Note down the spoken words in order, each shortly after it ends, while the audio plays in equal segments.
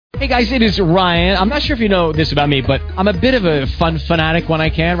Hey guys, it is Ryan. I'm not sure if you know this about me, but I'm a bit of a fun fanatic when I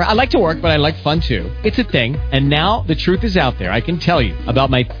can. I like to work, but I like fun too. It's a thing. And now the truth is out there. I can tell you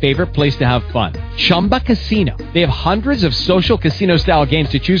about my favorite place to have fun. Chumba Casino. They have hundreds of social casino style games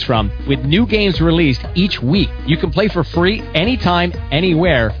to choose from with new games released each week. You can play for free anytime,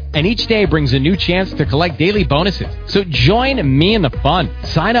 anywhere. And each day brings a new chance to collect daily bonuses. So join me in the fun.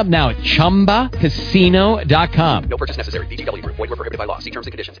 Sign up now at ChumbaCasino.com. No purchase necessary. VGW Group. Void where prohibited by law. See terms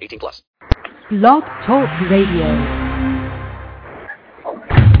and conditions. 18+. Blog Talk Radio.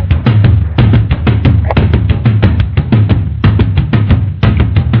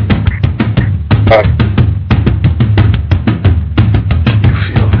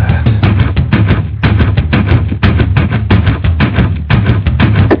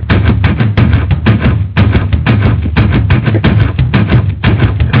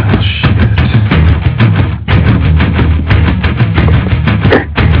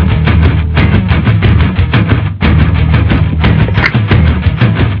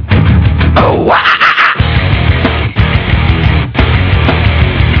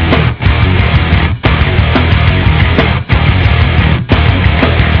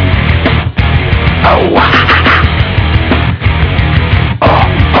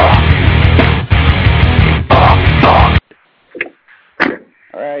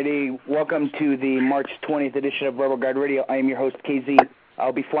 Welcome to the March 20th edition of Rebel Guard Radio. I am your host, KZ.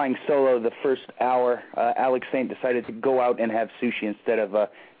 I'll be flying solo the first hour. Alex Saint decided to go out and have sushi instead of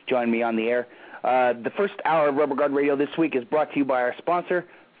join me on the air. The first hour of Rebel Guard Radio this week is brought to you by our sponsor,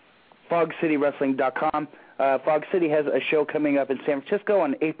 FogCityWrestling.com. Fog City has a show coming up in San Francisco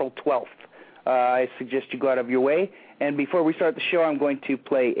on April 12th. I suggest you go out of your way. And before we start the show, I'm going to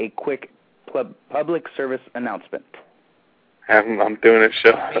play a quick public service announcement. I'm doing a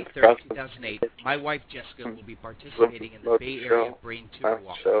show. May 3rd, 2008, my wife Jessica will be participating in the Bay Area Brain Tumor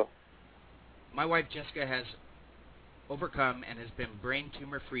Walk. My wife Jessica has overcome and has been brain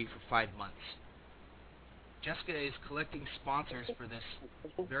tumor free for 5 months. Jessica is collecting sponsors for this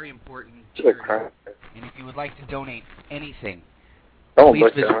very important charity. And if you would like to donate anything, please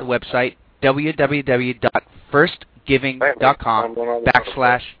visit the website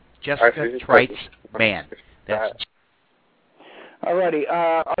www.firstgiving.com/Jessica Trites Man. That's Alrighty,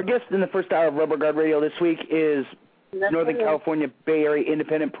 our guest in the first hour of Rubber Guard Radio this week is Northern California Bay Area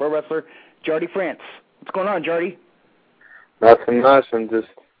independent pro wrestler Jardy France. What's going on, Jardy? Nothing much. I'm just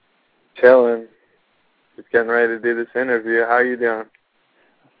chilling. Just getting ready to do this interview. How you doing?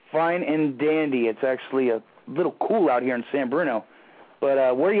 Fine and dandy. It's actually a little cool out here in San Bruno.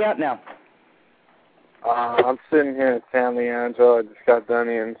 But where are you at now? I'm sitting here in San Leandro. I just got done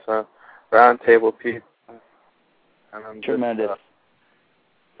eating some round table pizza. And I'm tremendous.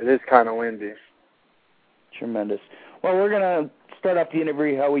 It is kind of windy. Tremendous. Well, we're going to start off the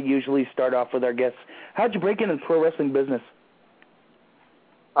interview how we usually start off with our guests. How'd you break into the pro wrestling business?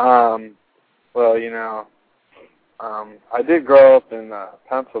 Well, I did grow up in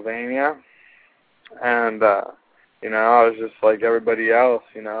Pennsylvania, and, I was just like everybody else,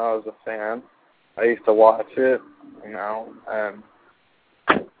 I was a fan. I used to watch it, and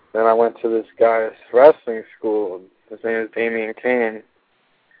then I went to this guy's wrestling school. His name is Damian Kane,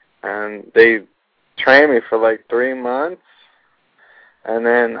 and they trained me for like 3 months, and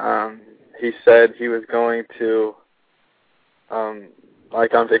then he said he was going to, on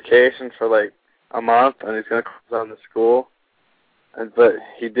vacation for like a month, and he's going to close down the school. But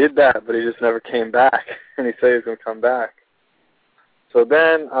he did that, but he just never came back, and he said he was going to come back. So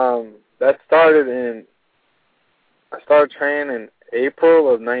then I started training in April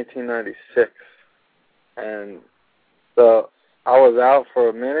of 1996, and so I was out for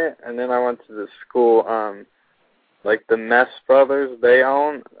a minute, and then I went to the school, the Mess Brothers, they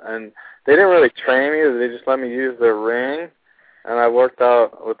own, and they didn't really train me, they just let me use their ring, and I worked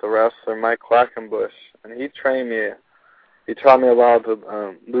out with the wrestler Mike Quackenbush, and he trained me, he taught me a lot of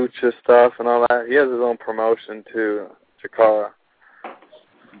the lucha stuff and all that. He has his own promotion too, Chikara,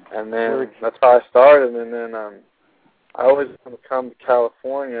 and then that's how I started, and then I always wanted to come to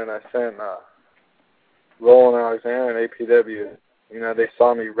California, and I sent Roland Alexander and APW. They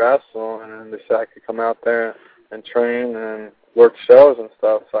saw me wrestle, and then they said I could come out there and train and work shows and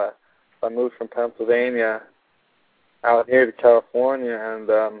stuff. So I moved from Pennsylvania out here to California,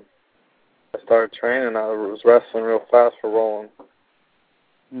 and I started training. I was wrestling real fast for Roland.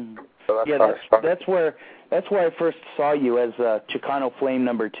 So that's how I started. That's where I first saw you as Chicano Flame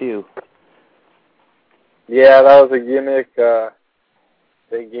 #2. Yeah, that was a gimmick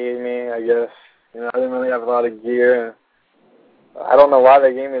they gave me, I guess. I didn't really have a lot of gear. I don't know why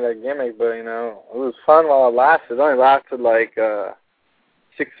they gave me that gimmick, but, it was fun while it lasted. It only lasted,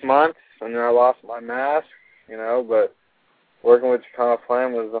 6 months, and then I lost my mask, you know, but working with Chicano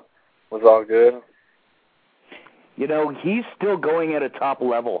Flame was all good. You know, he's still going at a top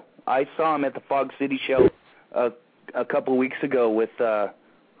level. I saw him at the Fog City show a couple of weeks ago with,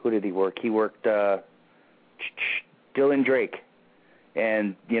 who did he work? He worked Dylan Drake.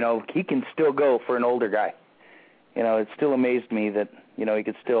 And, you know, he can still go for an older guy. You know, it still amazed me that, you know, he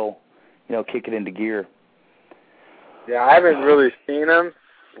could still, you know, kick it into gear. Yeah, I haven't really seen him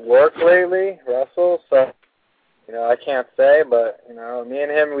work lately, wrestle, so, you know, I can't say, but, you know, me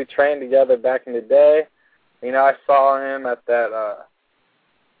and him, we trained together back in the day. You know, I saw him at that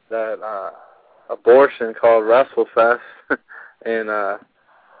abortion called WrestleFest in,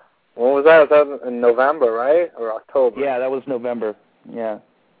 when was that? Was that in November, right? Or October? Yeah, that was November. Yeah.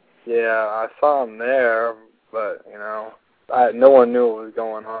 Yeah, I saw him there, but, you know, no one knew what was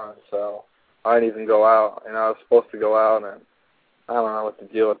going on, so I didn't even go out. You know, I was supposed to go out, and I don't know what the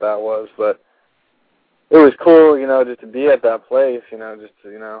deal with that was, but it was cool, you know, just to be at that place, you know, just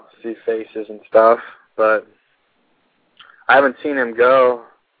to, you know, see faces and stuff, but I haven't seen him go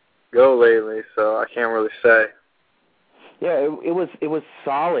lately, so I can't really say. Yeah, it was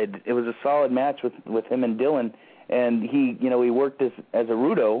solid. It was a solid match with him and Dylan. And he, you know, he worked as a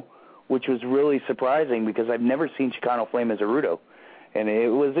Rudo, which was really surprising because I've never seen Chicano Flame as a Rudo, and it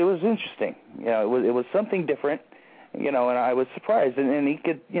was interesting. You know, it was something different. You know, and I was surprised. And he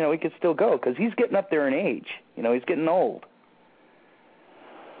could, you know, he could still go because he's getting up there in age. You know, he's getting old.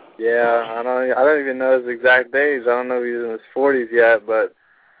 Yeah, I don't even know his exact age. I don't know if he's in his 40s yet, but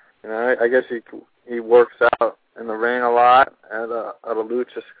you know, I guess he works out in the ring a lot at a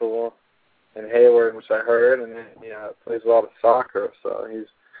lucha school in Hayward, which I heard, and then he plays a lot of soccer, so he's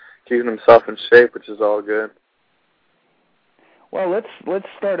keeping himself in shape, which is all good. Well, let's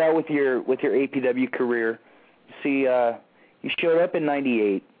start out with your APW career. See, you showed up in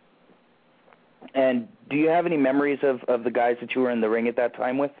 '98, and do you have any memories of the guys that you were in the ring at that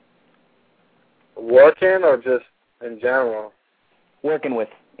time with? Working or just in general? Working with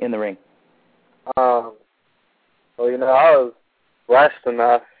in the ring. Well, you know, I was blessed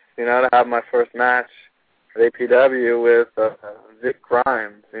enough, you know, to have my first match at APW with Vic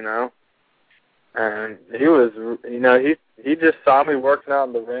Grimes, you know. And he was, you know, he just saw me working out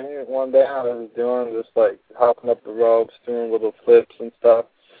in the ring one day. I was doing just like hopping up the ropes, doing little flips and stuff.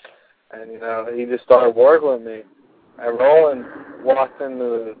 And, you know, he just started working with me. And Roland walked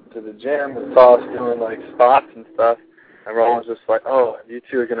into the gym and saw us doing like spots and stuff. And Roland was just like, oh, you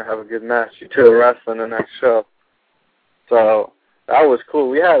two are going to have a good match. You two are wrestling the next show. So that was cool.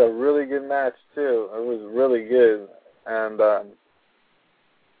 We had a really good match, too. It was really good. And,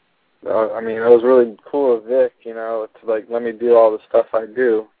 I mean, it was really cool of Vic, you know, to, like, let me do all the stuff I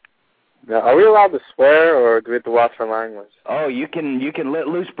do. Now, are we allowed to swear, or do we have to watch our language? Oh, you can let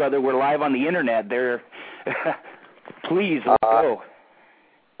loose, brother. We're live on the Internet. Please, let's go.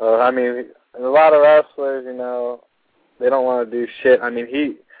 I mean, a lot of wrestlers, you know, they don't want to do shit. I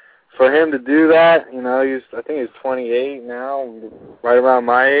mean, for him to do that, you know, I think he's 28 now, right around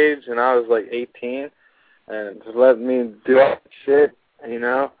my age, and I was like 18, and just let me do all that shit, you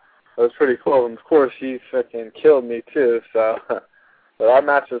know, it was pretty cool. And of course, he fucking killed me too, so, but that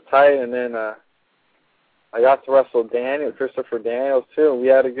match was tight, and then I got to wrestle Christopher Daniels too, and we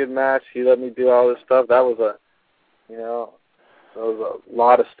had a good match. He let me do all this stuff. That was a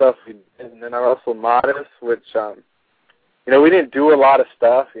lot of stuff we did, and then I wrestled Modest, which, you know, we didn't do a lot of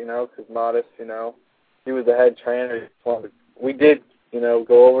stuff, you know, because Modest, you know, he was the head trainer. We did, you know,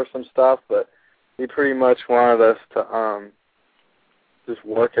 go over some stuff, but he pretty much wanted us to just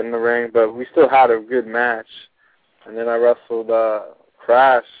work in the ring. But we still had a good match. And then I wrestled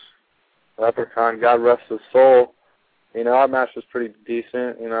Crash, Leprechaun, God rest his soul. You know, our match was pretty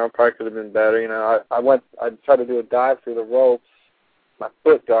decent. You know, probably could have been better. You know, I tried to do a dive through the ropes. My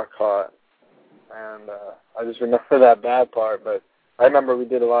foot got caught. And I just remember that bad part, but I remember we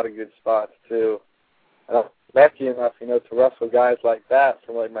did a lot of good spots, too. And I was lucky enough, you know, to wrestle guys like that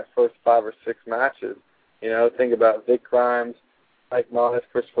for, like, my first 5 or 6 matches. You know, think about Vic Grimes, Mike Modest,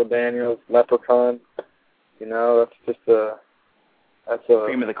 Christopher Daniels, Leprechaun. You know, that's a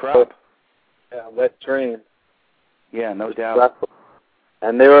cream of the crop. Yeah, wet dream. Yeah, no doubt.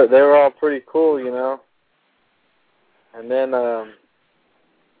 And they were all pretty cool, you know. And then,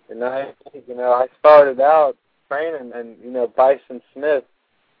 I started out training, and, you know, Bison Smith,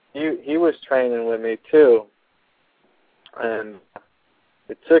 he was training with me, too. And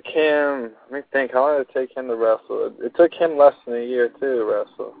it took him, let me think, how long did it take him to wrestle? It took him less than a year, too, to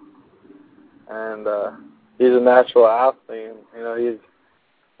wrestle. And he's a natural athlete. You know, he's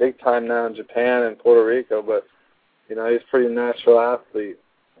big time now in Japan and Puerto Rico, but, you know, he's a pretty natural athlete.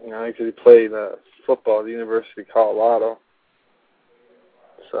 because he played football at the University of Colorado.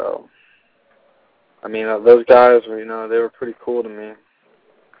 So, I mean, those guys were, they were pretty cool to me,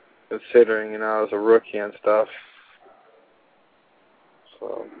 considering, I was a rookie and stuff.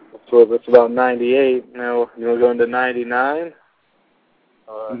 So, that's about 98. Now, you want to go into 99?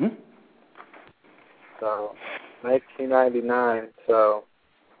 So, 1999. So,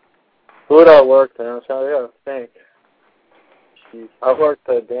 who would I work there? I'm trying to think. I worked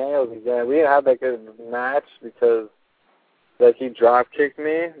at Daniels again. We didn't have that good match because, he drop kicked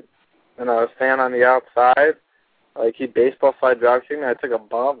me, and I was standing on the outside. He baseball slide drop kicked me. I took a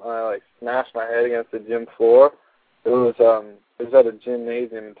bump, and I smashed my head against the gym floor. It was at a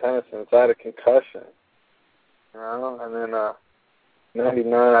gymnasium in Tennessee, so I had a concussion. And then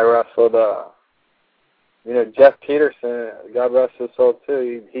 99, I wrestled. Jeff Peterson, God rest his soul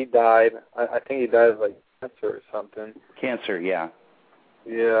too. He died. I think he died of cancer or something. Cancer, yeah.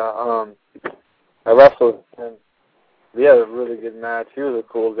 Yeah. I wrestled him. We had a really good match. He was a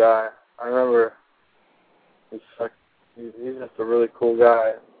cool guy. I remember. He's just a really cool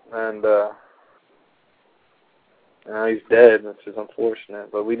guy, and he's dead, which is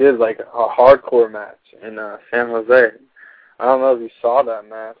unfortunate. But we did a hardcore match in San Jose. I don't know if you saw that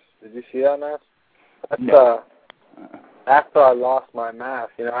match. Did you see that match? No. After I lost my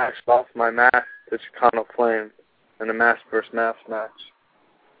mask, I actually lost my mask to Chicano Flame in the mask versus mask match.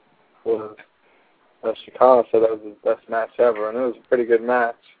 Chicano said that was his best match ever, and it was a pretty good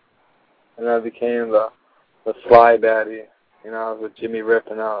match. And I became the Sly Daddy, with Jimmy Rip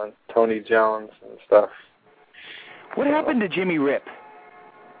and Tony Jones and stuff. What happened to Jimmy Rip?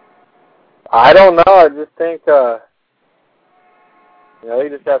 I don't know. I just think, he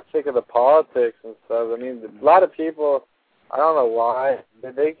just got sick of the politics and stuff. I mean, a lot of people, I don't know why,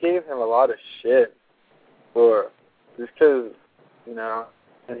 they gave him a lot of shit just because,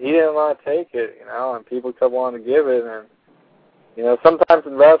 and he didn't want to take it, and people kept wanting to give it, and, sometimes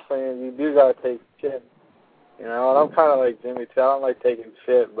in wrestling, you do got to take shit, and I'm kind of like Jimmy, too. I don't like taking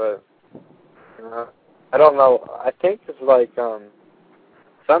shit, but, I don't know. I think it's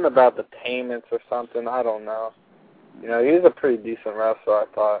something about the payments or something. I don't know. He's a pretty decent wrestler, I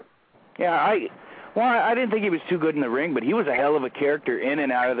thought. Yeah, I didn't think he was too good in the ring, but he was a hell of a character in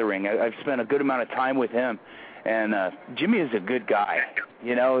and out of the ring. I've spent a good amount of time with him, and Jimmy is a good guy.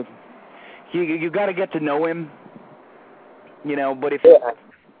 You got to get to know him. But if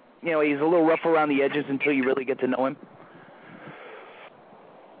he's a little rough around the edges until you really get to know him.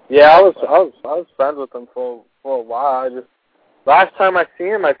 Yeah, I was friends with him for a while. Last time I seen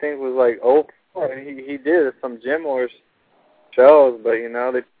him, I think was he did some Gym Wars shows, but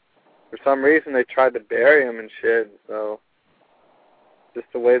for some reason they tried to bury him and shit. So just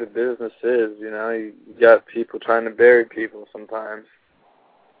the way the business is, you got people trying to bury people sometimes.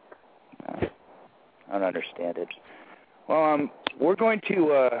 I don't understand it. Well, we're going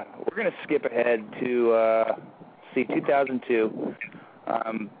to skip ahead to 2002.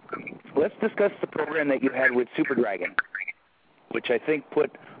 Let's discuss the program that you had with Super Dragon, which I think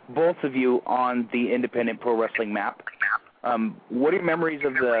put both of you on the independent pro wrestling map. What are your memories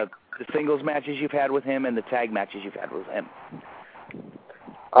of the singles matches you've had with him and the tag matches you've had with him?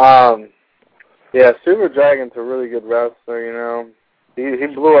 Yeah, Super Dragon's a really good wrestler, He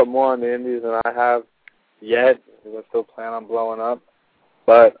blew up more in the indies than I have yet. I still plan on blowing up.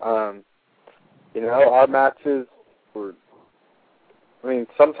 But, our matches were,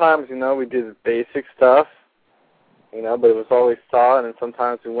 sometimes, we did basic stuff, but it was always solid, and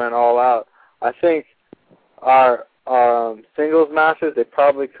sometimes we went all out. I think our singles matches, they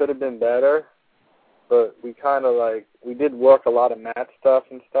probably could have been better, but we kind of we did work a lot of mat stuff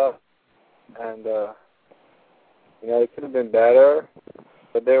and stuff, and, it could have been better,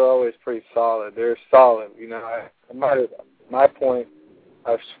 but they were always pretty solid. They were solid, my point,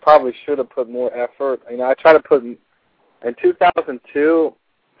 I probably should have put more effort. I tried to put, in 2002,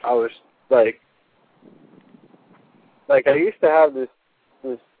 I was I used to have this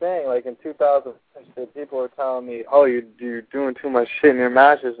thing, in 2000, people were telling me, oh, you're doing too much shit in your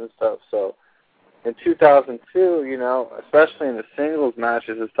matches and stuff. So in 2002, especially in the singles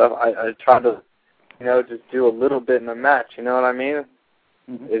matches and stuff, I tried to, just do a little bit in a match. You know what I mean?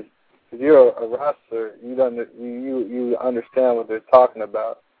 Mm-hmm. If you're a wrestler, you understand what they're talking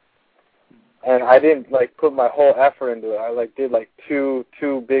about. And I didn't put my whole effort into it. I did two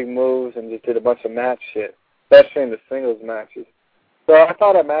big moves and just did a bunch of match shit, especially in the singles matches. So I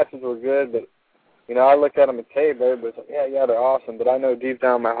thought our matches were good, but I look at them and tape, everybody's like, yeah, they're awesome. But I know deep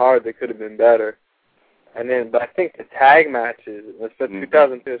down in my heart they could have been better. But I think the tag matches,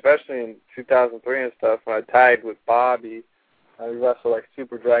 2002, especially in 2003 and stuff, when I tagged with Bobby I wrestled like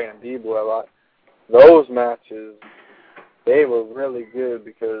Super Dragon and D-Boy a lot. Those matches, they were really good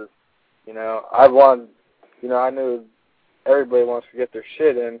because, I knew everybody wants to get their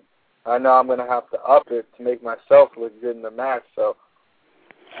shit in. I know I'm going to have to up it to make myself look good in the match, so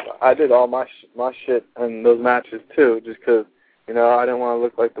I did all my shit in those matches too, just because, I didn't want to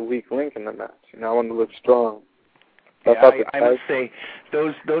look like the weak link in the match. I wanted to look strong. Yeah, I must say,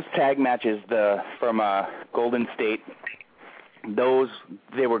 those tag matches from Golden State,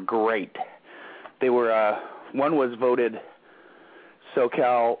 they were great. They were one was voted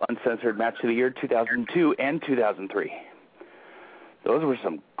SoCal Uncensored Match of the Year 2002 and 2003. Those were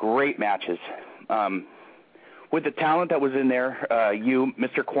some great matches. With the talent that was in there, you,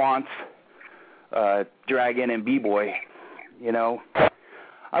 Mr. Quantz, Dragon, and B-Boy,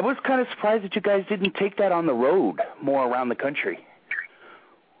 I was kind of surprised that you guys didn't take that on the road more around the country.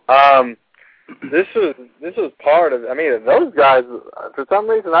 This was part of. I mean, those guys, for some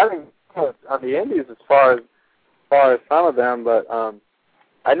reason, I think on the Indies as far as some of them, but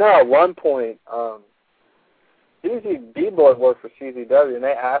I know at one point, B-Boy worked for CZW, and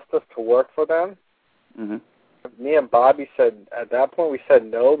they asked us to work for them. Mm-hmm. Me and Bobby said at that point we said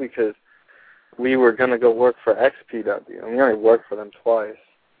no because we were going to go work for XPW, and we only worked for them twice.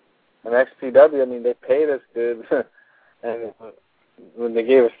 And XPW, I mean, they paid us good, and when they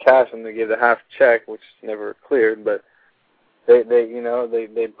gave us cash and they gave the half check, which never cleared, but they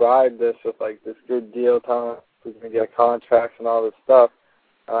bribed us with like this good deal, telling us we were going to get contracts and all this stuff.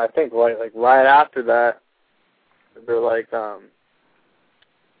 And I think right after that, they're like,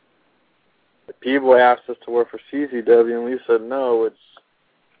 the B-Boy asked us to work for CZW, and we said no, which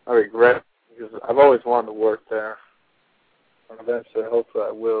I regret because I've always wanted to work there. And eventually, hopefully,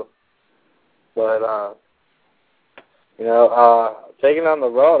 I will. But taking on the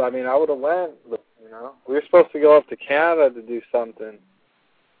road, I mean, I would have went, but we were supposed to go up to Canada to do something,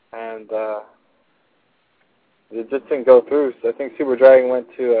 and it just didn't go through. So I think Super Dragon went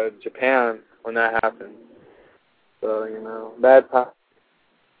to Japan when that happened. So bad time.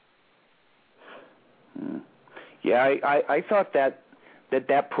 Yeah, I thought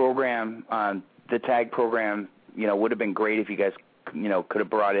that program, the tag program, would have been great if you guys, could have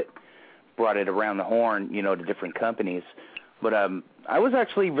brought it around the horn, to different companies. But I was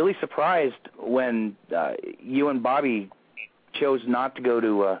actually really surprised when you and Bobby chose not to go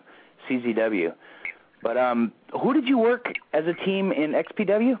to CZW. But who did you work as a team in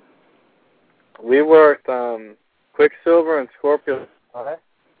XPW? We worked Quicksilver and Scorpio.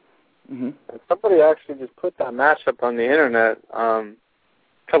 Mm-hmm. And somebody actually just put that match up on the internet a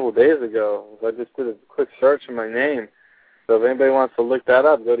couple of days ago. I just did a quick search of my name. So if anybody wants to look that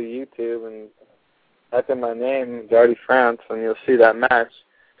up, go to YouTube and type in my name, Darty France, and you'll see that match.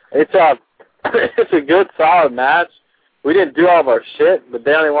 It's a good, solid match. We didn't do all of our shit, but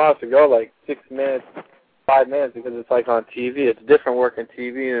they only want us to go like 6 minutes, 5 minutes because it's like on TV. It's different working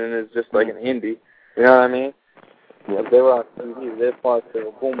TV than it's just like an indie. You know what I mean? Yeah, they were on TV. They just wanted to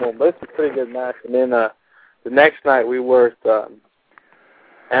go boom, boom. But it's a pretty good match. And then the next night we worked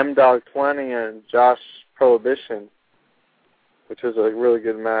M-Dog 20 and Josh Prohibition, which was a really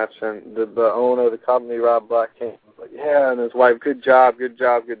good match. And the owner of the company, Rob Black, came was like, yeah, and his wife, good job, good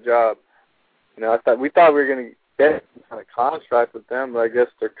job, good job. We thought we were going to get some kind of contract with them, but I guess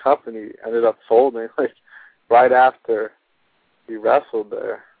their company ended up folding right after we wrestled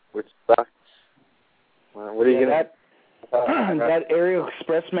there, which sucks. What are you going to... That Aerial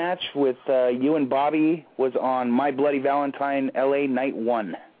Express match with you and Bobby was on My Bloody Valentine LA Night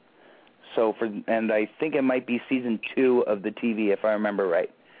 1. So and I think it might be season 2 of the TV if I remember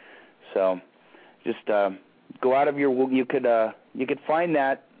right. So just go out of your you could find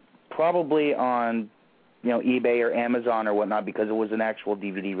that probably on eBay or Amazon or whatnot because it was an actual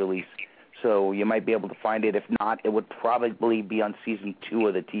DVD release. So you might be able to find it. If not, it would probably be on season 2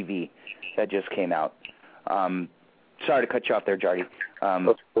 of the TV that just came out. Sorry to cut you off there, Jardy.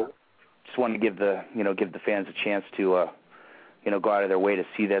 That's cool. Just wanted to give the fans a chance to go out of their way to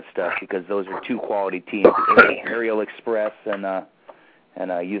see that stuff because those are 2 quality teams, Aerial Express and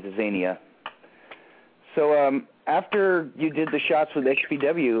Youthzania. So after you did the shots with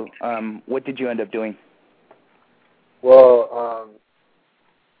XPW, what did you end up doing? Well,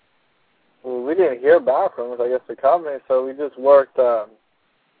 we didn't hear back from them, I guess, the company, so we just worked.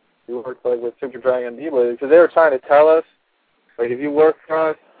 We worked with Super Dragon and D-Boy because they were trying to tell us, if you work for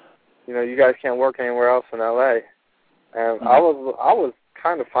us, you guys can't work anywhere else in LA. And I was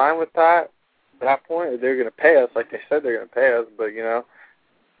kind of fine with that. At that point, they were going to pay us like they said they're going to pay us, but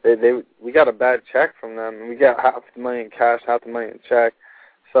we got a bad check from them, and we got half the money in cash, half the money in check.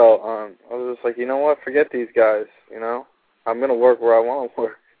 So I was just like, you know what, forget these guys. I'm going to work where I want to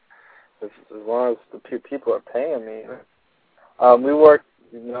work as long as the people are paying me. We worked,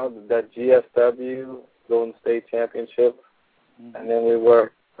 that GSW, Golden State Championship, and then we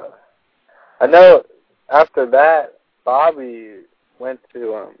worked. I know after that, Bobby went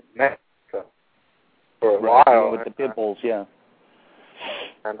to Mexico for a while. With the pit bulls, yeah.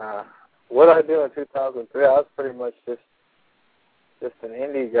 And what I do in 2003, I was pretty much just an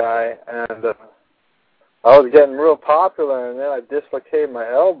indie guy, and I was getting real popular, and then I dislocated my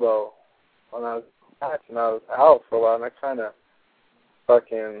elbow when I was and I was out for a while, and I kind of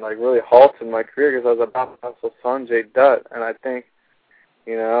fucking really halted my career because I was about to wrestle Sanjay Dutt, and I think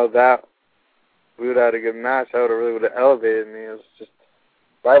that we would have had a good match. That would have elevated me. It was just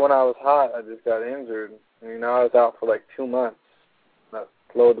right when I was hot, I just got injured. I was out for 2 months. That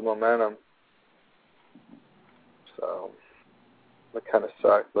slowed the momentum. So that kind of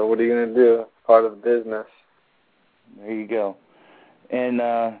sucked. But what are you going to do? It's part of the business. There you go. And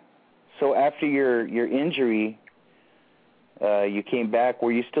so after your injury, you came back.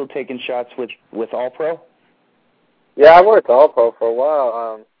 Were you still taking shots with All Pro? Yeah, I worked All Pro for a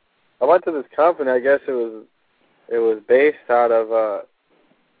while. I went to this company. I guess it was based out of.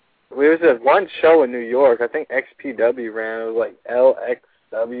 We was at one show in New York. I think XPW ran. It was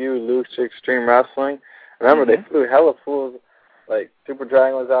LXW, Lucha Extreme Wrestling. I remember they flew hella fools. Super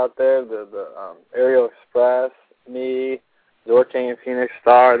Dragon was out there. The Aerial Express, me, Zorking and Phoenix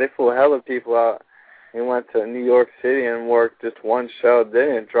Star. They flew hella people out. We went to New York City and worked just one show. They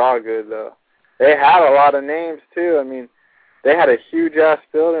didn't draw good though. They had a lot of names too. They had a huge-ass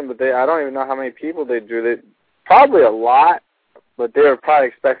building, but I don't even know how many people they drew. Probably a lot, but they were probably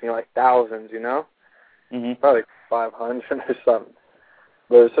expecting thousands, Probably 500 or something.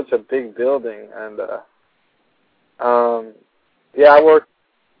 But it was such a big building, and I worked,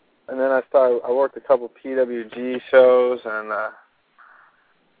 and then I worked a couple PWG shows, and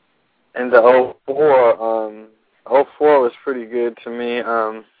in the 04 was pretty good to me.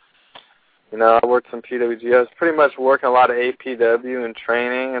 I worked some PWG. I was pretty much working a lot of APW and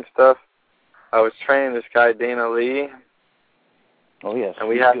training and stuff. I was training this guy, Dana Lee. Oh, yes. And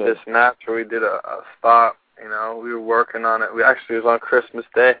we had this match where we did a spot. We were working on it. It was on Christmas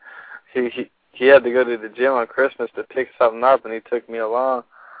Day. He had to go to the gym on Christmas to pick something up, and he took me along.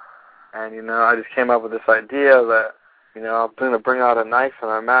 And, I just came up with this idea that, I'm going to bring out a knife in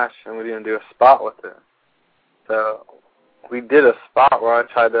our match, and we're going to do a spot with it. So we did a spot where I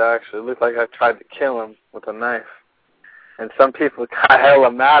tried to actually look like I tried to kill him with a knife. And some people got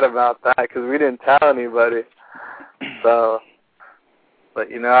hella mad about that because we didn't tell anybody. So, but,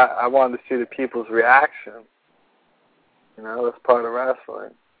 I wanted to see the people's reaction. That's part of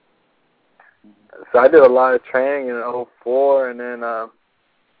wrestling. So I did a lot of training in 04, and then I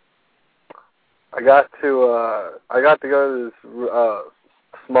got to go to this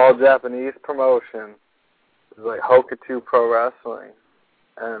small Japanese promotion. It was Hokuto Pro Wrestling.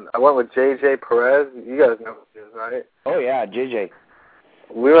 And I went with JJ Perez. You guys know who he is, right? Oh, yeah, JJ.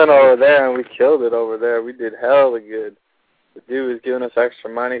 We went over there, and we killed it over there. We did hella good. The dude was giving us extra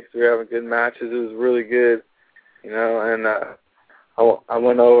money because we were having good matches. It was really good, and I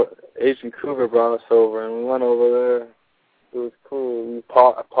went over. Agent Cougar brought us over, and we went over there. It was cool. We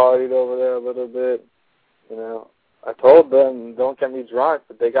partied over there a little bit. I told them, don't get me drunk,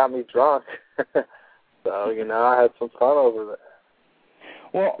 but they got me drunk. So, I had some fun over there.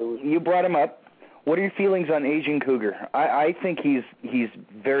 Well, you brought him up. What are your feelings on Agent Cougar? I think he's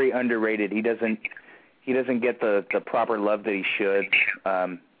very underrated. He doesn't get the proper love that he should.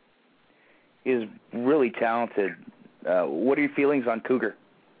 He's really talented. What are your feelings on Cougar?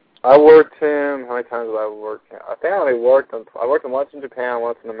 I worked him. How many times did I work him? I think I only worked him. I worked him once in Japan,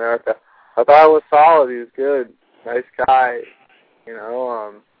 once in America. I thought it was solid. He was good. Nice guy.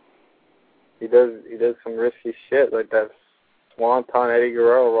 He does some risky shit like that Swanton Eddie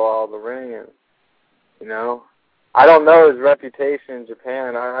Guerrero roll out of the ring, and I don't know his reputation in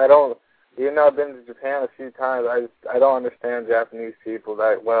Japan. I don't. Even though I've been to Japan a few times, I don't understand Japanese people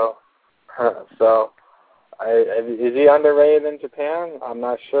that well. So, is he underrated in Japan? I'm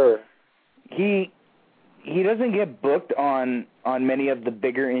not sure. He doesn't get booked on many of the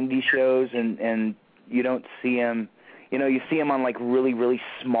bigger indie shows, and you don't see him. You see him on really, really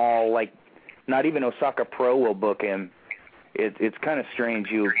small, not even Osaka Pro will book him. It's kind of strange.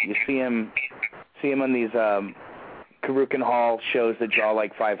 You see him on these Karukan Hall shows that draw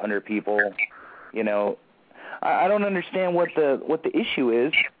 500 people. I don't understand what the issue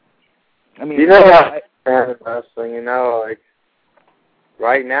is. Wrestling,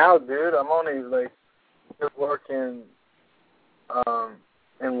 right now, dude, I'm only just working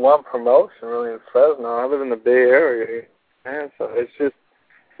in one promotion, really, in Fresno. I live in the Bay Area. man. So it's just,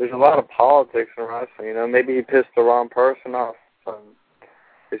 there's a lot of politics in wrestling, you know. Maybe he pissed the wrong person off.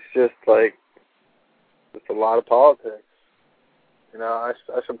 It's just like, it's a lot of politics. You know, I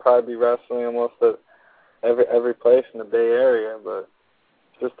should probably be wrestling almost at every place in the Bay Area, but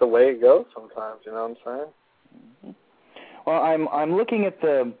it's just the way it goes sometimes, you know what I'm saying? Mm-hmm. Well, I'm looking at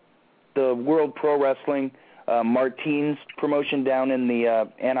the World Pro Wrestling, Martine's promotion down in the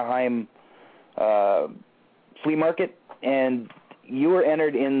Anaheim flea market, and you were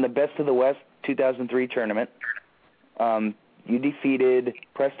entered in the Best of the West 2003 tournament. You defeated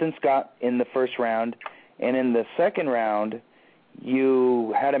Preston Scott in the first round, and in the second round,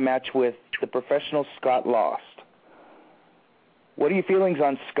 you had a match with the professional Scott Lost. What are your feelings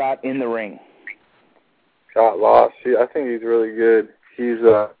on Scott in the ring? Scott Lost, I think he's really good. He's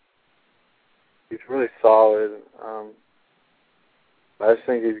really solid. I just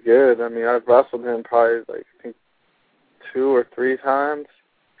think he's good. I mean, I've wrestled him probably, like, I think 2 or 3 times.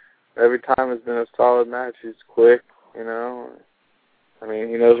 Every time has been a solid match. He's quick, you know. I mean,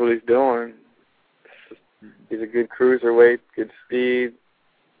 he knows what he's doing. He's a good cruiserweight, good speed.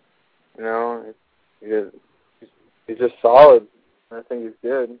 You know, he's just solid. I think he's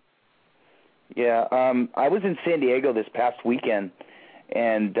good. Yeah, I was in San Diego this past weekend,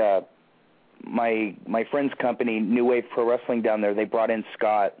 and my friend's company, New Wave Pro Wrestling down there, they brought in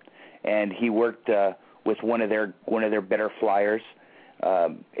Scott, and he worked with one of their better flyers,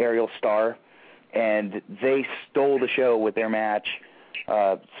 Ariel Starr, and they stole the show with their match.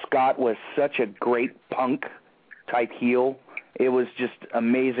 Scott was such a great punk type heel. It was just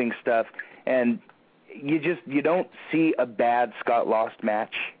amazing stuff, and you don't see a bad Scott Lost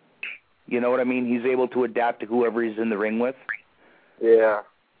match. You know what I mean? He's able to adapt to whoever he's in the ring with. Yeah.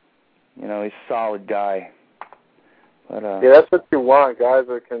 You know, he's a solid guy. But yeah, that's what you want, guys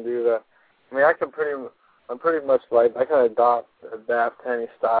that can do that. I mean, I'm pretty much like, I can adapt any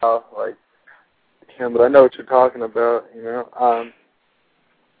style like him, but I know what you're talking about, you know.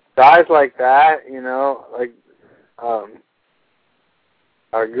 Guys like that, you know, like,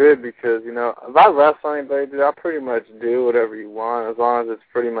 are good because, you know, if I wrestle anybody, dude, I'll pretty much do whatever you want as long as it's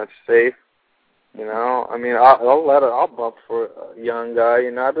pretty much safe, you know. I mean, I'll bump for a young guy,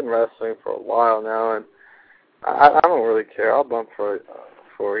 you know. I've been wrestling for a while now, and I don't really care. I'll bump for,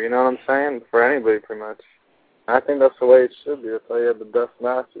 you know what I'm saying, for anybody pretty much. And I think that's the way it should be. That's how you have the best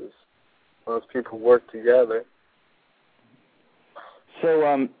matches, when those people work together.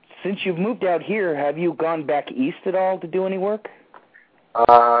 So, since you've moved out here, have you gone back east at all to do any work?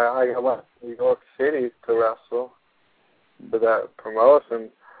 I went to New York City to wrestle for that promotion,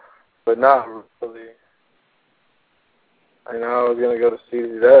 but not really. I know I was going to go to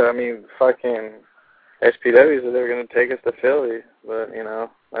CZ there. I mean, fucking HPW said they were going to take us to Philly, but, you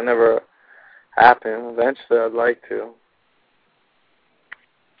know, that never happened. Eventually, I'd like to.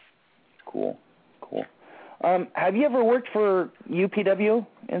 Cool. Have you ever worked for UPW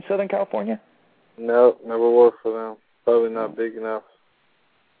in Southern California? No, never worked for them. Probably not big enough.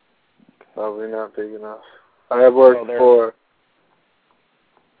 I have worked for...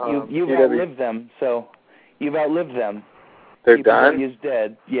 You've outlived them, so you've outlived them. They're done? UPW's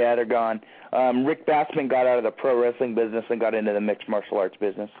dead. Yeah, they're gone. Rick Bassman got out of the pro wrestling business and got into the mixed martial arts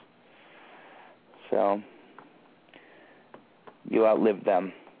business. So, you outlived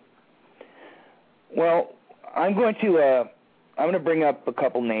them. Well, I'm going to bring up a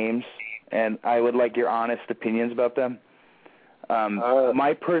couple names, and I would like your honest opinions about them.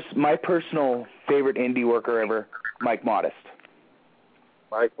 My personal favorite indie worker ever, Mike Modest.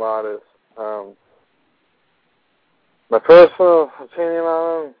 Mike Modest. My personal opinion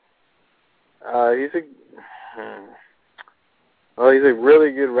on him, he's a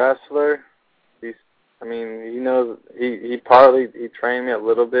really good wrestler. He knows, he trained me a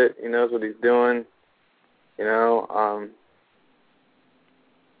little bit. He knows what he's doing. You know,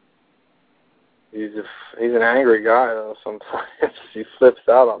 he's an angry guy though. Sometimes he flips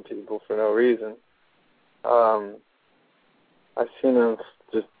out on people for no reason. I've seen him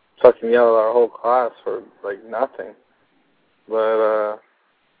just fucking yell at our whole class for like nothing. But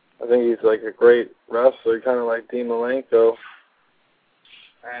I think he's like a great wrestler, kind of like Dean Malenko.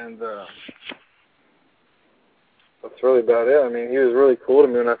 And that's really about it. I mean, he was really cool to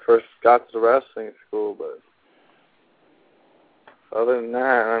me when I first got to the wrestling school, but other than that,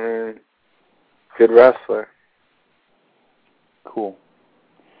 I mean, good wrestler. Cool.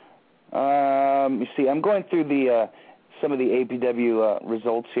 You see, I'm going through some of the APW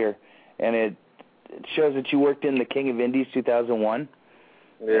results here, and it shows that you worked in the King of Indies 2001.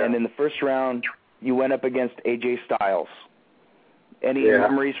 Yeah. And in the first round, you went up against AJ Styles. Any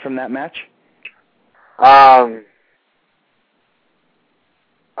memories from that match?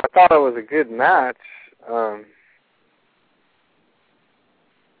 thought it was a good match. It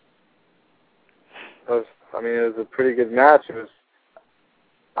was a pretty good match.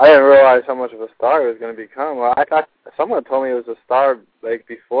 I didn't realize how much of a star it was going to become. Well, I thought someone told me it was a star like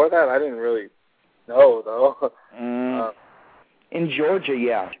before that. I didn't really know though. In Georgia,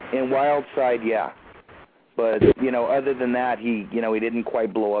 yeah. In Wildside, yeah. But other than that, he didn't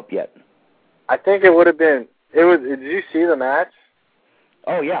quite blow up yet. I think it would have been. Did you see the match?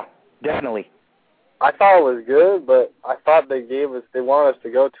 Oh yeah, definitely. I thought it was good, but I thought they wanted us to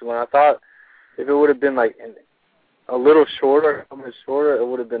go to one. I thought if it would have been like a little shorter, it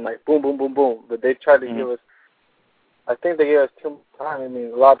would have been like boom, boom, boom, boom. But they tried to give us. I think they gave us too much time. I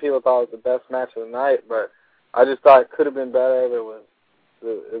mean, a lot of people thought it was the best match of the night, but I just thought it could have been better if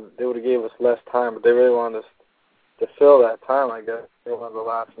they would have gave us less time. But they really wanted us to fill that time. I guess they wanted the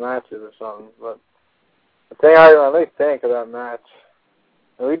last matches or something. But the thing I really think of that match,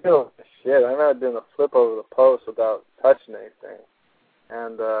 and we do shit. I remember doing a flip over the post without touching anything,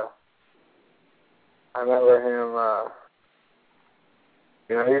 and I remember him.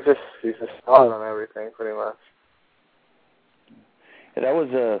 He's just solid on everything pretty much. Yeah,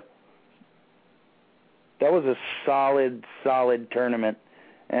 that was a solid tournament,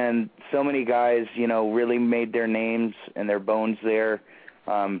 and so many guys, really made their names and their bones there.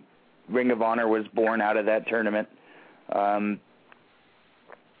 Ring of Honor was born out of that tournament.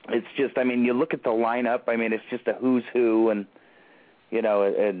 It's just, you look at the lineup. It's just a who's who, and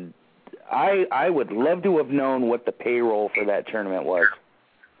and I would love to have known what the payroll for that tournament was.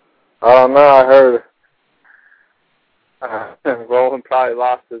 Oh no, I heard. Roland probably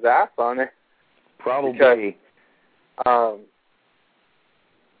lost his ass on it. Probably. Because,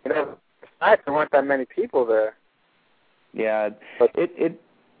 besides, there weren't that many people there. Yeah, but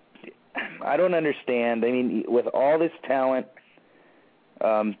I don't understand. With all this talent,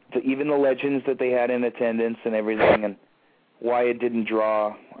 even the legends that they had in attendance and everything, and why it didn't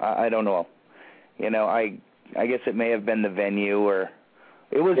draw, I don't know. I guess it may have been the venue, or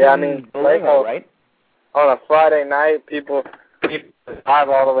it was in Vallejo, right? On a Friday night, people drive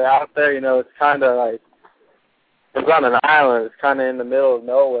all the way out there. It's kind of like it's on an island. It's kind of in the middle of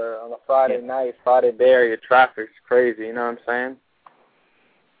nowhere on a Friday night. Friday Bay Area traffic's crazy. You know what I'm saying?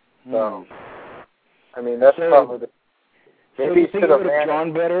 So, that's probably the. So do you think it would have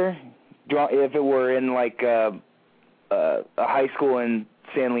drawn better if it were in like a high school in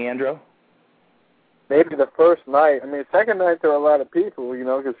San Leandro? Maybe the first night. Second night there were a lot of people,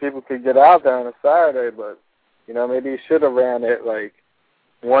 because people could get out there on a Saturday. But, maybe he should have ran it like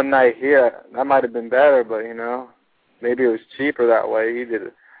one night here. That might have been better, but maybe it was cheaper that way. He did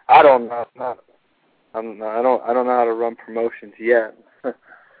it. I don't know. I don't know how to run promotions yet.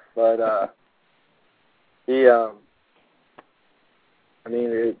 But he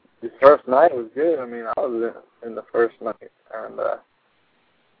his first night was good. I was in the first night, and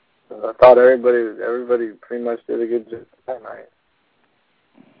I thought everybody pretty much did a good job that night.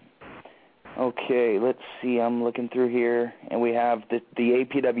 Okay, let's see. I'm looking through here, and we have the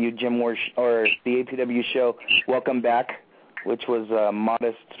APW Gym War or the APW show. Welcome back, which was a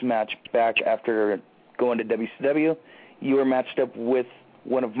modest match back after going to WCW. You were matched up with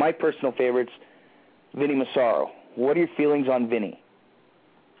one of my personal favorites, Vinny Massaro. What are your feelings on Vinny?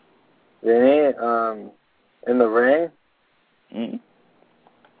 Vinny, in the ring, he's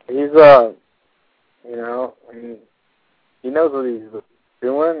he knows what he's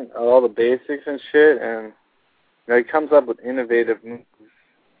doing, all the basics and shit, and he comes up with innovative moves.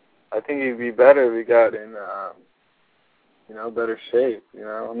 I think he'd be better if he got in, better shape.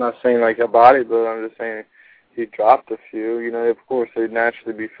 I'm not saying like a bodybuilder. I'm just saying he dropped a few. Of course he'd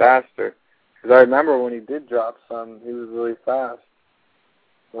naturally be faster. Because I remember when he did drop some, he was really fast.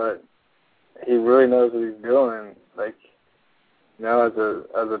 But he really knows what he's doing. Like, as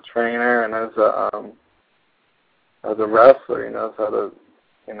a trainer and as a wrestler, he knows how to.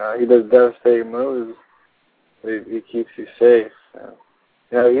 He does devastating moves. He keeps you safe.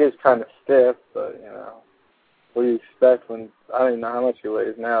 He is kind of stiff, but what do you expect when I don't even know how much he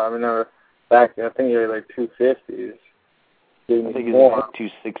weighs now. I remember back, I think he weighed like 250s. I think he's like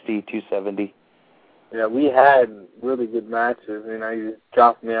 260, 270. Yeah, we had really good matches. He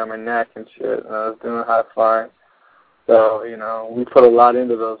dropped me on my neck and shit, and I was doing high flying. So, we put a lot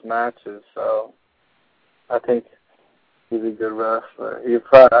into those matches. So, I think he's a good wrestler.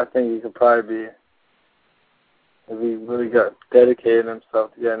 I think he could probably be, if he really got dedicated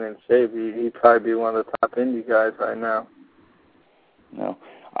himself to getting in shape, he'd probably be one of the top indie guys right now. No,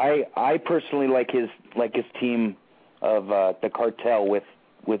 I personally like his team of the Cartel with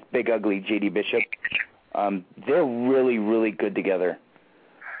Big Ugly JD Bishop. They're really, really good together.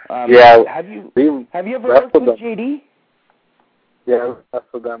 Yeah. Have you ever worked with JD? Yeah, we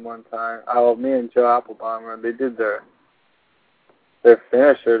wrestled them one time. Me and Joe Applebaum, they did their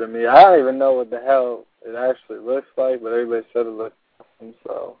finisher to me. I don't even know what the hell it actually looks like, but everybody said it looked awesome,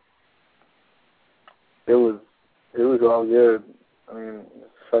 so it was all good. I mean,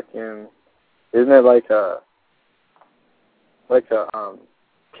 fucking, isn't it like a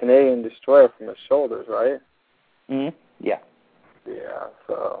Canadian destroyer from his shoulders, right? Yeah. Yeah,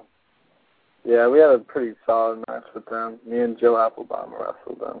 so yeah, we had a pretty solid match with them. Me and Joe Applebaum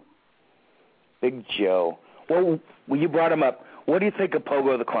wrestled them. Big Joe. Well, you brought him up. What do you think of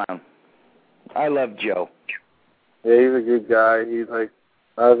Pogo the Clown? I love Joe. Yeah, he's a good guy.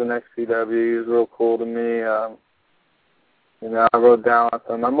 I was an XPW. He was real cool to me. I rode down with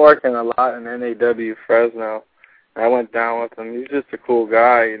him. I'm working a lot in NAW Fresno. I went down with him. He's just a cool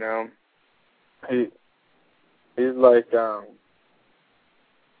guy, He's like,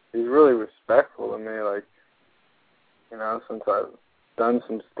 he's really respectful to me, since I've done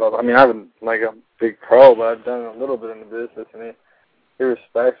some stuff. I mean, I haven't, a big pro, but I've done a little bit in the business, and he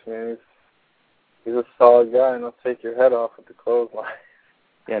respects me, and he's a solid guy, and he'll take your head off with the clothesline.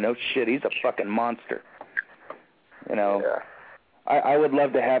 Yeah, no shit. He's a fucking monster. Yeah. I would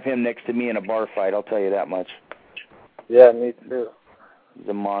love to have him next to me in a bar fight, I'll tell you that much. Yeah, me too. He's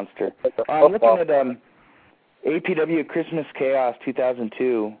a monster. I'm looking at APW Christmas Chaos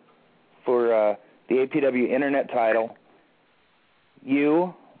 2002 for the APW Internet title.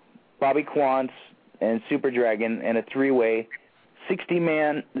 You, Bobby Quance, and Super Dragon, and a three-way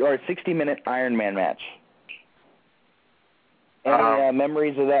 60-minute Iron Man match. Any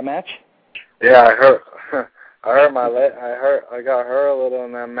memories of that match? Yeah, I got hurt a little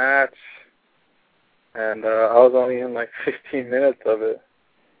in that match, and I was only in 15 minutes of it.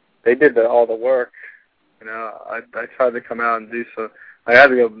 They did all the work. I tried to come out and do so. I had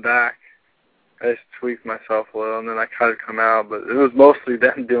to go back. I just tweaked myself a little, and then I tried to come out, but it was mostly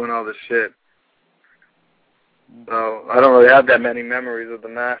them doing all the shit. So I don't really have that many memories of the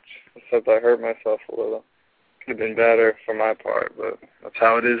match, except I hurt myself a little. Could have been better for my part, but that's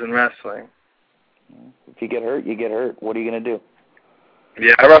how it is in wrestling. If you get hurt, you get hurt. What are you going to do?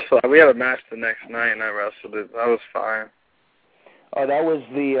 Yeah, I wrestled. We had a match the next night, and I wrestled it. I was fine. Oh, that was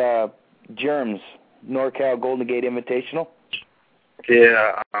the Germs NorCal Golden Gate Invitational?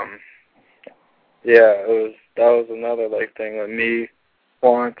 Yeah, that was another thing with me,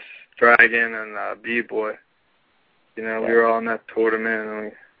 Quance, Dragon, and B-Boy. We were all in that tournament,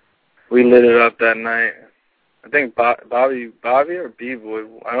 and we lit it up that night. I think Bobby or B-Boy,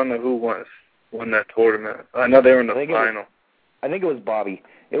 I don't know who won that tournament. I know they were in the final. I think it was Bobby.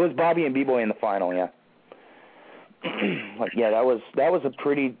 It was Bobby and B-Boy in the final, yeah. Yeah, that was a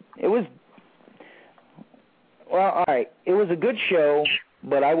pretty. It was. Well, all right. It was a good show,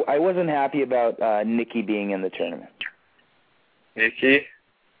 but I wasn't happy about Nikki being in the tournament. Nikki?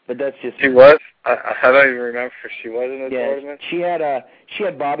 But that's just. She was? I don't even remember if she was in the tournament. She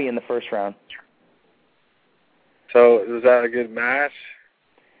had Bobby in the first round. So was that a good match?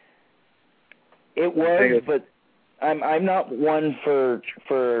 It was, but I'm not one for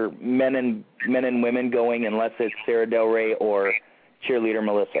men and women going unless it's Sarah Del Rey or cheerleader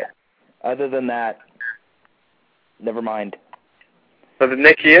Melissa. Other than that, never mind. But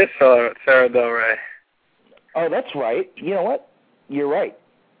Nikki is Sarah Del Rey. Oh, that's right. You know what? You're right.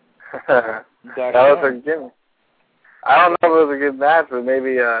 That was a good. I don't know if it was a good match, but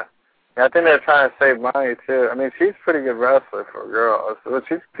maybe. I think they're trying to save money too. I mean, she's a pretty good wrestler for a girl. So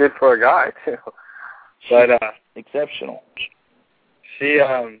she's good for a guy too. But exceptional. She,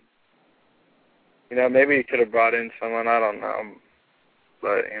 maybe you could have brought in someone. I don't know,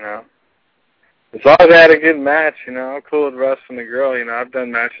 but as long as they had a good match, I'm cool with wrestling a girl. I've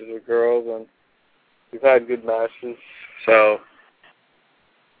done matches with girls, and we've had good matches. So,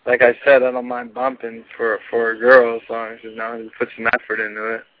 like I said, I don't mind bumping for a girl as long as you put some effort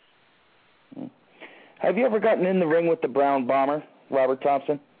into it. Have you ever gotten in the ring with the Brown Bomber, Robert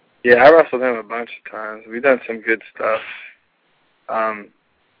Thompson? Yeah, I wrestled him a bunch of times. We've done some good stuff.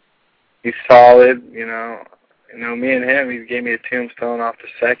 He's solid, me and him, he gave me a tombstone off the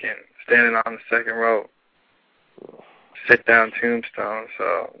second, standing on the second rope. Sit-down tombstone,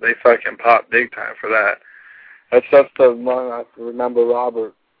 so they fucking popped big time for that. That's the one I remember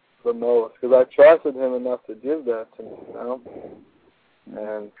Robert the most, because I trusted him enough to give that to me,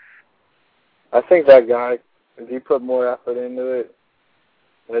 And I think that guy, if he put more effort into it,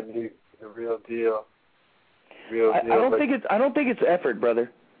 that'd be the real deal. I don't think it's effort, brother.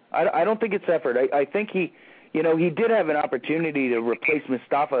 I don't think it's effort. I think he did have an opportunity to replace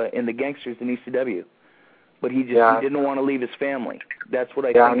Mustafa in the Gangsters in ECW, but he didn't want to leave his family. That's what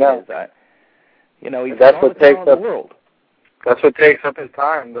I think it is. He's that's all what the takes talent in the world. That's what takes up his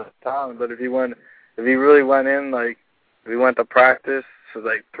time, the talent. But if he really went in, like, if he went to practice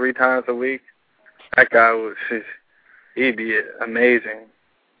like 3 times a week, that guy he'd be amazing.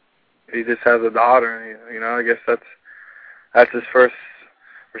 He just has a daughter, and I guess that's his first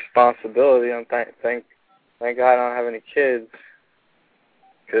responsibility. I'm thank God I don't have any kids,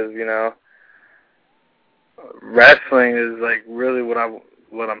 because wrestling is like really what I'm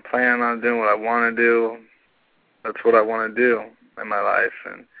planning on doing, what I want to do. That's what I want to do in my life,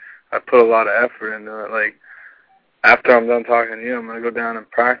 and I put a lot of effort into it. Like, after I'm done talking to you, I'm going to go down and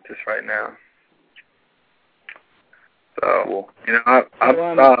practice right now. So, cool.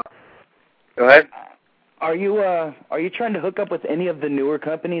 Go ahead. Are you trying to hook up with any of the newer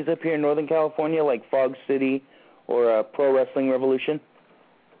companies up here in Northern California, like Fog City or Pro Wrestling Revolution?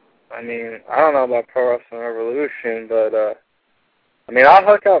 I mean, I don't know about Pro Wrestling Revolution, but I'll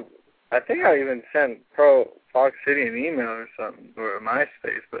hook up. I think I even sent Fog City an email or something, or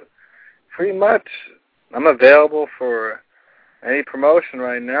MySpace, but pretty much I'm available for any promotion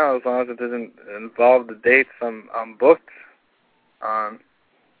right now, as long as it doesn't involve the dates I'm booked on,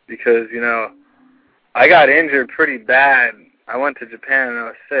 because I got injured pretty bad. I went to Japan in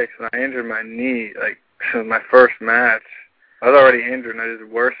 2006, and I injured my knee, like, my first match. I was already injured, and I just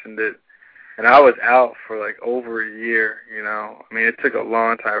worsened it. And I was out for, like, over a year, it took a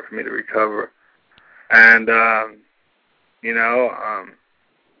long time for me to recover. And,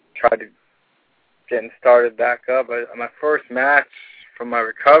 tried to getting started back up. My first match from my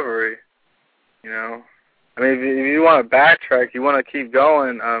recovery, if you want to backtrack, you want to keep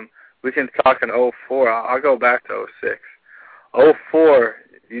going, we can talk in 2004. I'll go back to 2006. 2004,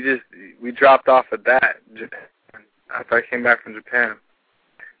 we dropped off at that after I came back from Japan.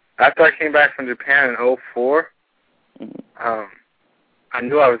 After I came back from Japan in 2004, I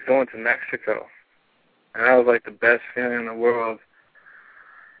knew I was going to Mexico, and that was like the best feeling in the world.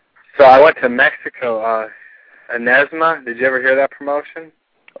 So I went to Mexico, Enesma. Did you ever hear that promotion?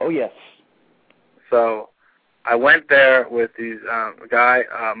 Oh, yes. So I went there with these guy,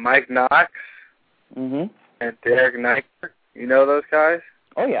 Mike Knox and Derek Nyker. You know those guys?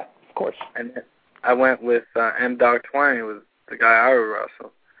 Oh, yeah, of course. And I went with M-Dog 20, was the guy I would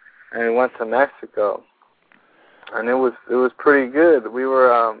wrestle. And we went to Mexico. And it was pretty good. We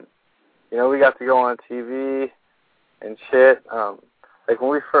were, we got to go on TV and shit. Like,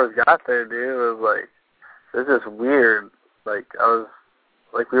 when we first got there, dude, it was just weird. Like,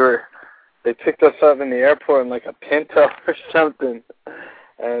 they picked us up in the airport in, like, a Pinto or something.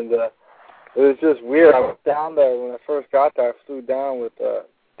 And it was just weird. I was down there when I first got there. I flew down with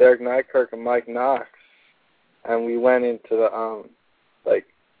Derek Nykirk and Mike Knox. And we went into the,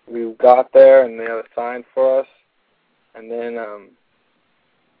 we got there and they had a sign for us. And then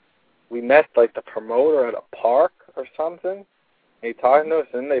we met, like, the promoter at a park or something. And he talked to us,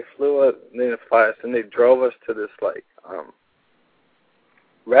 and they flew us, they didn't fly us, and they drove us to this, like,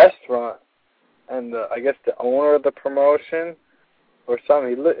 restaurant. And I guess the owner of the promotion or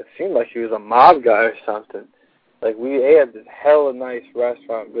something, it seemed like he was a mob guy or something. Like, we ate this hella nice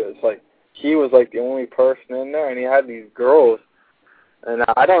restaurant, but it's like he was, like, the only person in there, and he had these girls. And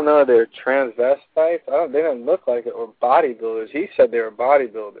I don't know if they were transvestites. They didn't look like it, or bodybuilders. He said they were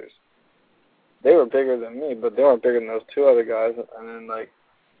bodybuilders. They were bigger than me, but they weren't bigger than those two other guys. And then, like,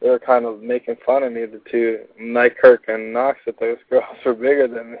 they were kind of making fun of me, the two, Nykirk and Knox, that those girls were bigger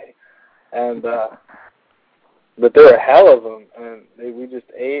than me. And, but there were hell of them. And we just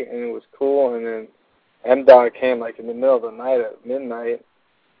ate, and it was cool. And then M-Dog came, like, in the middle of the night at midnight.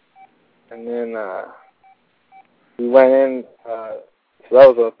 And then we went in, so that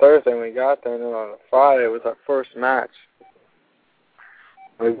was on Thursday when we got there, and then on Friday it was our first match.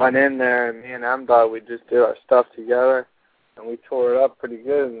 We went in there, and me and M-Dog, we just did our stuff together, and we tore it up pretty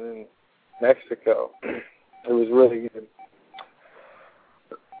good in Mexico. It was really good.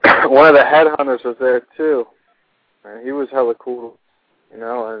 One of the headhunters was there, too, and he was hella cool, and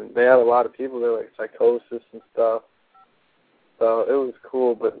they had a lot of people there, like Psychosis and stuff, so it was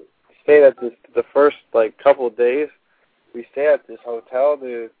cool. But we stayed at the first, like, couple of days, we stayed at this hotel,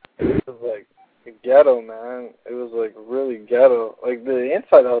 dude. It was, like, ghetto, man. It was, like, really ghetto. Like, the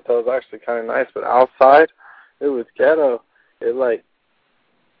inside of the hotel was actually kind of nice, but outside, it was ghetto. It, like,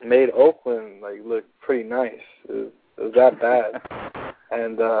 made Oakland, like, look pretty nice. It was that bad.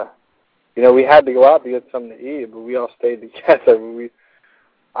 And, we had to go out to get something to eat, but we all stayed together.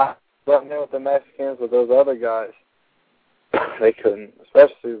 I went there with the Mexicans, with those other guys. They couldn't,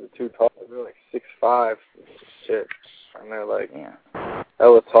 especially the two tall. They were, like, 6'5", shit. And they're, like,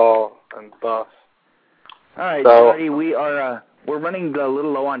 hella tall and buff. All right, Jody, we're running a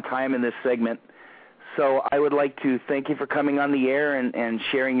little low on time in this segment, so I would like to thank you for coming on the air and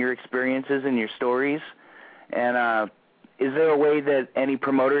sharing your experiences and your stories. And is there a way that any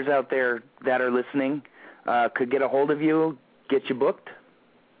promoters out there that are listening could get a hold of you, get you booked?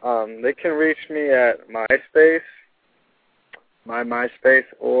 They can reach me at MySpace, my MySpace,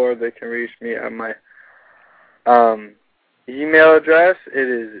 or they can reach me at my email address. It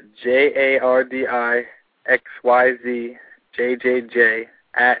is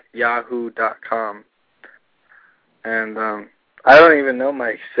jardixyzjjj@yahoo.com. And I don't even know my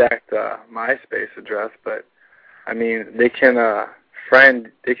exact MySpace address, but I mean they can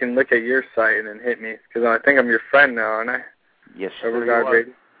they can look at your site and then hit me, because I think I'm your friend now, aren't I? Yes, sir.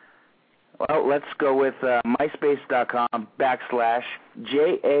 Well, let's go with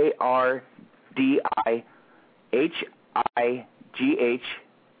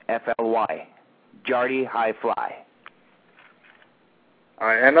myspace.com/JARDIHIGHFLY. Jardy High Fly. All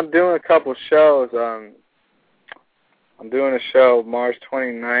right, and I'm doing a couple shows. I'm doing a show March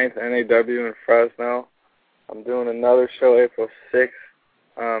 29th, NAW in Fresno. I'm doing another show April 6th,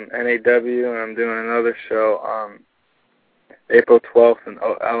 NAW, and I'm doing another show April 12th in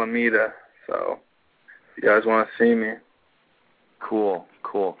Alameda. So if you guys want to see me. Cool.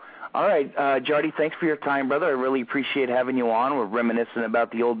 All right, Jardy, thanks for your time, brother. I really appreciate having you on. We're reminiscing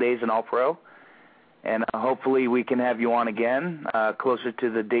about the old days in All Pro. And hopefully we can have you on again closer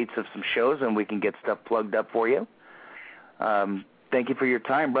to the dates of some shows, and we can get stuff plugged up for you. Thank you for your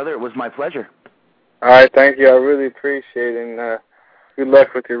time, brother. It was my pleasure. All right, thank you. I really appreciate it. And good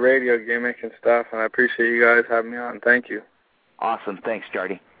luck with your radio gimmick and stuff. And I appreciate you guys having me on. Thank you. Awesome. Thanks,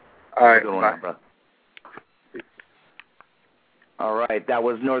 Jardy. All right, bye. Brother. All right, that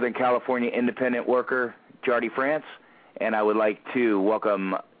was Northern California independent worker Jardy France, and I would like to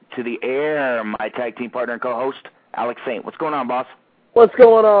welcome to the air my tag team partner and co-host, Alex Saint. What's going on, boss? What's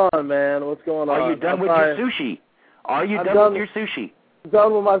going on, man? What's going on? Are you done with your sushi? Are you done with your sushi?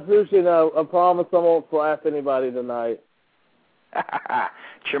 Done with my sushi, and I promise I won't slap anybody tonight.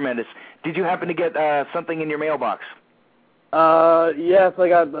 Tremendous. Did you happen to get something in your mailbox? Yes, I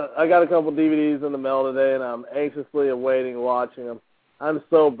got a couple DVDs in the mail today, and I'm anxiously awaiting watching them. I'm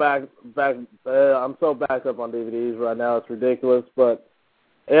so backed up on DVDs right now. It's ridiculous, but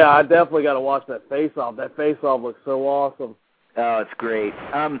yeah, I definitely got to watch that Face Off. That Face Off looks so awesome. Oh, it's great.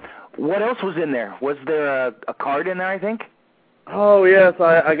 What else was in there? Was there a card in there, I think? Oh yes,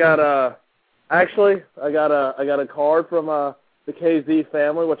 I got a card from the KZ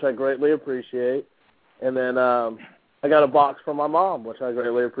family, which I greatly appreciate, and then I got a box from my mom, which I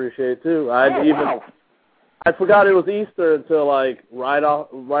greatly appreciate too. Wow. I forgot it was Easter until like right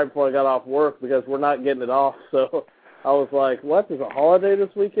before I got off work, because we're not getting it off. So I was like, "What? There's a holiday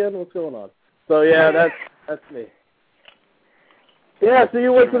this weekend? What's going on?" So yeah, that's me. Yeah, so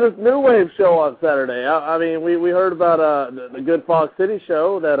you went to this New Wave show on Saturday. I mean, we heard about the Good Fox City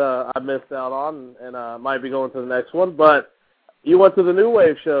show that I missed out on, and might be going to the next one. But you went to the New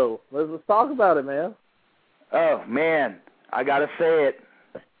Wave show. Let's talk about it, man. Oh, man, I got to say it.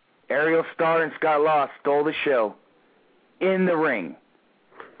 Ariel Starr and Scott Law stole the show in the ring.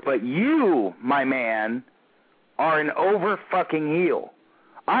 But you, my man, are an over-fucking heel.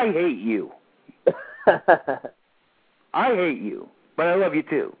 I hate you. I hate you. But I love you,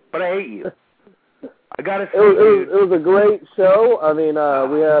 too. But I hate you. I got to say it was a great show. I mean,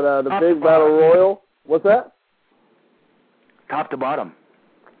 we had the big battle royal. What's that? Top to bottom.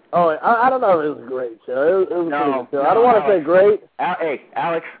 Oh, I don't know if it was a great show. It was a pretty good show. I don't want to say great. Hey,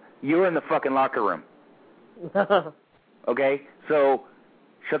 Alex, you were in the fucking locker room. Okay? So,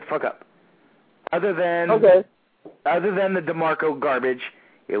 shut the fuck up. Other than the DeMarco garbage,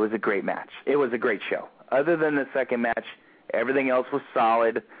 it was a great match. It was a great show. Other than the second match, everything else was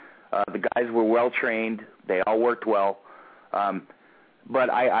solid. The guys were well-trained. They all worked well. But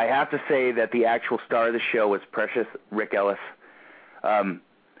I have to say that the actual star of the show was Precious Rick Ellis.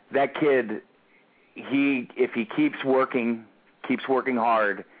 That kid, if he keeps working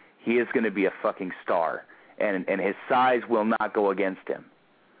hard, he is going to be a fucking star. And his size will not go against him.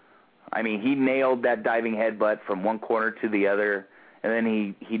 I mean, he nailed that diving headbutt from one corner to the other, and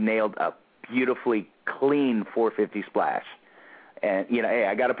then he nailed a beautifully clean 450 splash. And, you know, hey,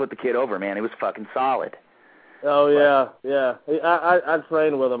 I got to put the kid over, man. It was fucking solid. Oh, yeah. I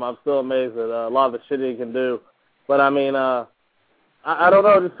trained with him. I'm still amazed at a lot of the shit he can do. But, I mean, I don't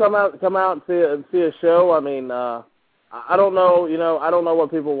know. Just come out and see a show. I mean, I don't know. You know, I don't know what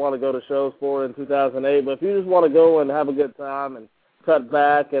people want to go to shows for in 2008. But if you just want to go and have a good time and cut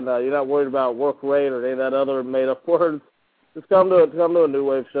back, and you're not worried about work rate or any of that other made up words, just come to a New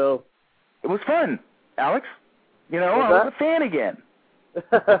Wave show. It was fun. Alex. You know, I was a fan again.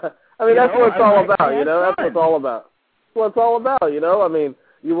 I mean, that's what it's all about, you know. That's what it's all about. That's what it's all about, you know. I mean,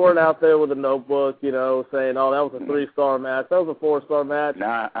 you weren't out there with a notebook, you know, saying, oh, that was a 3-star match, that was a 4-star match.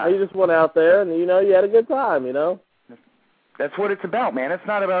 Nah. You just went out there and, you know, you had a good time, you know. That's what it's about, man. It's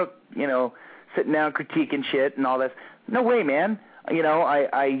not about, you know, sitting down critiquing shit and all that. No way, man. You know,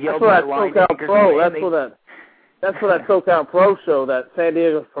 I yelled at the line. That's for that SoCal Pro show, that San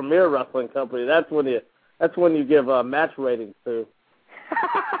Diego Premier Wrestling Company. That's when you give match ratings to.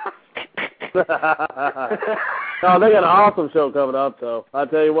 No, they got an awesome show coming up, though. I'll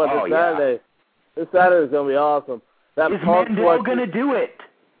tell you what, this Saturday is going to be awesome. Is Mandel going to do it?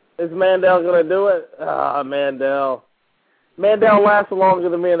 Is Mandel going to do it? Mandel. Mandel lasted longer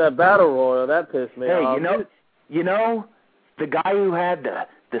than me in that Battle Royal. That pissed me off. Hey, you know, the guy who had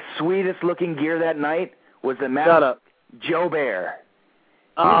the sweetest-looking gear that night was the Master Joe Bear.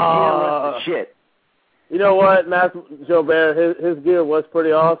 His gear was the shit. You know what, Master Joe Bear, his gear was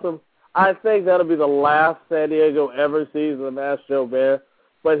pretty awesome. I think that'll be the last San Diego ever sees of the Master Joe Bear,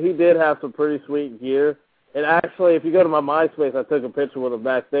 but he did have some pretty sweet gear. And actually, if you go to my MySpace, I took a picture with him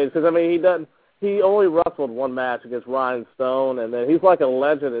backstage because, I mean, he only wrestled one match against Ryan Stone, and then he's like a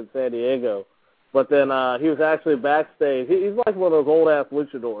legend in San Diego. But then he was actually backstage. He's like one of those old-ass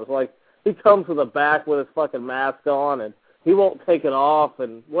luchadors. Like, he comes to the back with his fucking mask on, and he won't take it off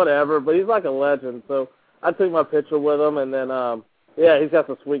and whatever, but he's like a legend. So I took my picture with him, and then, he's got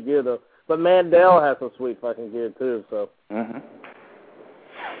some sweet gear, though. But Mandel has some sweet fucking gear, too, so. Mm-hmm.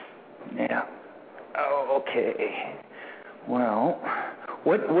 Yeah. Oh, okay. Well,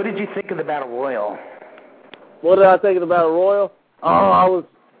 what did you think of the Battle Royal? What did I think of the Battle Royal? Oh, I was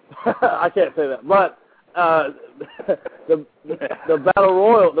I can't say that. But the Battle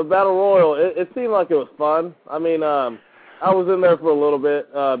Royal, it seemed like it was fun. I mean, I was in there for a little bit.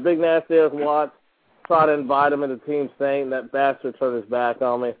 Big Nasty Eric Watts tried to invite him into Team Saint, and that bastard turned his back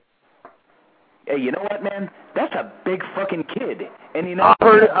on me. Hey, you know what, man? That's a big fucking kid. And you know, I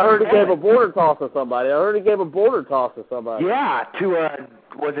heard he gave a border toss to somebody. Yeah, to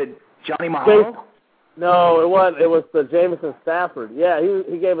was it Johnny Mahalo? No, it wasn't. It was the Jameson Stafford. Yeah,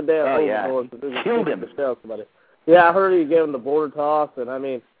 he gave a damn. Oh yeah, killed him. Yeah, I heard he gave him the border toss, and I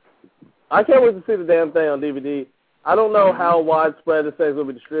mean, I can't wait to see the damn thing on DVD. I don't know how widespread this thing's going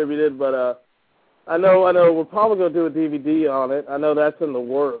to be distributed, but I know we're probably going to do a DVD on it. I know that's in the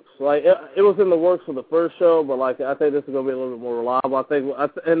works. Like it was in the works for the first show, but like I think this is going to be a little bit more reliable. I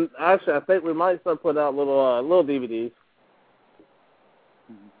think we might start putting out little DVDs.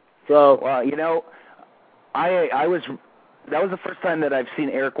 So well, you know, that was the first time that I've seen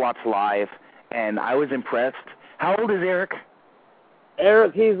Eric Watts live, and I was impressed. How old is Eric?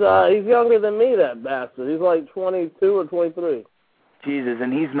 Eric, he's younger than me, that bastard. He's like 22 or 23. Jesus,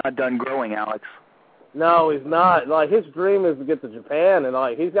 and he's not done growing, Alex. No, he's not. Like, his dream is to get to Japan, and,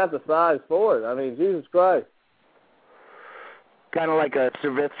 like, he's got the size for it. I mean, Jesus Christ. Kind of like a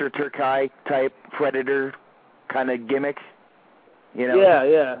Sylvester Terkay type Predator kind of gimmick. You know?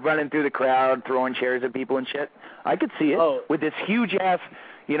 Yeah. Running through the crowd, throwing chairs at people and shit. I could see it. With this huge-ass,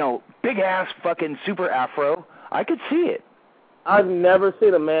 you know, big-ass fucking super afro. I could see it. I've never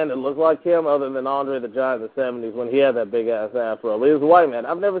seen a man that looked like him other than Andre the Giant in the 70s when he had that big-ass afro. He was a white man.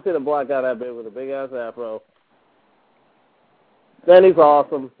 I've never seen a black guy that big with a big-ass afro. Then he's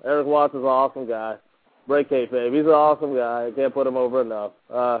awesome. Eric Watts is an awesome guy. Break kayfabe. He's an awesome guy. I can't put him over enough.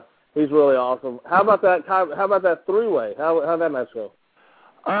 He's really awesome. How about that three-way? How'd that match go?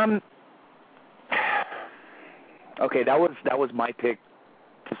 Okay, that was my pick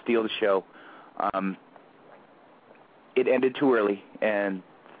to steal the show. It ended too early, and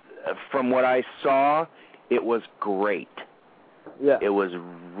from what I saw, it was great. Yeah, it was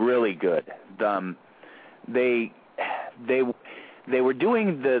really good. They were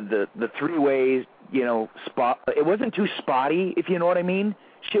doing the three ways, you know, spot. It wasn't too spotty, if you know what I mean.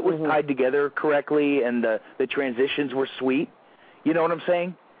 Shit was tied together correctly, and the transitions were sweet. You know what I'm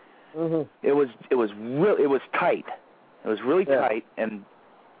saying? Mm-hmm. It was tight. It was really tight, and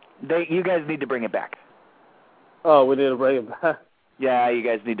you guys need to bring it back. Oh, we need to bring it back. Yeah, you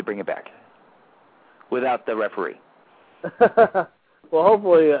guys need to bring it back without the referee. Well,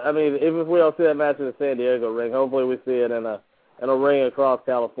 hopefully, I mean, if we don't see that match in the San Diego ring, hopefully we see it in a ring across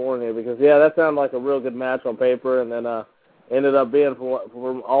California because that sounded like a real good match on paper, and then ended up being,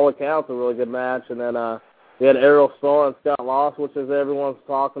 from all accounts, a really good match. And then we had Errol Starr and Scott Lost, which is everyone's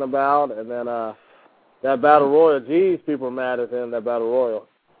talking about, and then that Battle Royal. Geez, people are mad at him, that Battle Royal.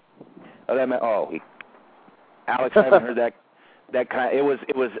 Alex, I haven't heard that kind. It was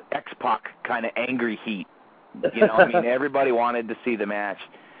X-Pac kind of angry heat. You know, I mean, everybody wanted to see the match,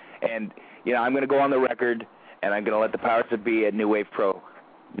 and I'm going to go on the record, and I'm going to let the powers that be at New Wave Pro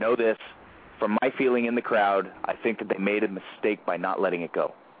know this. From my feeling in the crowd, I think that they made a mistake by not letting it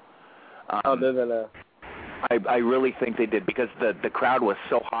go. I really think they did because the crowd was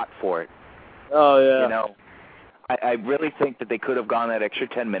so hot for it. Oh, yeah. I really think that they could have gone that extra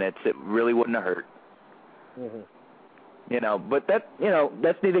 10 minutes. It really wouldn't have hurt. Mm-hmm. But that's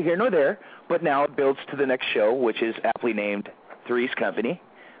neither here nor there. But now it builds to the next show, which is aptly named Three's Company,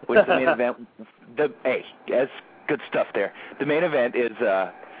 which is the main event. Hey, that's good stuff there. The main event is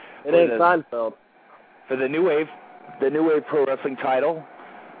it ain't Seinfeld. For the New Wave Pro Wrestling title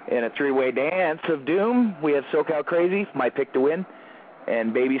in a three-way dance of doom. We have SoCal Crazy, my pick to win,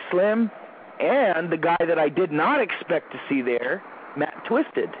 and Baby Slim, and the guy that I did not expect to see there, Matt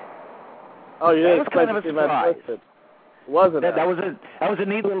Twisted. Oh, you didn't expect to see Matt Twisted? Wasn't it? That was a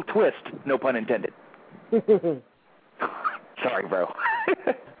neat little twist, no pun intended. Sorry, bro.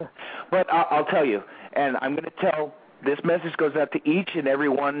 But I'll tell you, and I'm going to tell, this message goes out to each and every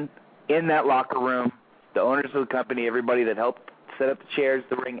one in that locker room, the owners of the company, everybody that helped set up the chairs,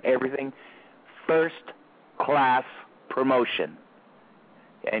 the ring, everything. First-class promotion.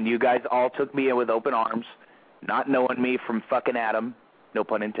 And you guys all took me in with open arms, not knowing me from fucking Adam, no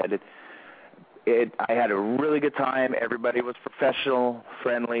pun intended. I had a really good time. Everybody was professional,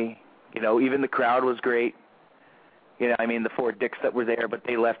 friendly. Even the crowd was great. The four dicks that were there, but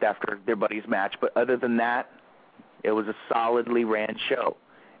they left after their buddy's match. But other than that, it was a solidly ran show.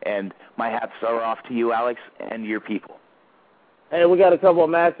 And my hats are off to you, Alex, and your people. Hey, we got a couple of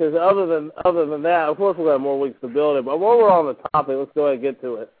matches. Other than that, of course, we've got more weeks to build it. But while we're on the topic, let's go ahead and get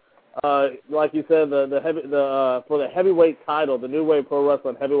to it. Like you said, for the heavyweight title, the New Wave Pro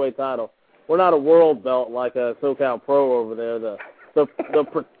Wrestling heavyweight title, we're not a world belt like a SoCal Pro over there. The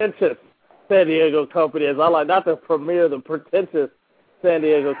pretentious San Diego company, as I like, not the premier, the pretentious San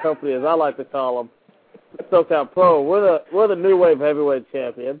Diego company, as I like to call them. SoCal Pro. We're the New Wave heavyweight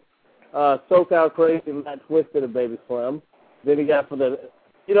champion. SoCal Crazy, Matt Twisted, and Baby Slim. Then you got I'm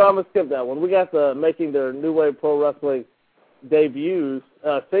gonna skip that one. We got making their New Wave Pro Wrestling debuts,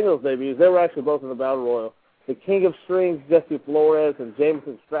 singles debuts. They were actually both in the Battle Royal. The King of Strings, Jesse Flores, and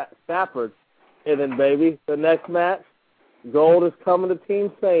Jameson Stafford. And then, baby, the next match, gold is coming to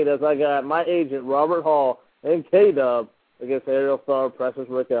Team Saint as I got my agent, Robert Hall, and K-Dub against Aerial Star, Precious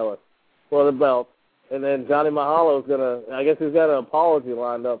Rick Ellis for the belt. And then Johnny Mahalo's he's got an apology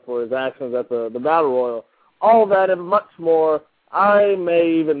lined up for his actions at the Battle Royal. All that and much more. I may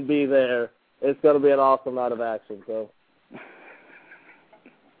even be there. It's going to be an awesome night of action. So,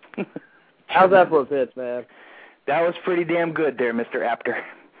 how's that for a pitch, man? That was pretty damn good there, Mr. Apter.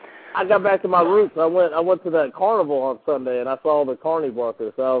 I got back to my roots. I went to that carnival on Sunday, and I saw the carny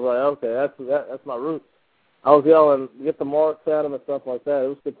barkers. So I was like, okay, that's my roots. I was yelling, get the marks at them and stuff like that. It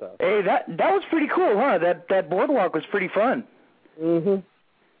was a good time. Hey, that was pretty cool, huh? That boardwalk was pretty fun. Mm-hmm.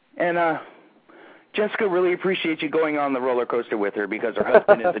 And Jessica really appreciates you going on the roller coaster with her because her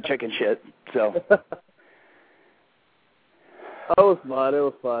husband is a chicken shit. So. It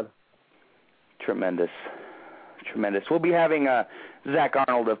was fun. Tremendous. We'll be having Zach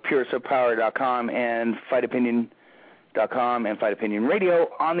Arnold of PureSoPower.com and FightOpinion.com and Fight Opinion Radio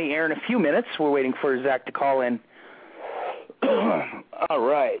on the air in a few minutes. We're waiting for Zach to call in. All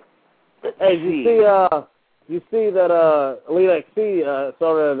right. Hey, you see that Elite XC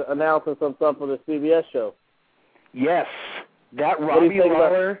started announcing some stuff for the CBS show? Yes. That Robbie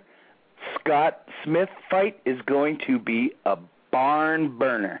Lawler Scott Smith fight is going to be a barn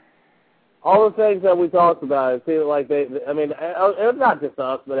burner. All the things that we talked about, it seemed like it's not just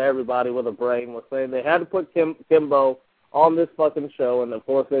us, but everybody with a brain was saying they had to put Kimbo on this fucking show, and of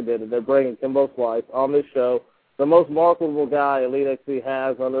course they did it. They're bringing Kimbo Slice on this show, the most marketable guy Elite XC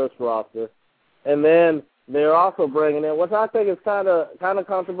has under its roster. And then they're also bringing in, which I think is kind of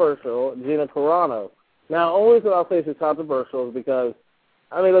controversial, Gina Carano. Now, only reason I'll say she's controversial is because,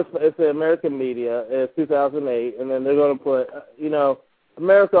 it's the American media, it's 2008, and then they're going to put,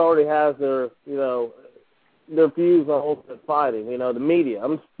 America already has their views on ultimate fighting, the media.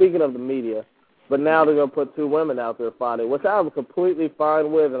 I'm speaking of the media. But now they're going to put two women out there fighting, which I'm completely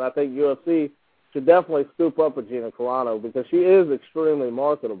fine with, and I think UFC should definitely scoop up with Gina Carano because she is extremely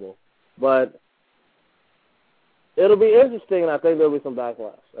marketable. But it'll be interesting, and I think there'll be some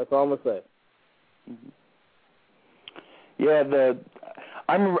backlash. That's all I'm going to say. Yeah,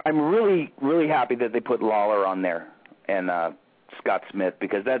 I'm really, really happy that they put Lawler on there and Scott Smith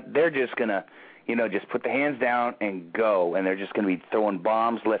because they're just going to, just put the hands down and go, and they're just going to be throwing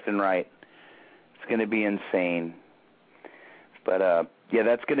bombs left and right. It's going to be insane. But,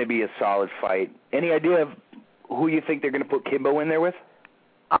 that's going to be a solid fight. Any idea of who you think they're going to put Kimbo in there with?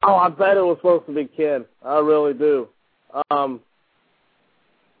 Oh, I bet it was supposed to be Ken. I really do.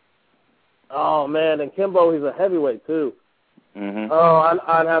 Oh, man, and Kimbo, he's a heavyweight, too. Mm-hmm. Oh,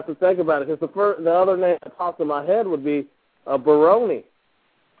 I'd have to think about it, because the other name that popped in my head would be Baroni.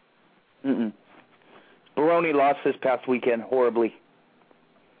 Baroni lost this past weekend horribly.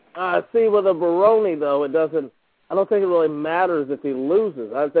 See, with a Baroni, though, I don't think it really matters if he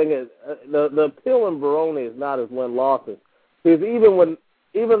loses. I think the appeal in Baroni is not his win-losses. Because even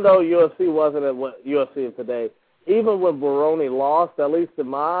though UFC wasn't at what UFC is today, even when Baroni lost, at least in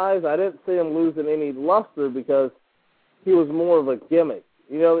my eyes, I didn't see him losing any luster because he was more of a gimmick.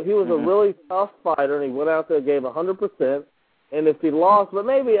 You know, he was a really tough fighter, and he went out there and gave 100%. And if he lost, but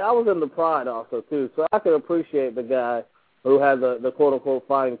maybe I was in the pride also, too, so I could appreciate the guy who had the quote-unquote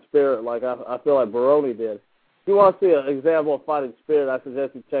fighting spirit like I feel like Baroni did. If you want to see an example of fighting spirit, I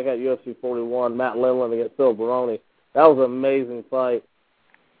suggest you check out UFC 41, Matt Lindland against Phil Baroni. That was an amazing fight.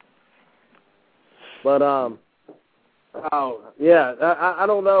 But, I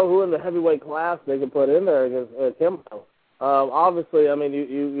don't know who in the heavyweight class they could put in there against Kimbo. Obviously, I mean,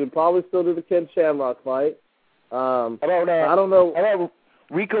 you'd probably still do the Ken Shamrock fight. I don't know. How about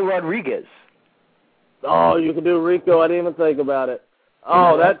Rico Rodriguez? Oh, you can do Rico. I didn't even think about it.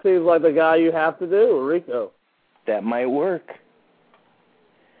 Oh, that seems like the guy you have to do, Rico. That might work.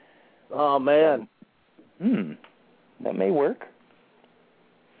 Oh, man. That may work.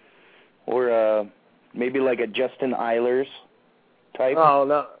 Or maybe like a Justin Eilers type. Oh,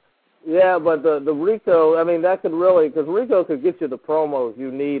 no. Yeah, but the Rico, I mean, that could really, because Rico could get you the promos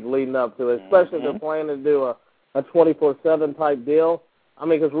you need leading up to it, especially if they're planning to do a 24/7 type deal. I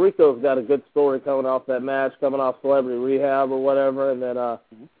mean, because Rico's got a good story coming off that match, coming off Celebrity Rehab or whatever, and then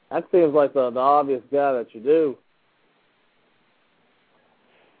that seems like the obvious guy that you do.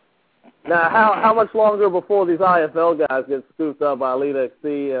 Now, how much longer before these IFL guys get scooped up by Elite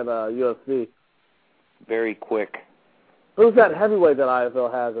XC and UFC? Very quick. Who's that heavyweight that IFL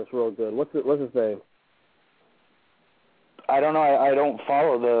has that's real good? What's his name? I don't know. I don't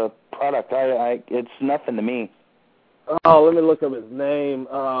follow the product. It's nothing to me. Oh, let me look up his name.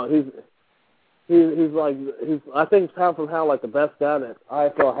 He's I think pound for pound like the best guy that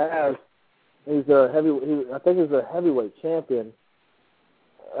IFL has. He's I think he's a heavyweight champion.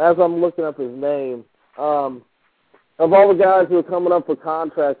 As I'm looking up his name, of all the guys who are coming up for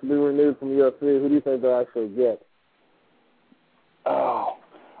contracts to be renewed from UFC, who do you think they'll actually get? Oh,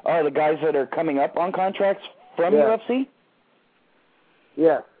 the guys that are coming up on contracts from UFC?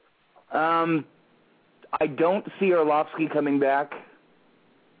 Yes. I don't see Arlovsky coming back.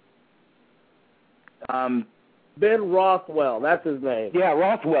 Ben Rothwell, that's his name. Yeah,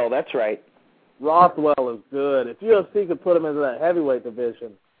 Rothwell, that's right. Rothwell is good. If UFC could put him into that heavyweight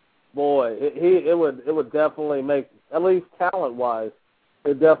division, boy, it would definitely make, at least talent-wise,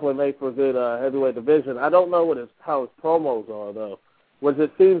 it definitely make for a good heavyweight division. I don't know how his promos are though, which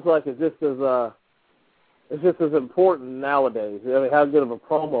it seems like it's just as important nowadays. I mean, how good of a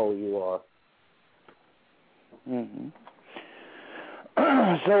promo you are.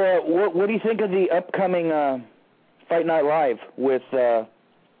 So, what do you think of the upcoming Fight Night Live with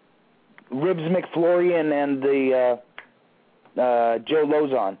Ribs McFlorian and the Joe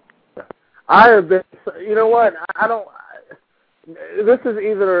Lozon? I have been. You know what? I don't. This is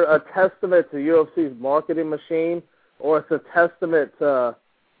either a testament to UFC's marketing machine, or it's a testament to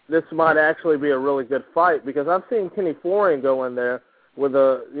this might actually be a really good fight, because I've seen Kenny Florian go in there with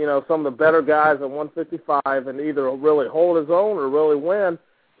some of the better guys at 155 and either really hold his own or really win.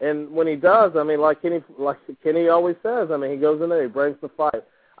 And when he does, I mean, like Kenny always says, I mean, he goes in there, he brings the fight.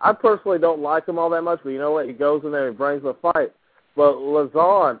 I personally don't like him all that much, but you know what? He goes in there and brings the fight. But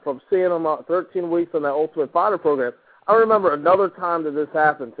Lazon, from seeing him 13 weeks on that Ultimate Fighter program, I remember another time that this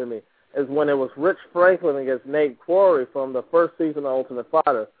happened to me is when it was Rich Franklin against Nate Quarry from the first season of Ultimate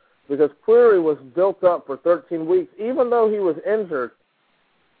Fighter, because Quarry was built up for 13 weeks. Even though he was injured,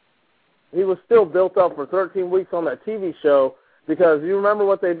 he was still built up for 13 weeks on that TV show, because you remember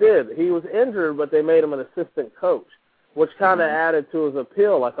what they did. He was injured, but they made him an assistant coach, which kind of added to his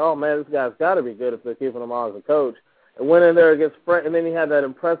appeal. Like, oh, man, this guy's got to be good if they're keeping him on as a coach. And went in there against Frank, and then he had that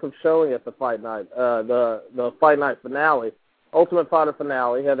impressive showing at the fight night, the fight night finale, Ultimate Fighter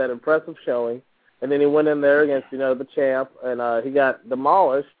finale. He had that impressive showing, and then he went in there against, the champ, and he got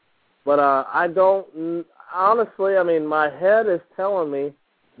demolished. But I don't, honestly, I mean, my head is telling me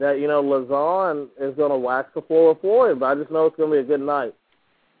that, Lazon is going to wax the floor for him, but I just know it's going to be a good night.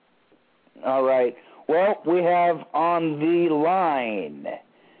 All right. Well, we have on the line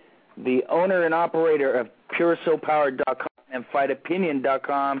the owner and operator of PureSoulPower.com and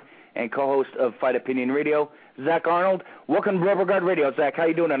FightOpinion.com, and co-host of Fight Opinion Radio, Zach Arnold. Welcome to Rebel Guard Radio. Zach, how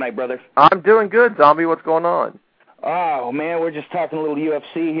you doing tonight, brother? I'm doing good, Zombie. What's going on? Oh, man, we're just talking a little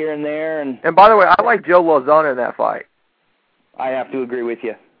UFC here and there. And by the way, I like Joe Lozano in that fight. I have to agree with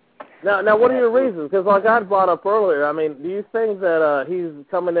you. Now, what are your reasons? Because like I brought up earlier, I mean, do you think that he's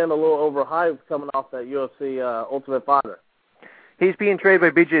coming in a little overhyped coming off that UFC Ultimate Fighter? He's being traded by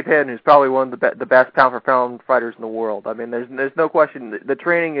BJ Penn, who's probably one of the best pound-for-pound fighters in the world. I mean, there's no question. The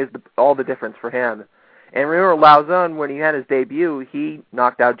training is all the difference for him. And remember, Lauzon, when he had his debut, he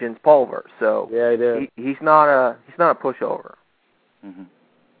knocked out Jens Pulver. So yeah, he did. He's not a pushover. Mm-hmm.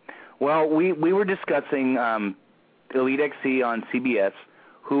 Well, we were discussing Elite XC on CBS.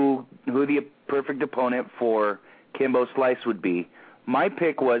 Who the perfect opponent for Kimbo Slice would be. My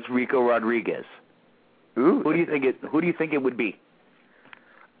pick was Rico Rodriguez. Ooh. Who do you think it would be?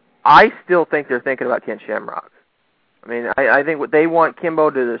 I still think they're thinking about Ken Shamrock. I mean, I think what they want Kimbo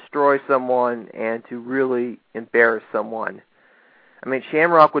to destroy someone and to really embarrass someone. I mean,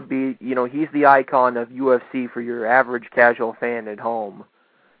 Shamrock would be, he's the icon of UFC for your average casual fan at home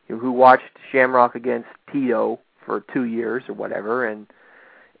who watched Shamrock against Tito for 2 years or whatever, and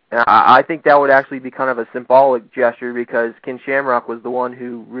I think that would actually be kind of a symbolic gesture because Ken Shamrock was the one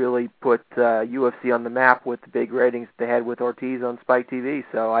who really put UFC on the map with the big ratings they had with Ortiz on Spike TV.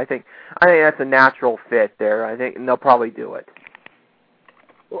 So I think that's a natural fit there. I think they'll probably do it.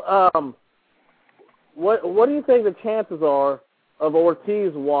 What do you think the chances are of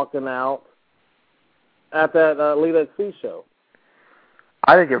Ortiz walking out at that Elite XC show?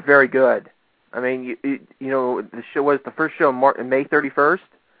 I think they're very good. I mean, the show was the first show May 31st.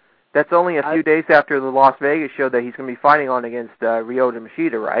 That's only a few days after the Las Vegas show that he's going to be fighting on against Ryota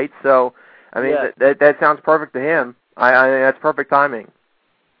Machida, right? So, I mean, that sounds perfect to him. I think that's perfect timing.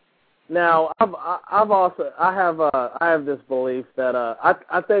 Now, I have this belief that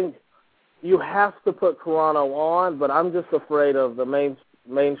I think you have to put Carano on, but I'm just afraid of the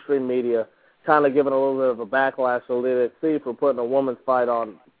mainstream media kind of giving a little bit of a backlash to Elite XC for putting a woman's fight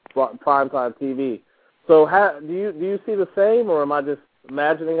on primetime TV. So, do you see the same, or am I just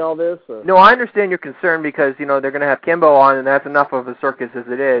imagining all this? Or? No, I understand your concern because, they're going to have Kimbo on, and that's enough of a circus as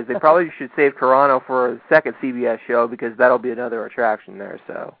it is. They probably should save Carano for a second CBS show because that'll be another attraction there.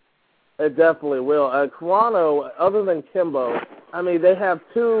 So it definitely will. Carano, other than Kimbo, I mean, they have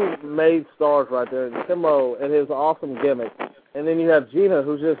two made stars right there, Kimbo and his awesome gimmick, and then you have Gina,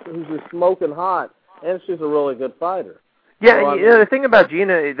 who's just smoking hot, and she's a really good fighter. Yeah, so, the thing about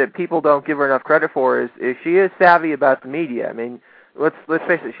Gina that people don't give her enough credit for is she is savvy about the media. I mean, let's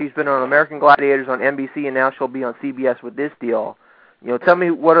face it, she's been on American Gladiators on NBC, and now she'll be on CBS with this deal. Tell me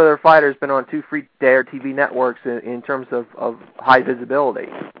what other fighter's been on two free-to-air TV networks in terms of high visibility.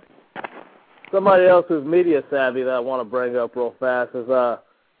 Somebody else who's media savvy that I want to bring up real fast is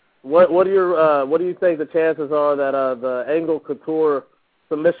what do you think the chances are that the Angle Couture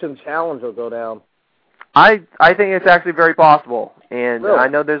submission challenge will go down? I think it's actually very possible, and really? I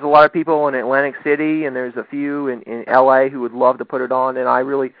know there's a lot of people in Atlantic City, and there's a few in L.A. who would love to put it on, and I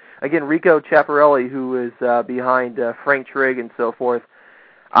really, again, Rico Chaparelli, who is behind Frank Trigg and so forth,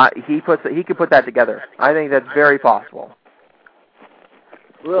 he could put that together. I think that's very possible.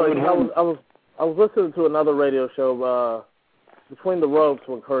 Really, I was listening to another radio show, Between the Ropes,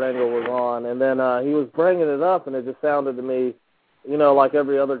 when Kurt Angle was on, and then he was bringing it up, and it just sounded to me, like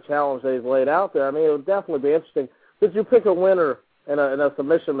every other challenge that he's laid out there. I mean, it would definitely be interesting. Could you pick a winner in a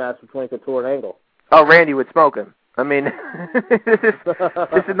submission match between Couture and Angle? Oh, Randy would smoke him. I mean, this is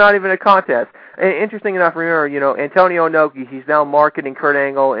not even a contest. And interesting enough, remember, Antonio Inoki, he's now marketing Kurt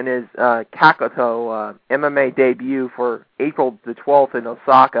Angle in his Kakuto MMA debut for April the 12th in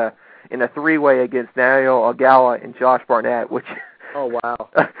Osaka in a three-way against Daniel Ogala and Josh Barnett, which oh wow,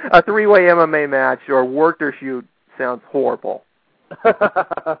 a three-way MMA match or work or shoot sounds horrible.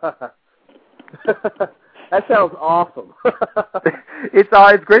 That sounds awesome.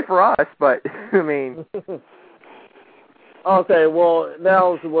 It's great for us, but I mean. Okay, well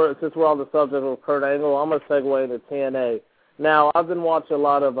now since we're on the subject of Kurt Angle, I'm gonna segue into TNA. Now I've been watching a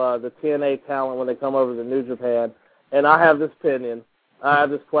lot of the TNA talent when they come over to New Japan, and I have this opinion. I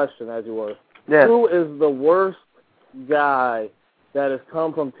have this question, as you were. Yes. Who is the worst guy that has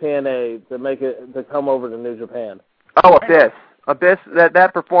come from TNA to come over to New Japan? Oh, Abyss.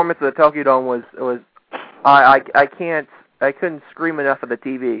 That performance at the Tokyo Dome was I couldn't scream enough at the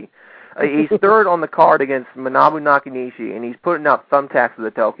TV. He's third on the card against Manabu Nakanishi, and he's putting out thumbtacks at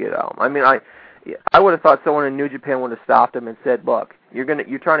the Tokyo Dome. I mean, I would have thought someone in New Japan would have stopped him and said, "Look, you're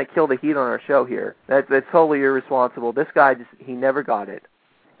trying to kill the heat on our show here. That's totally irresponsible. This guy he never got it,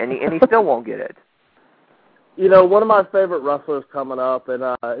 and he still won't get it." one of my favorite wrestlers coming up, and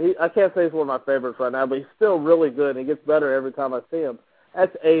I can't say he's one of my favorites right now, but he's still really good, and he gets better every time I see him.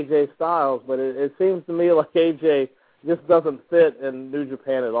 That's AJ Styles, but it seems to me like AJ just doesn't fit in New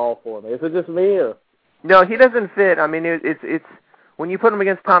Japan at all for me. Is it just me, or? No, he doesn't fit. I mean, it's when you put him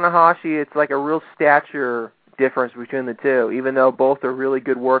against Tanahashi, it's like a real stature difference between the two, even though both are really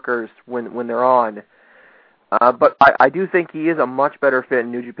good workers when they're on. But I do think he is a much better fit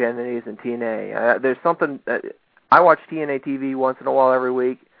in New Japan than he is in TNA. There's something I watch TNA TV once in a while every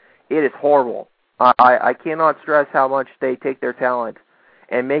week. It is horrible. I cannot stress how much they take their talent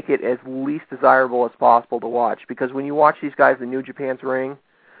and make it as least desirable as possible to watch. Because when you watch these guys in New Japan's ring,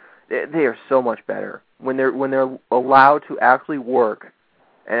 they are so much better. When they're allowed to actually work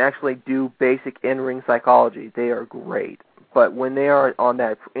and actually do basic in-ring psychology, they are great. But when they are on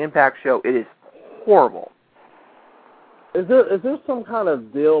that Impact show, it is horrible. Is there some kind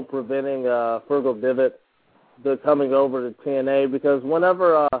of deal preventing Fergal Devitt coming over to TNA? Because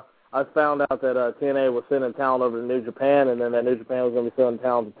whenever I found out that TNA was sending talent over to New Japan, and then that New Japan was going to be sending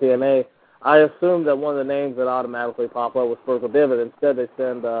talent to TNA, I assumed that one of the names that automatically popped up was Fergal Devitt. Instead, they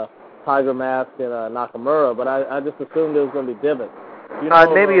send Tiger Mask and Nakamura, but I just assumed it was going to be Devitt.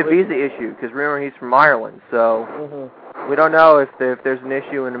 Maybe a visa issue, because remember, he's from Ireland, so we don't know if there's an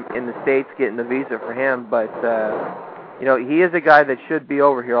issue in the States getting the visa for him, but he is a guy that should be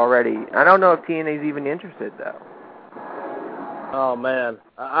over here already. I don't know if TNA's even interested, though. Oh, man.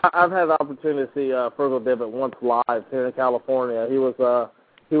 I've had the opportunity to see Fergal Devitt once live here in California. He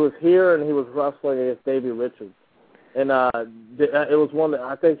was here, and he was wrestling against Davey Richards. And it was one that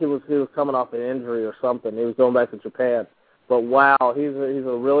I think he was coming off an injury or something. He was going back to Japan. But, wow, he's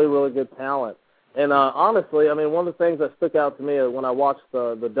a really, really good talent. And honestly, I mean, one of the things that stuck out to me when I watched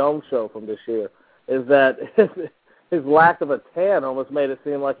the Dome show from this year is that his lack of a tan almost made it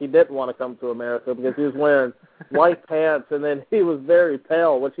seem like he didn't want to come to America because he was wearing white pants, and then he was very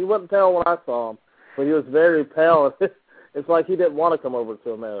pale, which he wasn't pale when I saw him, but he was very pale. It's like he didn't want to come over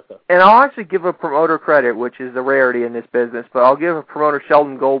to America. And I'll actually give a promoter credit, which is a rarity in this business, but I'll give a promoter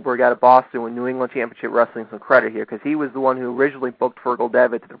Sheldon Goldberg out of Boston with New England Championship Wrestling some credit here, because he was the one who originally booked Fergal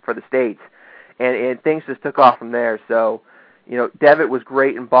Devitt for the States, and things just took off from there. So, Devitt was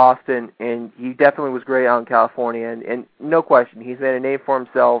great in Boston, and he definitely was great out in California, and no question, he's made a name for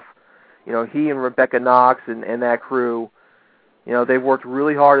himself. He and Rebecca Knox and that crew, they've worked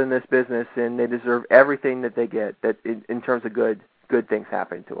really hard in this business, and they deserve everything that they get that in terms of good things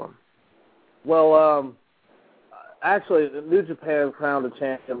happening to them. Well, actually, New Japan crowned a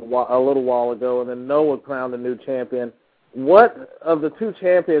champion a little while ago, and then Noah crowned a new champion. What of the two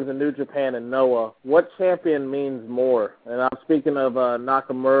champions in New Japan and Noah, what champion means more? And I'm speaking of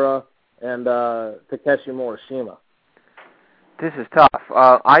Nakamura and Takeshi Morishima. This is tough.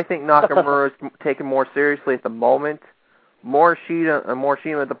 I think Nakamura is taken more seriously at the moment.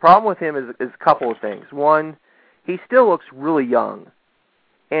 Morishima, the problem with him is a couple of things. One, he still looks really young.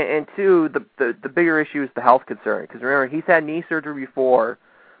 And two, the bigger issue is the health concern. Because remember, he's had knee surgery before.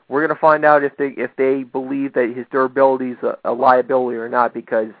 We're going to find out if they believe that his durability is a liability or not,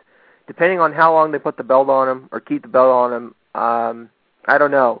 because depending on how long they put the belt on him or keep the belt on him, I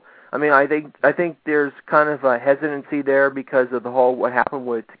don't know. I mean, I think there's kind of a hesitancy there because of the whole what happened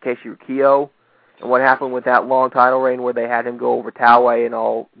with Takeshi Rikio and what happened with that long title reign where they had him go over Taue and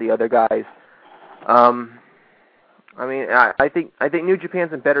all the other guys. I mean, I think New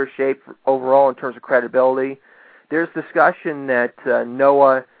Japan's in better shape overall in terms of credibility. There's discussion that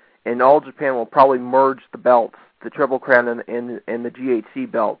Noah and All Japan will probably merge the belts, the Triple Crown and the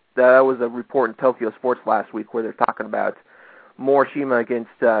GHC belt. That was a report in Tokyo Sports last week where they're talking about Morishima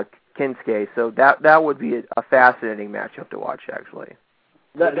against Kinsuke. So that would be a fascinating matchup to watch, actually.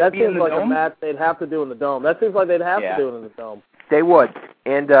 That seems like a match they'd have to do in the Dome. That seems like they'd have to do it in the Dome. They would.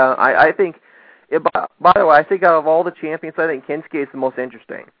 And I think, by the way, I think out of all the champions, I think Kinsuke is the most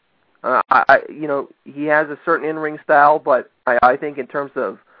interesting. He has a certain in-ring style, but I think in terms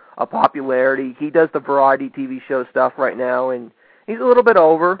of popularity, he does the variety TV show stuff right now, and he's a little bit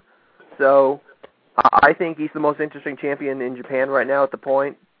over. So I think he's the most interesting champion in Japan right now at the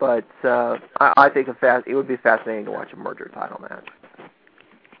point. But I think it would be fascinating to watch a merger title match.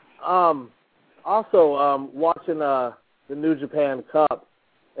 Also, watching the New Japan Cup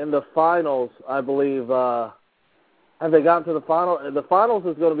in the finals, I believe. Have they gotten to the final? The finals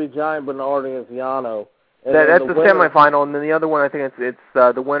is going to be Giant Bernard against Yano. That's the semifinal, and then the other one, I think it's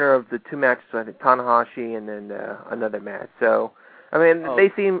the winner of the two matches. I think Tanahashi and then another match. So, I mean,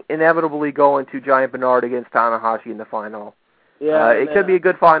 they seem inevitably going to Giant Bernard against Tanahashi in the final. Yeah, it could be a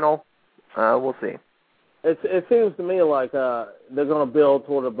good final. We'll see. It seems to me like they're going to build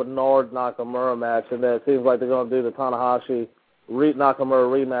toward a Bernard Nakamura match, and then it seems like they're going to do the Tanahashi Nakamura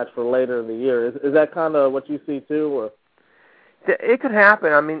rematch for later in the year. Is that kind of what you see too, or? It could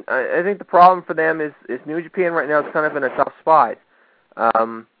happen. I mean, I think the problem for them is New Japan right now is kind of in a tough spot.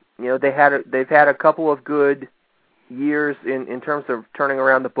 They've had a couple of good years in terms of turning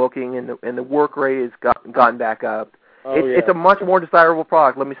around the booking, and the work rate has gotten back up. It's a much more desirable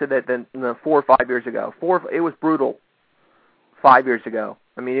product, let me say that, than 4 or 5 years ago. It was brutal 5 years ago.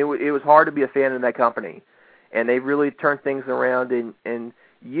 I mean, it was hard to be a fan of that company, and they really turned things around. And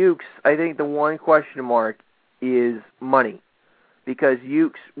Yuke's, I think the one question mark is money, because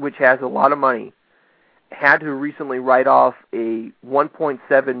Yuke's, which has a lot of money, had to recently write off a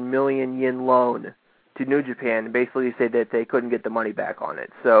 1.7 million yen loan to New Japan and basically say that they couldn't get the money back on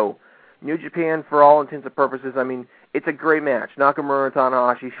it. So New Japan, for all intents and purposes, I mean, it's a great match. Nakamura and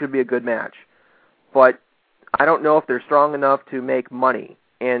Tanahashi should be a good match. But I don't know if they're strong enough to make money.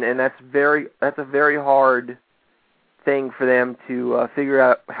 And that's a very hard thing for them to figure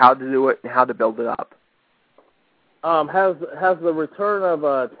out how to do it and how to build it up. Has the return of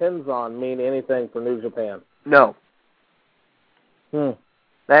Tenzan mean anything for New Japan? No. They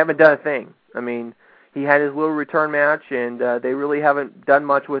haven't done a thing. I mean, he had his little return match, and they really haven't done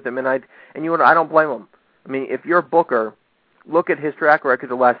much with him. And you know what? I don't blame him. I mean, if you're a booker, look at his track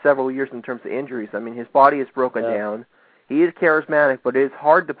record the last several years in terms of injuries. I mean, his body is broken down. He is charismatic, but it's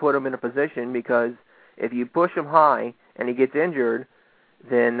hard to put him in a position, because if you push him high and he gets injured,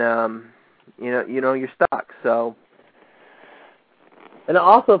 then you're stuck. So. And I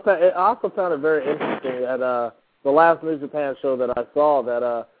also found it very interesting at the last New Japan show that I saw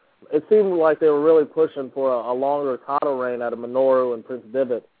that it seemed like they were really pushing for a longer title reign out of Minoru and Prince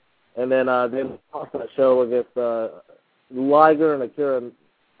Devitt, and then they lost that show against Liger and Akira.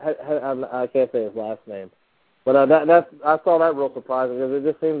 I can't say his last name, but I saw that real surprising, because it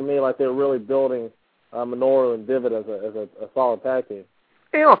just seemed to me like they were really building Minoru and Devitt as a solid tag team.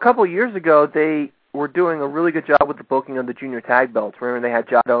 You know, a couple of years ago they were doing a really good job with the booking of the junior tag belts. Remember, they had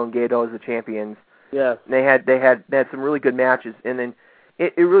Jado and Gato as the champions. Yes. And they had some really good matches, and then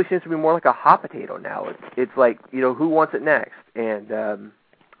it really seems to be more like a hot potato now. It's like, who wants it next? And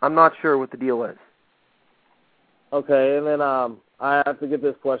I'm not sure what the deal is. Okay, and then I have to get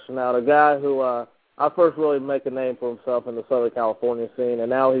this question out. A guy who I first really make a name for himself in the Southern California scene, and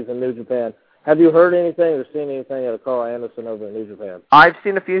now he's in New Japan. Have you heard anything or seen anything out of Carl Anderson over in New Japan? I've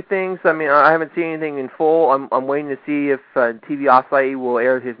seen a few things. I mean, I haven't seen anything in full. I'm waiting to see if TV Asahi will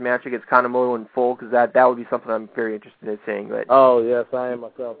air his match against Kanemoto in full, because that would be something I'm very interested in seeing. But oh yes, I am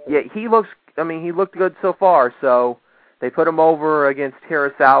myself. Yeah, he looked good so far. So they put him over against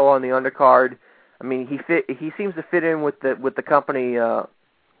Hirasawa on the undercard. I mean, he seems to fit in with the company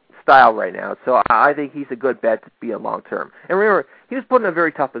style right now. So I think he's a good bet to be a long term. And remember, he was put in a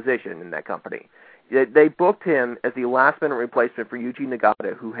very tough position in that company. They booked him as the last-minute replacement for Yuji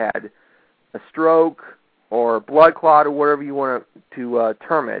Nagata, who had a stroke or blood clot or whatever you want to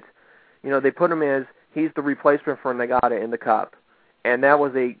term it. They put him as he's the replacement for Nagata in the Cup, and that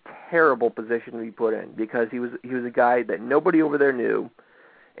was a terrible position to be put in, because he was a guy that nobody over there knew,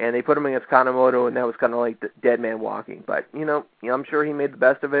 and they put him against Kanemoto, and that was kind of like the dead man walking. But I'm sure he made the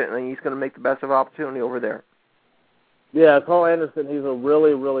best of it, and he's going to make the best of the opportunity over there. Yeah, Carl Anderson, he's a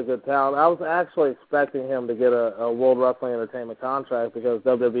really, really good talent. I was actually expecting him to get a World Wrestling Entertainment contract, because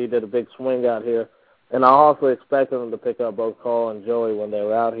WWE did a big swing out here, and I also expected them to pick up both Carl and Joey when they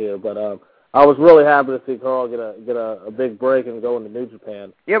were out here. But I was really happy to see Carl get a big break and go into New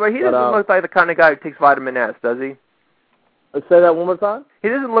Japan. Yeah, but he doesn't look like the kind of guy who takes vitamin S, does he? Say that one more time? He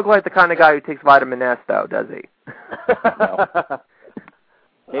doesn't look like the kind of guy who takes vitamin S, though, does he? No.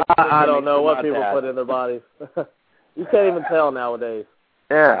 I don't know what people put in their bodies. You can't even tell nowadays.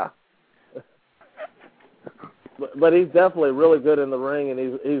 Yeah. But he's definitely really good in the ring, and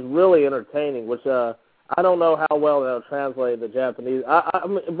he's really entertaining, which I don't know how well that'll translate into Japanese.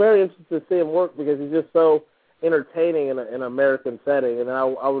 I'm very interested to see him work, because he's just so entertaining in an American setting, and I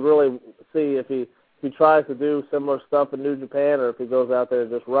would really see if he tries to do similar stuff in New Japan, or if he goes out there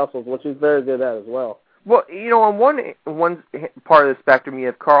and just wrestles, which he's very good at as well. Well, on one part of the spectrum you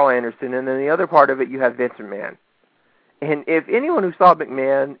have Carl Anderson, and then the other part of it you have Vince McMahon. And if anyone who saw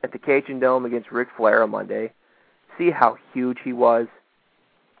McMahon at the Cajun Dome against Ric Flair on Monday, see how huge he was.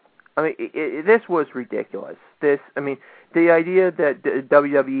 I mean, this was ridiculous. The idea that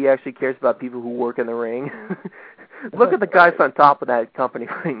WWE actually cares about people who work in the ring. Look at the guys on top of that company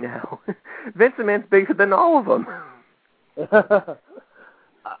right now. Vince McMahon's bigger than all of them.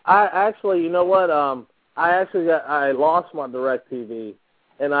 I actually, you know what? I lost my DirecTV,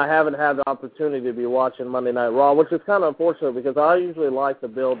 and I haven't had the opportunity to be watching Monday Night Raw, which is kind of unfortunate because I usually like the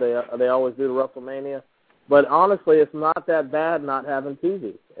build they always do to WrestleMania. But honestly, it's not that bad not having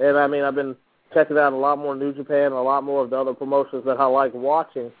TV. And, I mean, I've been checking out a lot more New Japan and a lot more of the other promotions that I like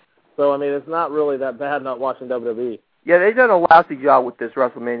watching. So, I mean, it's not really that bad not watching WWE. Yeah, they've done a lousy job with this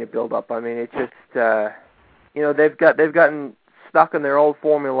WrestleMania build-up. I mean, it's just, they've gotten stuck in their old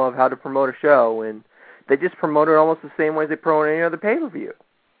formula of how to promote a show, and they just promote it almost the same way as they promote any other pay-per-view.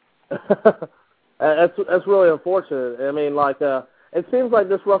 That's really unfortunate. I mean, it seems like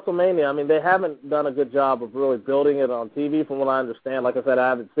this WrestleMania, I mean, they haven't done a good job of really building it on TV from what I understand. Like I said, I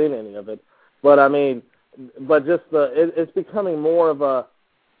haven't seen any of it. But, I mean, it's becoming more of a,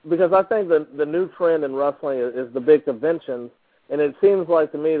 because I think the new trend in wrestling is the big conventions, and it seems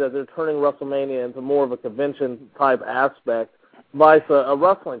like to me that they're turning WrestleMania into more of a convention-type aspect, vice a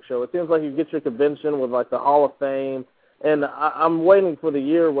wrestling show. It seems like you get your convention with, like, the Hall of Fame, and I'm waiting for the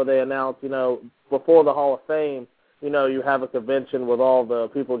year where they announce, before the Hall of Fame, you have a convention with all the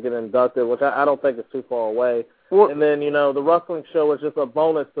people getting inducted, which I don't think is too far away. Well, and then, the wrestling show is just a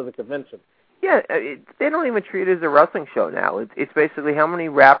bonus to the convention. Yeah, they don't even treat it as a wrestling show now. It's basically how many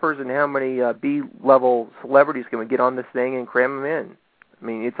rappers and how many B-level celebrities can we get on this thing and cram them in. I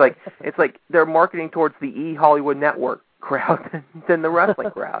mean, it's like they're marketing towards the E-Hollywood Network crowd than the wrestling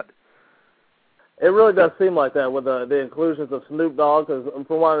crowd. It really does seem like that with the inclusions of Snoop Dogg, because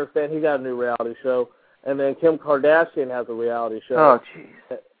from what I understand, he got a new reality show, and then Kim Kardashian has a reality show. Oh,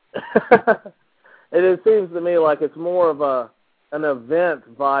 jeez. And it seems to me like it's more of an event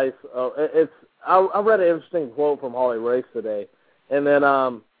vice. I read an interesting quote from Harley Race today, and then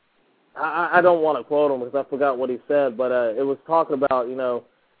I don't want to quote him because I forgot what he said, but it was talking about,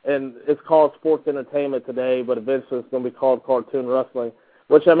 and it's called Sports Entertainment today, but eventually it's going to be called Cartoon Wrestling,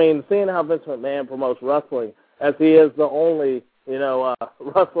 which, I mean, seeing how Vince McMahon promotes wrestling, as he is the only,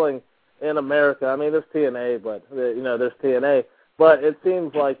 wrestling in America. I mean, there's TNA, but, there's TNA. But it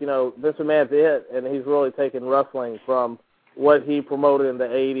seems like, Vince McMahon's it, and he's really taken wrestling from what he promoted in the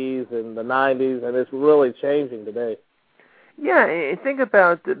 80s and the 90s, and it's really changing today. Yeah, and think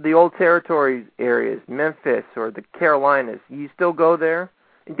about the old territory areas, Memphis or the Carolinas. You still go there?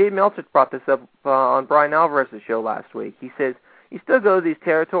 And Dave Meltzer brought this up on Brian Alvarez's show last week. He says, you still go to these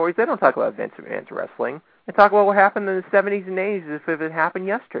territories, they don't talk about Vince McMahon's wrestling. They talk about what happened in the 70s and 80s as if it happened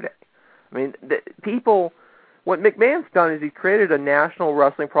yesterday. I mean, what McMahon's done is he created a national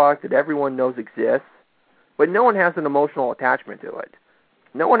wrestling product that everyone knows exists, but no one has an emotional attachment to it.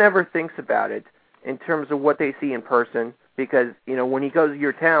 No one ever thinks about it in terms of what they see in person because, when he goes to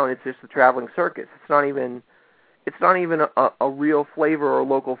your town, it's just a traveling circus. It's not even a real flavor or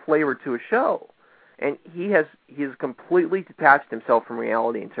local flavor to a show. And he's completely detached himself from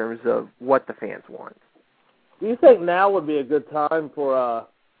reality in terms of what the fans want. Do you think now would be a good time for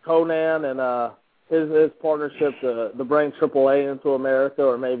Conan and his partnership to bring AAA into America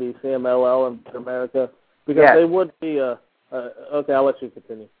or maybe CMLL into America? Because they would be okay, I'll let you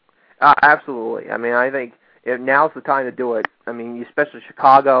continue. Absolutely. I mean, I think now's the time to do it. I mean, especially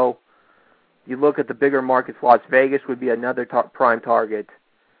Chicago. You look at the bigger markets, Las Vegas would be another prime target.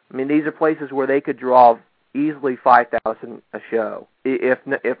 I mean, these are places where they could draw easily 5,000 a show,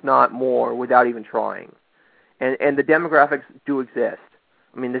 if not more, without even trying. And the demographics do exist.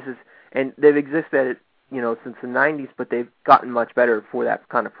 I mean, and they've existed, since the 90s, but they've gotten much better for that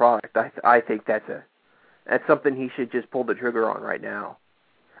kind of product. I think that's something he should just pull the trigger on right now.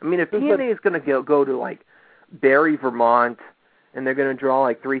 I mean, if TNA is going to go to, like, Barrie, Vermont, and they're going to draw,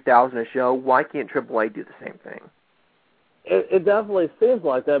 like, 3,000 a show, why can't AAA do the same thing? It definitely seems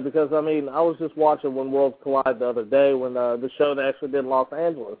like that because, I mean, I was just watching When Worlds Collide the other day when the show they actually did in Los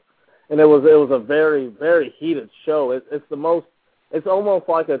Angeles, and it was a very, very heated show. It's almost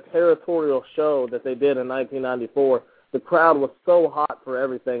like a territorial show that they did in 1994. The crowd was so hot for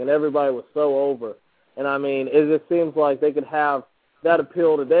everything, and everybody was so over. And, I mean, it just seems like they could have that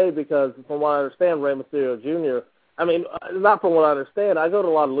appeal today because, from what I understand, Rey Mysterio Jr., I mean, not from what I understand, I go to a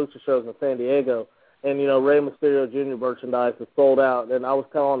lot of lucha shows in San Diego, and, Rey Mysterio Jr. merchandise is sold out. And I was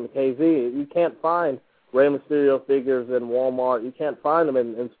telling the KZ, you can't find Rey Mysterio figures in Walmart. You can't find them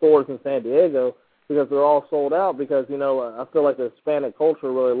in stores in San Diego because they're all sold out because, I feel like the Hispanic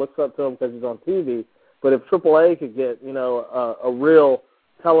culture really looks up to him because he's on TV. But if AAA could get, a real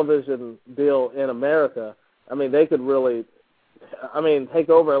television deal in America, I mean, they could really, take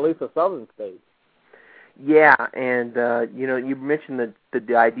over at least the southern states. Yeah, and, you mentioned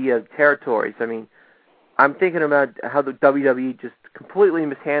the idea of territories. I mean, I'm thinking about how the WWE just completely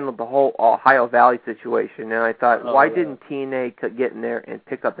mishandled the whole Ohio Valley situation, and I thought, why didn't TNA get in there and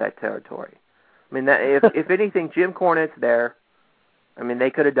pick up that territory? I mean, if anything, Jim Cornette's there. I mean, they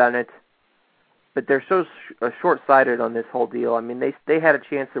could have done it, but they're so short-sighted on this whole deal. I mean, they had a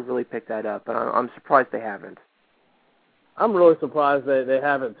chance to really pick that up, and I'm surprised they haven't. I'm really surprised they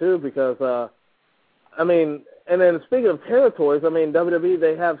haven't, too, because, I mean, and then speaking of territories, I mean, WWE,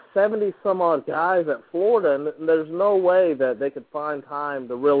 they have 70-some-odd guys at Florida, and there's no way that they could find time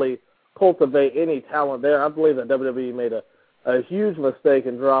to really cultivate any talent there. I believe that WWE made a huge mistake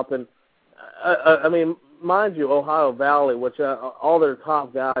in dropping, I mean, mind you, Ohio Valley, which all their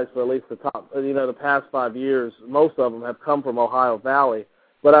top guys for at least the past 5 years, most of them have come from Ohio Valley.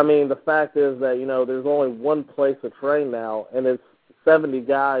 But, I mean, the fact is that, there's only one place to train now, and it's 70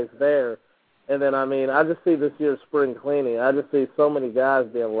 guys there. And then, I mean, I just see this year's spring cleaning. I just see so many guys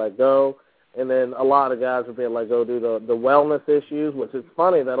being let go, and then a lot of guys are being let go due to the wellness issues, which is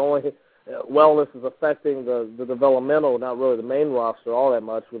funny that only wellness is affecting the developmental, not really the main roster all that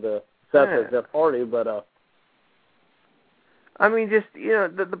much with the exception of Jeff Hardy. But, I mean, just,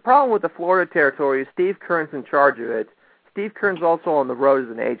 the problem with the Florida territory is Steve Kern's in charge of it. Steve Kern's also on the road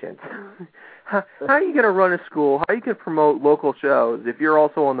as an agent. How are you going to run a school? How are you going to promote local shows if you're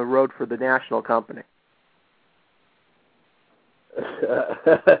also on the road for the national company?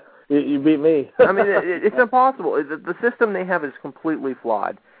 You beat me. I mean, it's impossible. The system they have is completely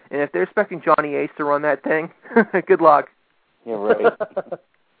flawed. And if they're expecting Johnny Ace to run that thing, good luck. Yeah, right.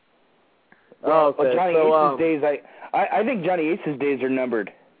 Well, Johnny Ace's days, I think Johnny Ace's days are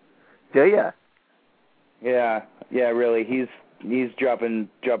numbered. Do ya? Yeah, really. He's dropping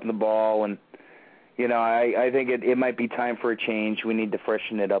the ball, and I think it might be time for a change. We need to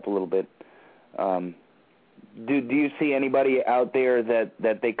freshen it up a little bit. Do you see anybody out there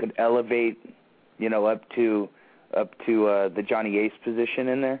that they could elevate, up to the Johnny Ace position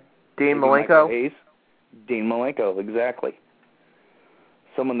in there? Dean Malenko? Dean Malenko, exactly.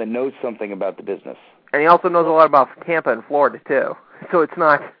 Someone that knows something about the business. And he also knows a lot about Tampa and Florida, too. So it's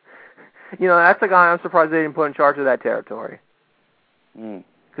not, that's a guy I'm surprised they didn't put in charge of that territory.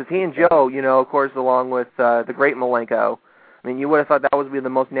 Because he and Joe, of course, along with the great Malenko, I mean, you would have thought that would be the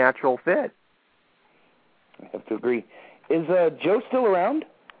most natural fit. I have to agree. Is Joe still around?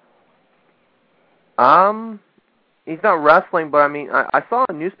 He's not wrestling, but I mean, I saw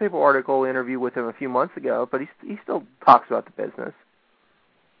a newspaper article interview with him a few months ago, but he still talks about the business.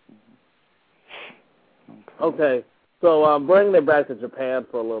 Okay, so bringing it back to Japan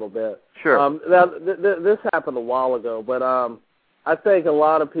for a little bit. Sure. Now, this happened a while ago, but I think a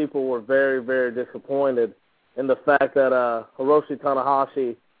lot of people were very, very disappointed in the fact that Hiroshi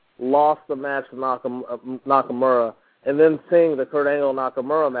Tanahashi lost the match to Nakamura, and then seeing the Kurt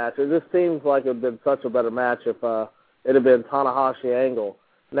Angle-Nakamura match, it just seems like it would have been such a better match if it had been Tanahashi-Angle.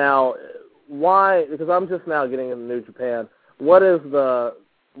 Now, why? Because I'm just now getting into New Japan. What's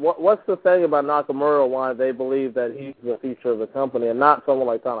the thing about Nakamura why they believe that he's the future of the company and not someone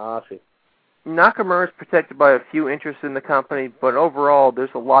like Tanahashi? Nakamura is protected by a few interests in the company, but overall, there's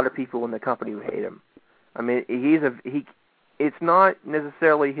a lot of people in the company who hate him. I mean, it's not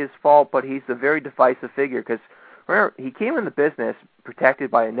necessarily his fault, but he's a very divisive figure because, remember, he came in the business protected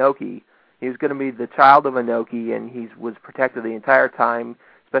by Inoki. He was going to be the child of Inoki, and he was protected the entire time,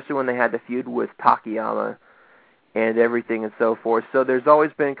 especially when they had the feud with Takayama and everything and so forth. So there's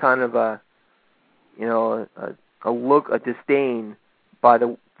always been kind of a disdain by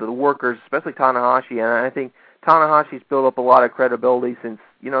the workers, especially Tanahashi, and I think Tanahashi's built up a lot of credibility since,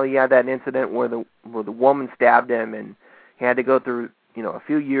 he had that incident where the woman stabbed him, and he had to go through, a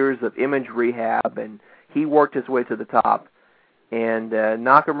few years of image rehab, and he worked his way to the top. And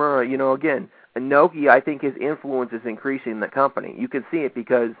Nakamura, again, Inoki, I think his influence is increasing in the company. You can see it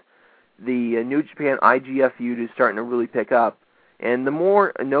because the New Japan IGF feud is starting to really pick up. And the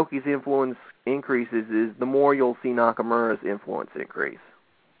more Inoki's influence increases, the more you'll see Nakamura's influence increase.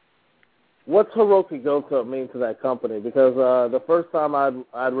 What's Hiroki Goto mean to that company? Because the first time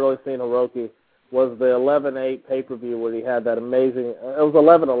I'd really seen Hiroki was the 11-8 pay-per-view where he had that amazing, it was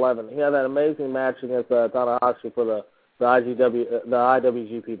 11-11, he had that amazing match against Tanahashi for the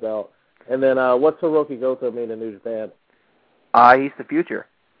IWGP belt. And then what's Hiroki Goto mean to New Japan? He's the future.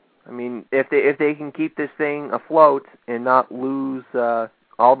 I mean, if they can keep this thing afloat and not lose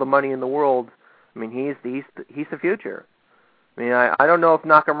all the money in the world, I mean, he's the future. I mean, I don't know if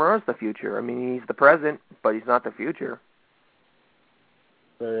Nakamura's the future. I mean, he's the present, but he's not the future.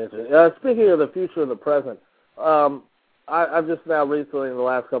 Very interesting. Speaking of the future and the present, I've just now recently, in the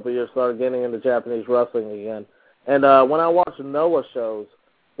last couple of years, started getting into Japanese wrestling again. And when I watch Noah shows,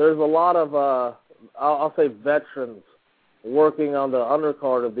 there's a lot of, I'll say, veterans working on the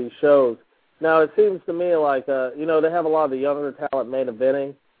undercard of these shows. Now, it seems to me like, they have a lot of the younger talent main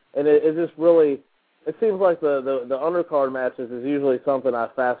eventing, and it just really, it seems like the undercard matches is usually something I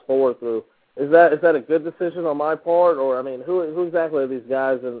fast forward through. Is that a good decision on my part, or I mean, who exactly are these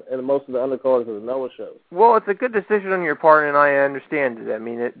guys in most of the undercards of the Noah shows? Well, it's a good decision on your part, and I understand it. I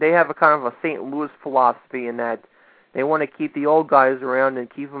mean, they have a kind of a St. Louis philosophy in that they want to keep the old guys around and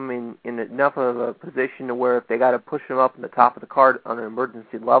keep them in enough of a position to where if they got to push them up in the top of the card on an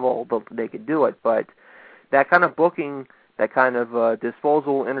emergency level, they could do it. But that kind of booking, that kind of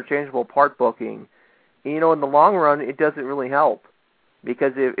disposal, interchangeable part booking, in the long run, it doesn't really help.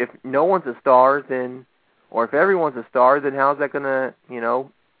 Because if no one's a star, or if everyone's a star, then how's that going to, how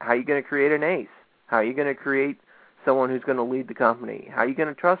are you going to create an ace? How are you going to create someone who's going to lead the company? How are you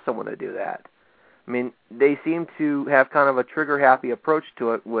going to trust someone to do that? I mean, they seem to have kind of a trigger-happy approach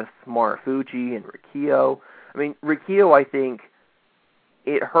to it with Marufuji and Rikio. I mean, Rikio, I think,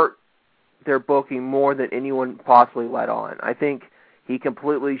 it hurt their booking more than anyone possibly let on. I think he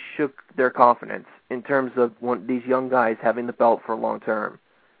completely shook their confidence in terms of these young guys having the belt for long term,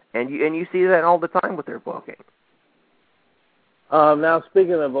 and you see that all the time with their booking. Now,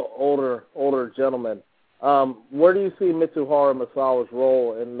 speaking of older gentlemen, where do you see Mitsuharu Misawa's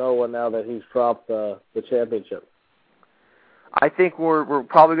role in Noah now that he's dropped the championship? I think we're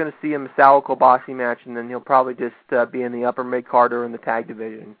probably going to see a Misawa Kobashi match, and then he'll probably just be in the upper mid card or in the tag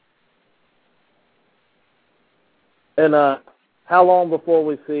division. And how long before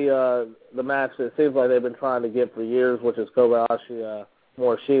we see the match that it seems like they've been trying to get for years, which is Kobayashi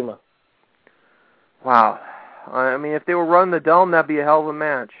Morishima? Wow. I mean, if they were running the Dome, that'd be a hell of a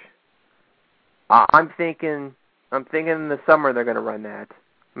match. I'm thinking in the summer they're going to run that.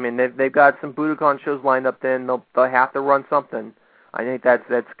 I mean, they've got some Budokan shows lined up. Then they'll have to run something. I think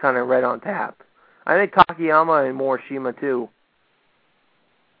that's kind of right on tap. I think Takayama and Morishima too.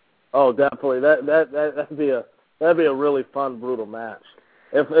 Oh, definitely. That'd be a really fun, brutal match.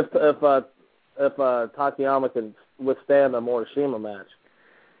 If Takayama can withstand a Morishima match.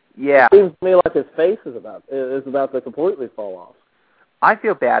 Yeah. It seems to me like his face is about to completely fall off. I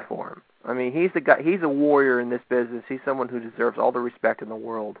feel bad for him. I mean, he's a warrior in this business. He's someone who deserves all the respect in the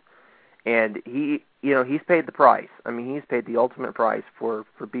world. And he's paid the price. I mean, he's paid the ultimate price for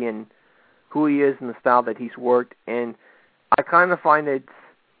being who he is and the style that he's worked. And I kind of find it,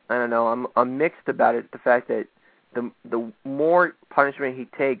 I don't know, I'm mixed about it, the fact that the more punishment he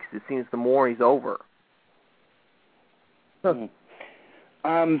takes, it seems the more he's over. What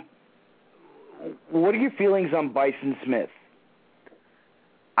are your feelings on Bison Smith?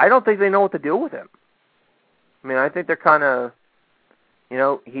 I don't think they know what to do with him. I mean, I think they're kind of,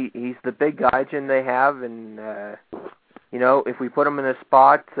 he's the big gaijin they have, and, if we put him in a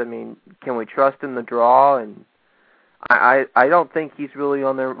spot, I mean, can we trust him to draw? And I don't think he's really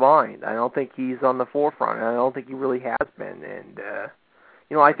on their mind. I don't think he's on the forefront. I don't think he really has been. And,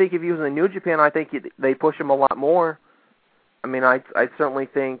 I think if he was in New Japan, I think they push him a lot more. I mean, I certainly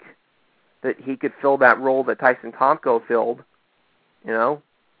think that he could fill that role that Tyson Tomko filled,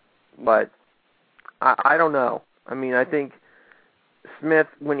 but I don't know. I mean, I think Smith,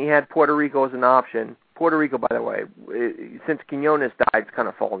 when he had Puerto Rico as an option, Puerto Rico, by the way, since Quinones died, it's kind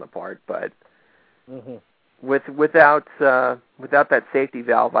of fallen apart, but without that safety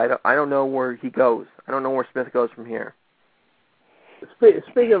valve, I don't know where he goes. I don't know where Smith goes from here.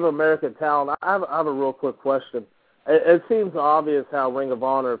 Speaking of American talent, I have a real quick question. It seems obvious how Ring of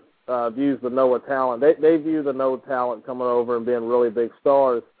Honor views the Noah talent. They view the Noah talent coming over and being really big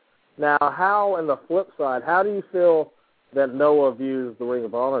stars. Now, how, on the flip side, how do you feel that Noah views the Ring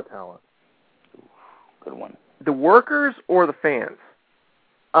of Honor talent? Good one. The workers or the fans?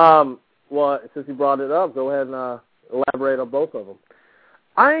 Well, since you brought it up, go ahead and elaborate on both of them.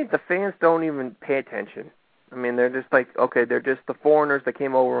 I think the fans don't even pay attention. I mean, they're just like, okay, they're just the foreigners that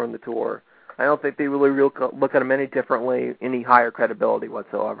came over on the tour. I don't think they really look at them any differently, any higher credibility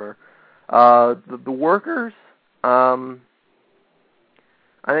whatsoever. The workers, I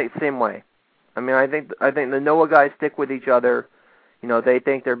think the same way. I mean, I think the Noah guys stick with each other. They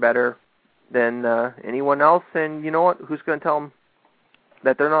think they're better than anyone else, and you know what? Who's going to tell them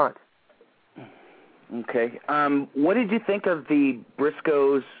that they're not? Okay. What did you think of the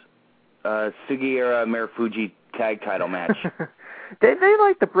Briscoes Sugiura Marufuji tag title match? They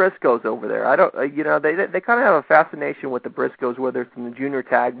like the Briscoes over there. I don't, they kind of have a fascination with the Briscoes, whether it's in the junior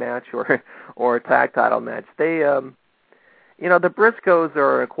tag match or a tag title match. They, the Briscoes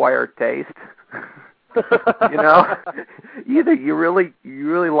are an acquired taste. Either you really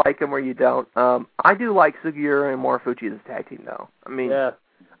like them or you don't. I do like Sugiura and Marufuji as a tag team, though. I mean, yeah.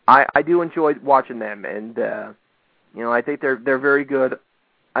 I do enjoy watching them, and I think they're very good.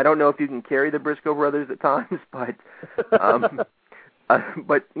 I don't know if you can carry the Briscoe brothers at times, but.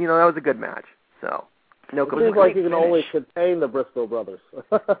 But that was a good match. So No, it seems like you can only contain the Briscoe brothers.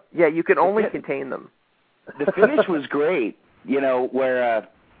 Yeah, you can only contain them. The finish was great, where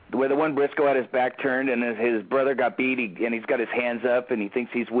the one Briscoe had his back turned and his brother got beat, and he's got his hands up and he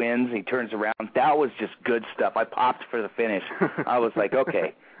thinks he wins. He turns around. That was just good stuff. I popped for the finish. I was like,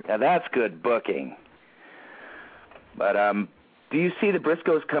 okay, now that's good booking. But do you see the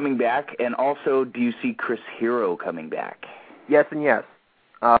Briscoes coming back, and also do you see Chris Hero coming back? Yes and yes.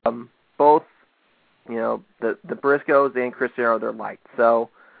 Both, the Briscoes and Chris Hero, they're liked. So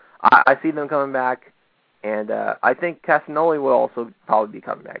I see them coming back, and I think Castagnoli will also probably be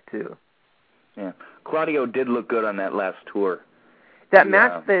coming back too. Yeah, Claudio did look good on that last tour. That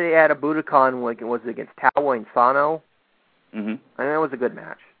match that they had at Budokan was against Tawa and Sano. Mm-hmm. And that was a good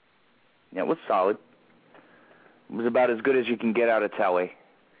match. Yeah, it was solid. It was about as good as you can get out of Tawa.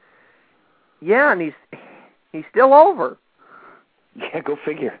 Yeah, and he's still over. Yeah, go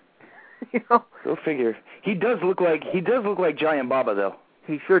figure. Go figure. He does look like Giant Baba, though.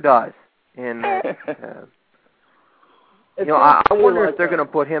 He sure does. And I wonder if they're going to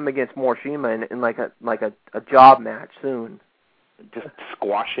put him against Morishima in like a job match soon. Just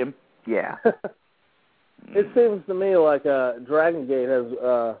squash him. Yeah. It seems to me like Dragon Gate has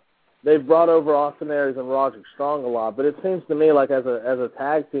they've brought over Austin Aries and Roderick Strong a lot, but it seems to me like as a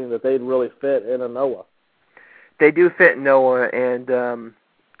tag team that they'd really fit in a Noah. They do fit in Noah, and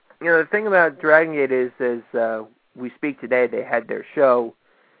the thing about Dragon Gate is we speak today, they had their show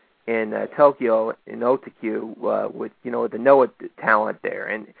in Tokyo in Otakyu with the Noah talent there,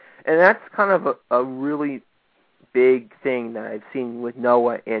 and that's kind of a really big thing that I've seen with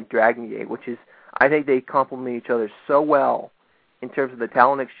Noah and Dragon Gate, which is I think they complement each other so well in terms of the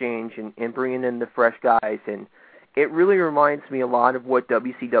talent exchange and bringing in the fresh guys, and it really reminds me a lot of what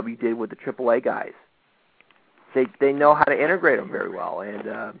WCW did with the AAA guys. They know how to integrate them very well,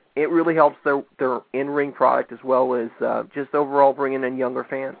 and it really helps their in-ring product as well as just overall bringing in younger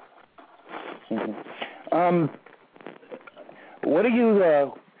fans. What are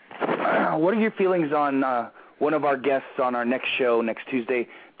your feelings on one of our guests on our next show next Tuesday,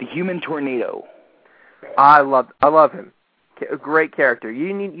 the Human Tornado? I love him. A great character.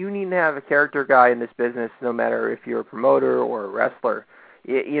 You need to have a character guy in this business, no matter if you're a promoter or a wrestler.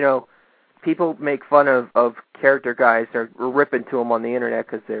 People make fun of character guys or ripping to them on the internet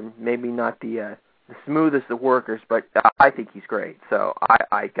because they're maybe not the smoothest of workers, but I think he's great. So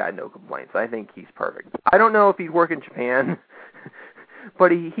I got no complaints. I think he's perfect. I don't know if he'd work in Japan,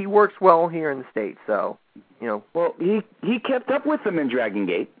 but he works well here in the States. So Well, he kept up with them in Dragon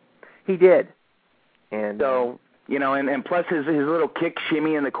Gate. He did, and so and plus his little kick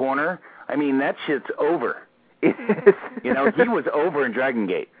shimmy in the corner. I mean, that shit's over. It is. He was over in Dragon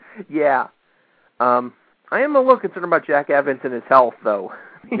Gate. Yeah. I am a little concerned about Jack Evans and his health, though.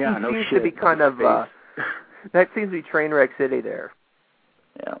 Yeah, he seems to be kind of that seems to be train wreck city there.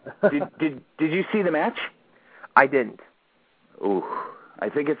 Yeah. Did you see the match? I didn't. Ooh, I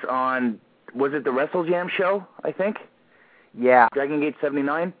think it's on. Was it the Wrestle Jam show? I think. Yeah. Dragon Gate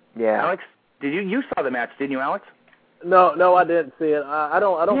 79. Yeah. Alex, you saw the match, didn't you, Alex? No, I didn't see it. I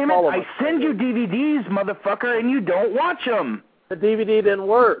don't Damn follow. I send you DVDs, motherfucker, and you don't watch them. The DVD didn't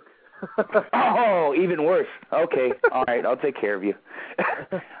work. Oh, even worse. Okay, all right, I'll take care of you.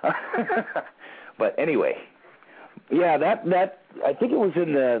 But anyway, yeah, that I think it was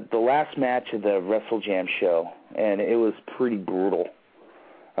in the last match of the Wrestle Jam show, and it was pretty brutal.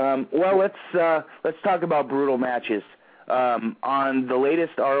 Well, let's talk about brutal matches. On the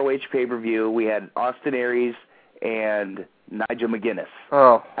latest ROH pay-per-view, we had Austin Aries and Nigel McGuinness.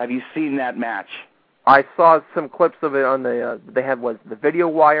 Oh, have you seen that match? I saw some clips of it on the they have the video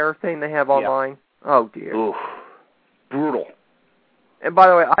wire thing they have online. Yep. Oh dear. Oof. Brutal. And by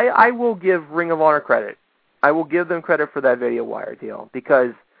the way, I will give Ring of Honor credit. I will give them credit for that video wire deal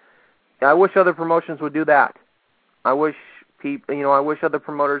because I wish other promotions would do that. I wish I wish other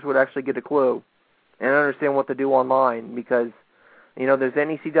promoters would actually get a clue and understand what to do online because there's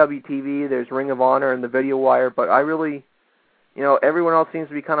NECW TV, there's Ring of Honor and the video wire, but I really everyone else seems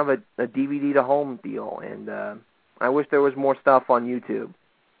to be kind of a DVD to home deal, and I wish there was more stuff on YouTube.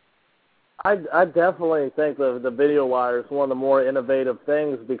 I definitely think the video wire is one of the more innovative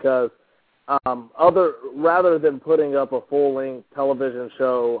things because rather than putting up a full-length television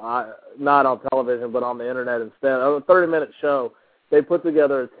show, not on television but on the internet instead, a 30-minute show, they put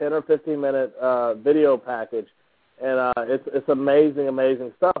together a 10 or 15-minute video package, and it's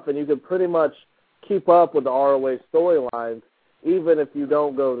amazing stuff, and you can pretty much keep up with the ROH storylines even if you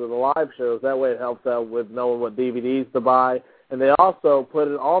don't go to the live shows. That way it helps out with knowing what DVDs to buy. And they also put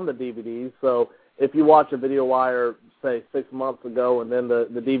it on the DVDs, so if you watch a video wire, say, 6 months ago, and then the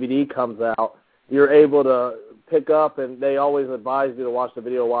DVD comes out, you're able to pick up, and they always advise you to watch the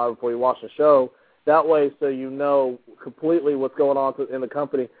video live before you watch the show. That way, so you know completely what's going on in the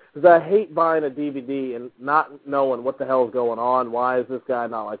company. Because I hate buying a DVD and not knowing what the hell is going on. Why is this guy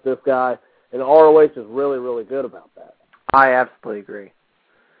not like this guy? And ROH is really, really good about that. I absolutely agree.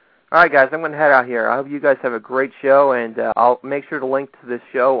 All right, guys, I'm going to head out here. I hope you guys have a great show, and I'll make sure to link to this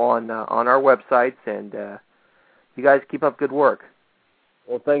show on our websites, and you guys keep up good work.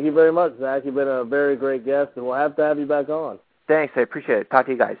 Well, thank you very much, Zach. You've been a very great guest, and we'll have to have you back on. Thanks. I appreciate it. Talk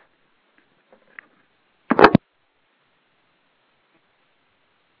to you guys.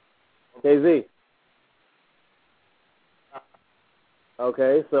 KZ.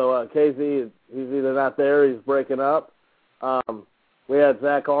 Okay, so KZ, he's either not there or he's breaking up. We had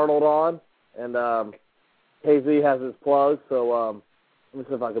Zach Arnold on, and KZ has his plug, so let me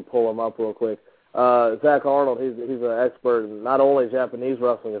see if I can pull him up real quick. Zach Arnold, he's an expert in not only Japanese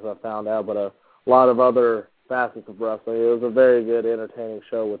wrestling, as I found out, but a lot of other facets of wrestling. It was a very good, entertaining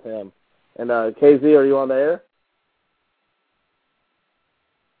show with him. And KZ, are you on the air?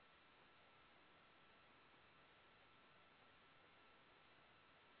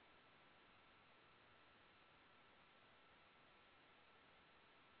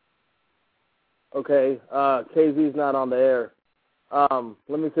 Okay, KZ's not on the air.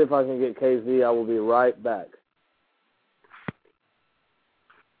 Let me see if I can get KZ. I will be right back.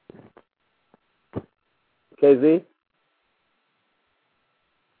 KZ?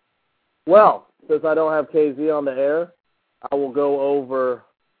 Well, since I don't have KZ on the air, I will go over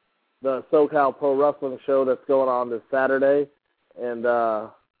the SoCal Pro Wrestling show that's going on this Saturday, and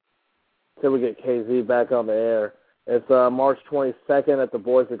till we get KZ back on the air. It's March 22nd at the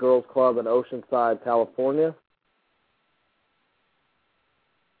Boys and Girls Club in Oceanside, California.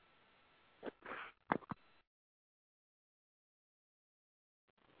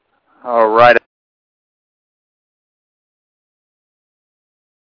 All right.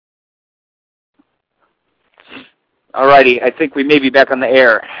 All righty. I think we may be back on the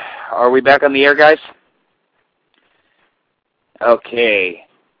air. Are we back on the air, guys? Okay.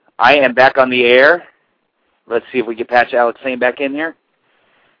 I am back on the air. Let's see if we can patch Alex Zane back in here.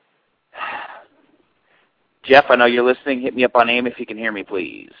 Jeff, I know you're listening. Hit me up on AIM if you can hear me,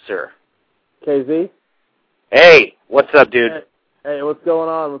 please, sir. KZ? Hey, what's up, dude? Hey, what's going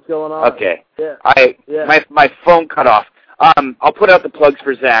on? What's going on? Okay. Yeah. My phone cut off. I'll put out the plugs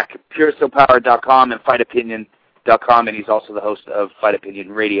for Zach, puresopower.com and fightopinion.com, and he's also the host of Fight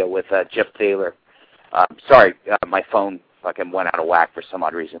Opinion Radio with Jeff Taylor. Sorry, my phone fucking went out of whack for some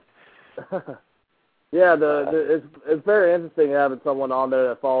odd reason. Yeah, it's very interesting having someone on there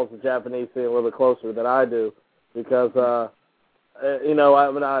that follows the Japanese scene a little bit closer than I do, because I'm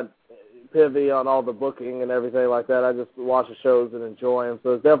not pivy on all the booking and everything like that. I just watch the shows and enjoy them.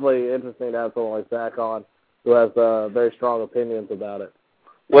 So it's definitely interesting to have someone like Zach on who has very strong opinions about it.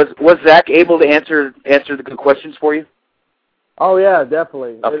 Was Zach able to answer the good questions for you? Oh yeah,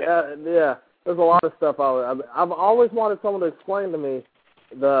 definitely. Okay. Yeah, there's a lot of stuff I've always wanted someone to explain to me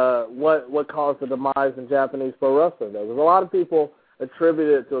what caused the demise in Japanese pro wrestling. There's a lot of people attribute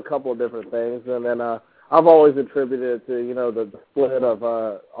it to a couple of different things, and then I've always attributed it to the split of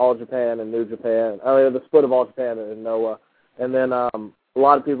All Japan and New Japan. The split of All Japan and Noah, and then a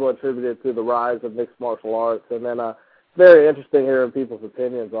lot of people attribute it to the rise of mixed martial arts. And then it's very interesting hearing people's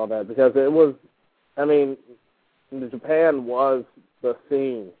opinions on that, because it was, Japan was the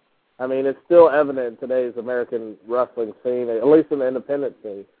scene. It's still evident in today's American wrestling scene, at least in the independent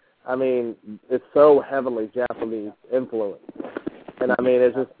scene. It's so heavily Japanese influenced. And,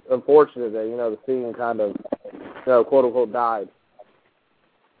 it's just unfortunate that, the scene kind of, quote, unquote, died.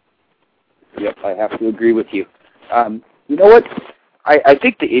 Yep, I have to agree with you. You know what? I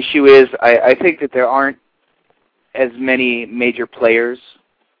think the issue is I think that there aren't as many major players.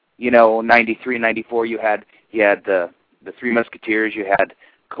 93, 94, you had the Three Musketeers, you had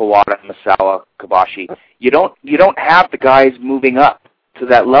Kawada, Misawa, Kobashi. You don't have the guys moving up to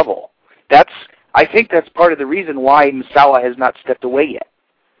that level. I think that's part of the reason why Misawa has not stepped away yet.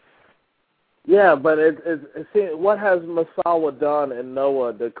 Yeah, but what has Misawa done in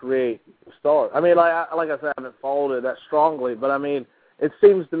Noah to create stars? Like I said, I haven't followed it that strongly, but it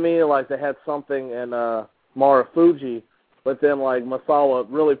seems to me like they had something in Marufuji, but then Misawa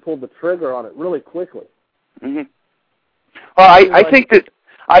really pulled the trigger on it really quickly. Mm-hmm. Well, I think that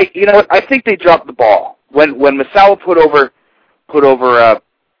I think they dropped the ball when Misawa put over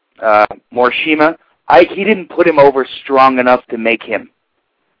Morishima. He didn't put him over strong enough to make him.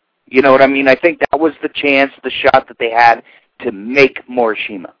 You know what I mean? I think that was the chance, the shot that they had to make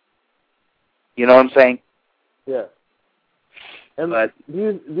Morishima. You know what I'm saying? Yeah. And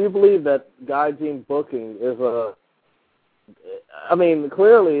do you believe that Gaijin booking is a? I mean,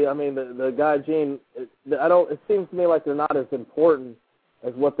 clearly, the Gaijin. It seems to me like they're not as important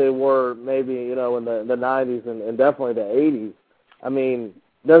as what they were maybe in the 90s and definitely the 80s. I mean,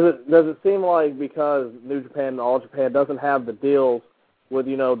 does it seem like because New Japan and All Japan doesn't have the deals with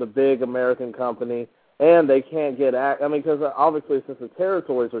the big American company and they can't get because obviously since the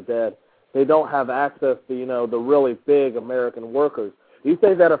territories are dead, they don't have access to the really big American workers. Do you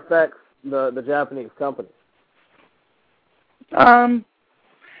think that affects the Japanese companies? I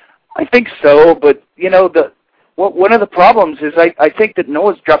think so, but one of the problems is I think that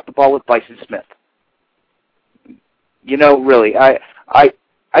Noah's dropped the ball with Bison Smith. Really,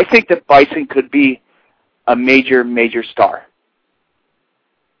 I think that Bison could be a major star.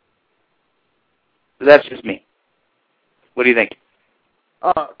 That's just me. What do you think?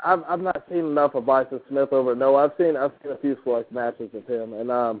 I've not seen enough of Bison Smith over Noah. I've seen a few select matches with him,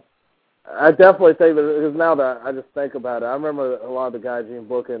 and I definitely think that because now that I just think about it, I remember a lot of the Gaijin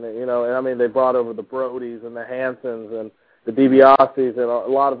booking, and they brought over the Brodies and the Hansons and the DiBiases and a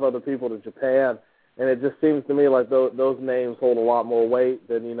lot of other people to Japan, and it just seems to me like those names hold a lot more weight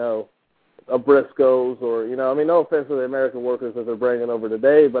than a Briscoes or no offense to the American workers that they're bringing over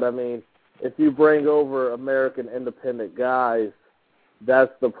today, but if you bring over American independent guys,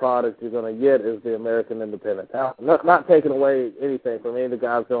 that's the product you're going to get is the American independent talent. Not taking away anything from any of the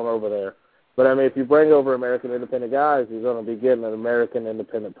guys going over there. But, if you bring over American independent guys, you're going to be getting an American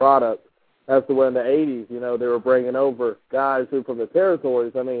independent product. That's the way in the 80s, they were bringing over guys who from the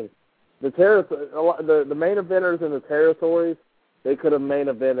territories. The main eventers in the territories, they could have main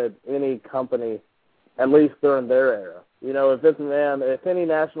evented any company, at least during their era. If any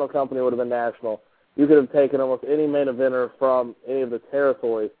national company would have been national, you could have taken almost any main eventer from any of the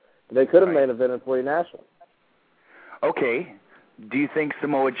territories. They could have main evented for you national. Okay. Do you think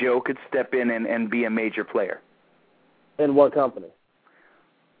Samoa Joe could step in and be a major player? In what company?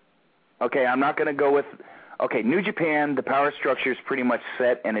 Okay, I'm not going to go with... Okay, New Japan, the power structure is pretty much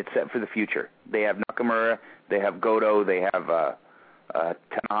set, and it's set for the future. They have Nakamura, they have Goto, they have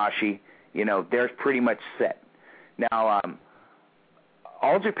Tanahashi. They're pretty much set. Now,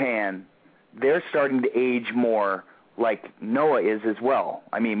 All Japan... they're starting to age more like Noah is as well.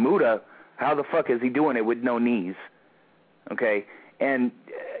 Muta, how the fuck is he doing it with no knees? Okay? And,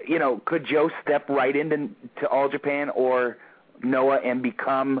 could Joe step right into All Japan or Noah and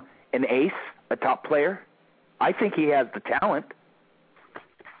become an ace, a top player? I think he has the talent.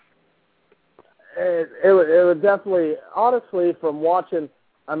 It would definitely, honestly, from watching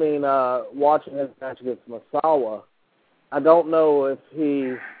his match against Misawa, I don't know if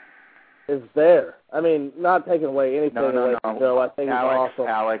he is there. Not taking away anything away from Joe. I think Alex, he's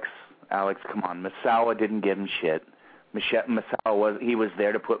awesome. Alex, come on. Misawa didn't give him shit. He was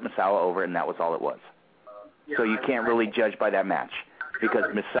there to put Misawa over, and that was all it was. So you can't really judge by that match because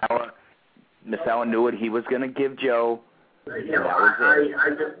Misawa knew what he was going to give Joe, and that was it.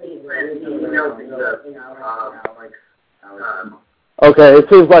 Okay, it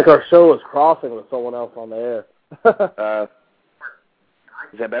seems like our show is crossing with someone else on the air.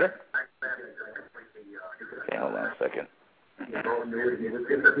 Is that better? Okay, hold on a second.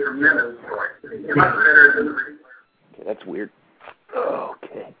 Okay, that's weird.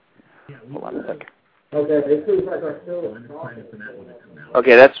 Okay. Hold on a second. Okay, it seems like our show is crossing.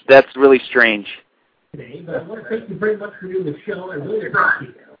 Okay, that's really strange. I want to thank you very much for doing the show. I really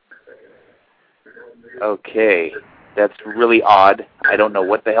appreciate it. Okay, that's really odd. I don't know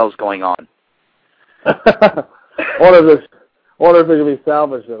what the hell's going on. wonder if it can be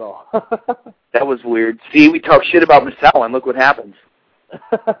salvaged at all. That was weird. See, we talk shit about Misawa, and look what happens.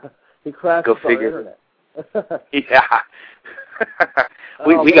 He crashed Go our figure. internet. Yeah.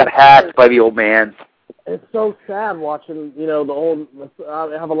 we got hacked by the old man. It's so sad watching, the old. I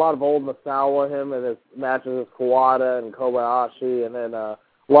have a lot of old Misawa, him and his matches with Kawada and Kobayashi, and then a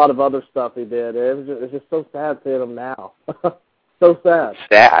lot of other stuff he did. It's just so sad seeing him now. So sad.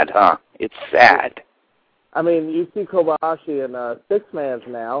 Sad, huh? It's sad. You see Kobayashi in six-mans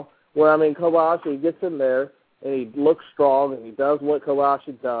now, where, Kobayashi gets in there, and he looks strong, and he does what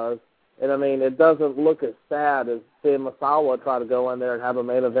Kobayashi does, and, it doesn't look as sad as seeing Misawa try to go in there and have a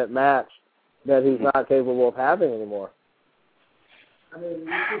main event match that he's not capable of having anymore. You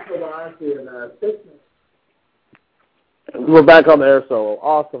see Kobayashi in six-mans. We're back on the air solo.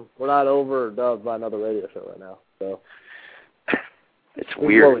 Awesome. We're not overdubbed by another radio show right now, so. It's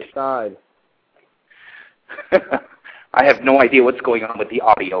weird. Side. I have no idea what's going on with the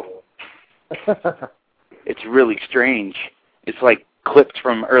audio. It's really strange. It's like clips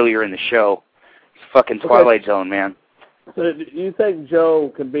from earlier in the show. It's fucking Twilight Zone, man. So do you think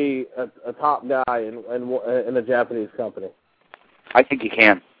Joe could be a top guy in a Japanese company? I think he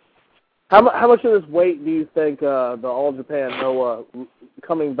can. How much of this weight do you think the All Japan Noah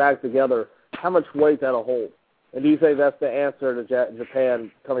coming back together, how much weight that'll hold? And do you think that's the answer to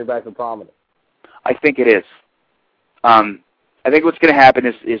Japan coming back to prominence? I think it is. I think what's going to happen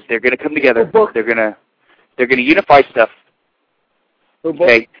is they're going to come together. They're going to unify stuff.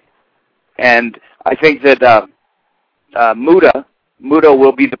 Okay. And I think that Muda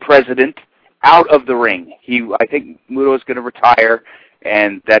will be the president out of the ring. I think Muda is going to retire,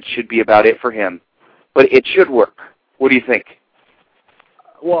 and that should be about it for him. But it should work. What do you think?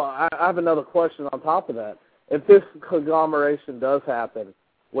 Well, I have another question on top of that. If this conglomeration does happen,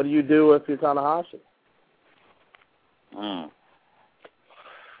 what do you do if you're Tanahashi?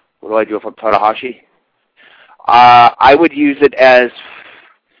 What do I do if I'm Tanahashi? I would use it as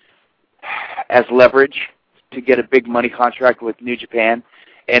leverage to get a big money contract with New Japan.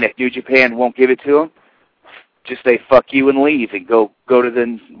 And if New Japan won't give it to him, just say fuck you and leave and go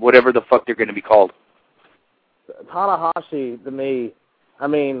to whatever the fuck they're going to be called. Tanahashi, to me, I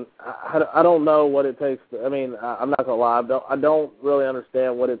mean, I don't know what it takes. I'm not gonna lie. I don't really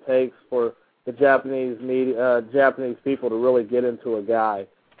understand what it takes for the Japanese people to really get into a guy.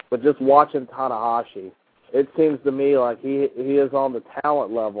 But just watching Tanahashi, it seems to me like he is on the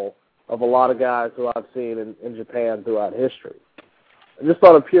talent level of a lot of guys who I've seen in Japan throughout history. Just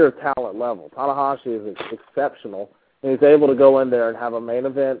on a pure talent level, Tanahashi is exceptional, and he's able to go in there and have a main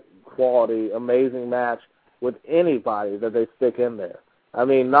event quality, amazing match with anybody that they stick in there. I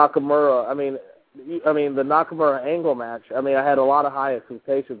mean, Nakamura, the Nakamura Angle match, I had a lot of high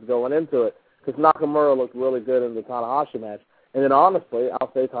expectations going into it because Nakamura looked really good in the Tanahashi match. And then, honestly,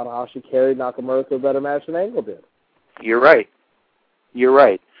 I'll say Tanahashi carried Nakamura to a better match than Angle did. You're right.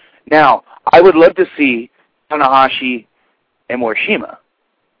 Now, I would love to see Tanahashi and Morishima.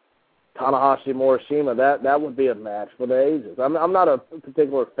 Tanahashi-Morishima, that would be a match for the ages. I'm not a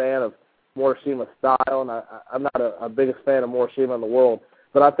particular fan of Morishima's style, and I'm not a biggest fan of Morishima in the world,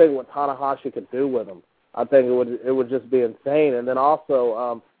 but I think what Tanahashi could do with him, I think it would just be insane. And then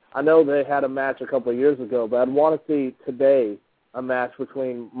also, I know they had a match a couple of years ago, but I'd want to see today a match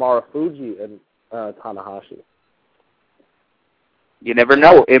between Marufuji and Tanahashi. You never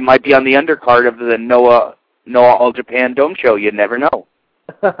know. It might be on the undercard of the Noah All Japan Dome show. You never know.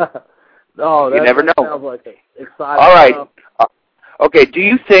 You never know. Sounds like exciting. All right. Okay. Do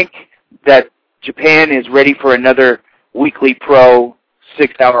you think that Japan is ready for another weekly pro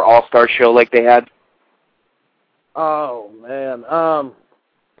 6-hour all-star show like they had? Oh man.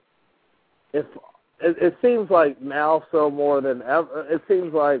 It seems like now so more than ever. It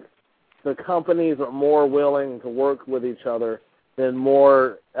seems like the companies are more willing to work with each other than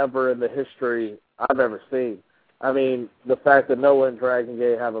more ever in the history I've ever seen. I mean, the fact that Noah and Dragon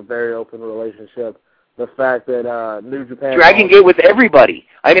Gate have a very open relationship, the fact that New Japan... Dragon Gate with everybody.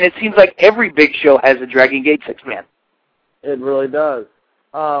 I mean, it seems like every big show has a Dragon Gate 6-man. It really does.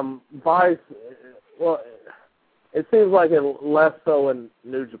 Vice, well, it seems like it less so in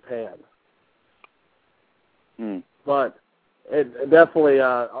New Japan. But it definitely,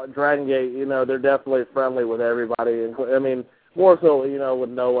 Dragon Gate, they're definitely friendly with everybody. I mean, more so, with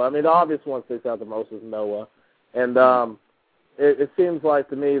Noah. I mean, the obvious one sticks out the most is Noah. And it seems like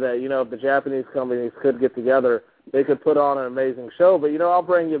to me that, if the Japanese companies could get together, they could put on an amazing show. But, I'll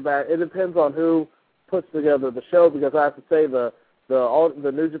bring you back. It depends on who puts together the show, because I have to say the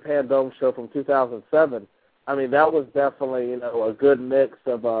New Japan Dome show from 2007, I mean, that was definitely, a good mix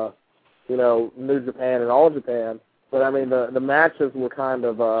of, New Japan and All Japan. But, I mean, the matches were kind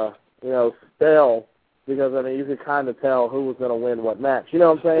of, stale, because, I mean, you could kind of tell who was going to win what match. You know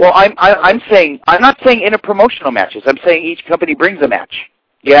what I'm saying? Well, I'm not saying interpromotional matches. I'm saying each company brings a match.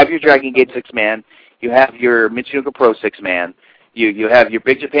 You have your Dragon Gate 6-man. You have your Mitsunoka Pro 6-man. You have your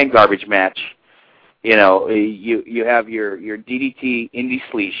Big Japan garbage match. You have your DDT indie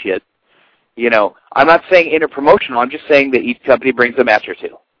sleaze shit. I'm not saying interpromotional. I'm just saying that each company brings a match or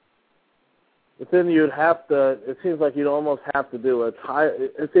two. But then it seems like you'd almost have to do a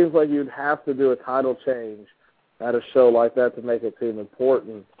title change at a show like that to make it seem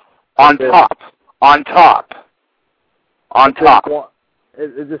important. On top.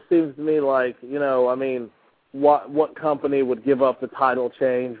 It just seems to me like, what company would give up the title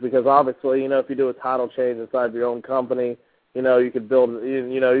change? Because obviously, if you do a title change inside your own company, you could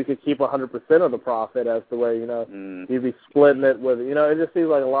you could keep 100% of the profit as the way, you'd be splitting it with, it just seems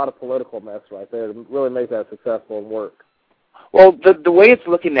like a lot of political mess right there to really make that successful and work. Well, the way it's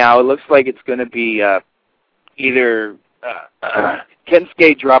looking now, it looks like it's going to be either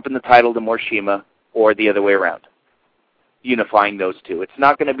Kensuke dropping the title to Morishima or the other way around. unifying those two. It's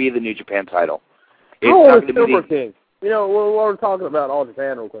not going to be the New Japan title. It's How not old is going to Silver be King? You know, we're talking about All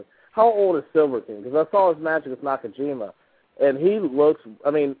Japan real quick. How old is Silver King? Because I saw his match with Nakajima, and he looks,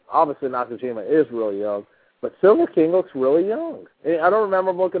 I mean, obviously Nakajima is really young, but Silver King looks really young. I don't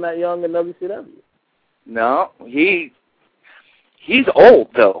remember him looking that young in WCW. No, he's old,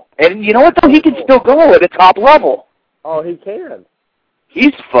 though. And you know what, though? He can still go at a top level. Oh, he can.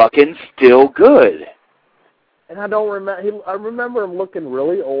 He's fucking still good. And I don't remember. I remember him looking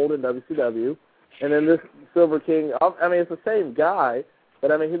really old in WCW, and then this Silver King. I mean, it's the same guy,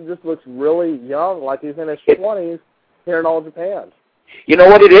 but I mean, he just looks really young, like he's in his 20s here in All Japan. You know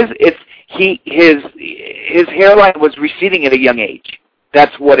what it is? It's his hairline was receding at a young age.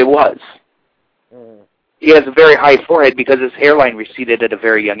 That's what it was. He has a very high forehead because his hairline receded at a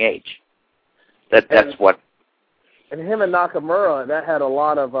very young age. That's what. And him and Nakamura, that had a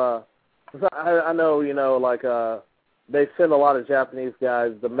lot of. I know, you know, like they send a lot of Japanese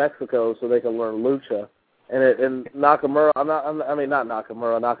guys to Mexico so they can learn lucha. And Nakamura,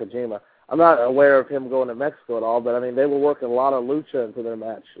 Nakajima. I'm not aware of him going to Mexico at all, but I mean they were working a lot of lucha into their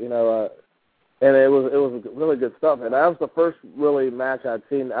match, you know. And it was really good stuff. And that was the first really match I'd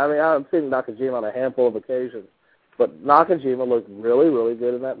seen. I mean, I've seen Nakajima on a handful of occasions, but Nakajima looked really, really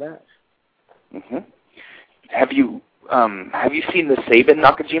good in that match. Mm-hmm. Have you seen the Saban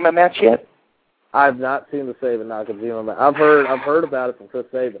Nakajima match yet? I've not seen the Saban Nakajima match. I've heard about it from Chris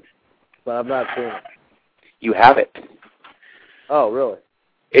Saban, but I've not seen it. You have it. Oh, really?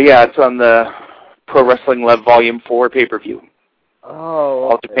 Yeah, it's on the Pro Wrestling Love Volume 4 pay-per-view. Oh,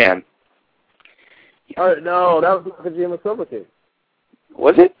 All Japan. No, that was Nakajima Silver King.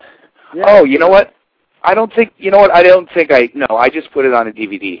 Was it? Yeah. Oh, you know what? I just put it on a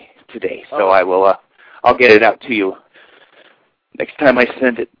DVD today, so I will, I'll get it out to you next time I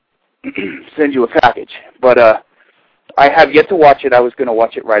send you a package. But, I have yet to watch it. I was going to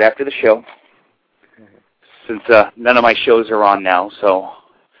watch it right after the show, since, none of my shows are on now, so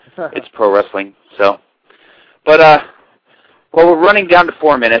it's pro wrestling, so. But, well, we're running down to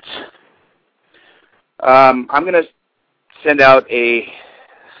 4 minutes. I'm going to send out a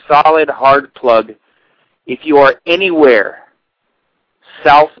solid, hard plug. If you are anywhere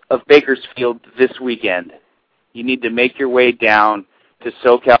south of Bakersfield this weekend, you need to make your way down to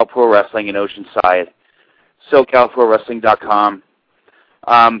SoCal Pro Wrestling in Oceanside, SoCalProWrestling.com.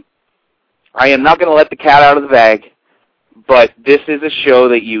 I am not going to let the cat out of the bag, but this is a show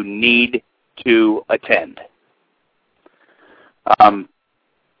that you need to attend.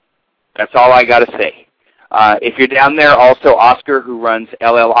 That's all I got to say. If you're down there, also Oscar, who runs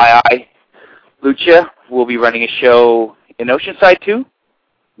LLII Lucha, will be running a show in Oceanside too?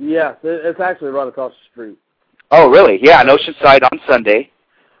 Yes, it's actually right across the street. Oh, really? Yeah, in Oceanside on Sunday.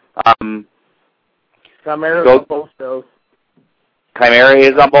 Chimera on both shows. Chimera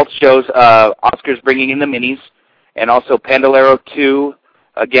is on both shows. Oscar's bringing in the minis, and also Pandalero 2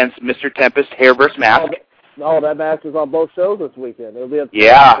 against Mr. Tempest, Hair vs. Mask. Oh, that match is on both shows this weekend. It'll be at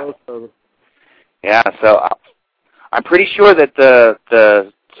both shows. Yeah, so I'm pretty sure that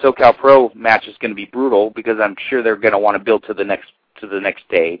the SoCal Pro match is going to be brutal because I'm sure they're going to want to build to the next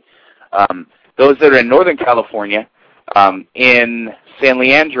day. Those that are in Northern California, in San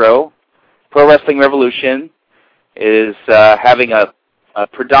Leandro, Pro Wrestling Revolution is having a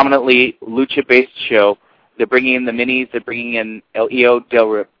predominantly lucha-based show. They're bringing in the minis. They're bringing in El Hijo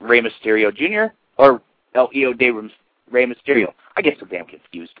del Rey Mysterio Jr. or El Hijo de Rey Mysterio. I get so damn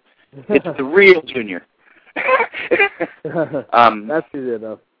confused. It's the real Junior. That's easy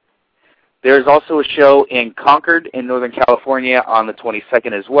enough. There's also a show in Concord in Northern California on the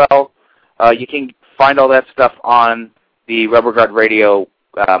 22nd as well. You can find all that stuff on the Rubber Guard Radio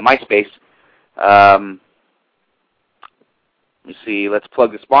MySpace. Let me see. Let's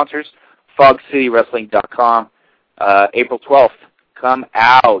plug the sponsors. FogCityWrestling.com. April 12th. Come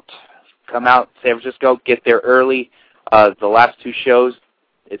out. San Francisco. Get there early. The last two shows,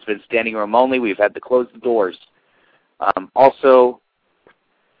 it's been standing room only. We've had to close the doors. Also,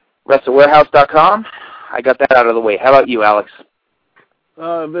 WrestleWarehouse.com. I got that out of the way. How about you, Alex?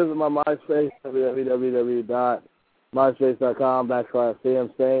 Visit my MySpace,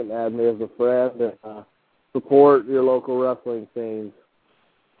 www.myspace.com/CMSaint. Add me as a friend and support your local wrestling scenes.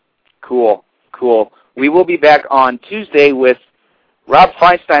 Cool. We will be back on Tuesday with Rob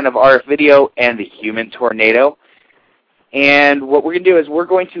Feinstein of RF Video and the Human Tornado. And what we're going to do is we're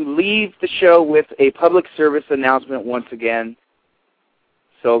going to leave the show with a public service announcement once again.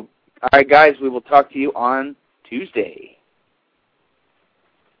 So, all right, guys, we will talk to you on Tuesday.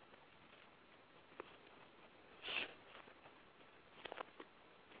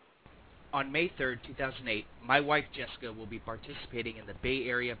 On May 3rd, 2008, my wife Jessica will be participating in the Bay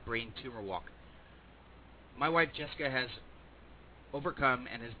Area Brain Tumor Walk. My wife Jessica has overcome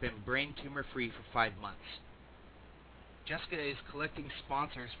and has been brain tumor free for 5 months. Jessica is collecting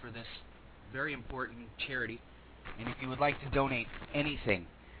sponsors for this very important charity, and if you would like to donate anything,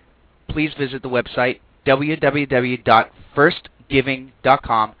 please visit the website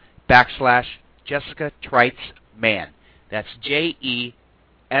www.firstgiving.com/Jessica Trites Man. That's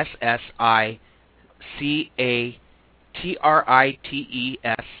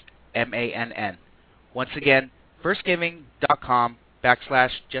JESSICATRITESMANN. Once again,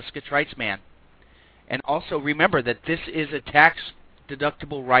 firstgiving.com/Jessica Trites Man. And also remember that this is a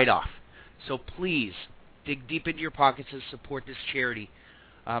tax-deductible write-off. So please dig deep into your pockets and support this charity.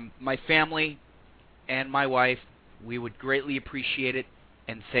 My family and my wife, we would greatly appreciate it,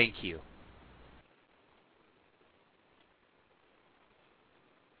 and thank you.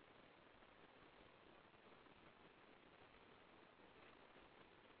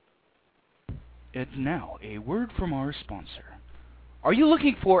 And now, a word from our sponsor. Are you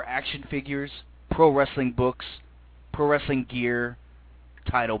looking for action figures, pro wrestling books, pro wrestling gear,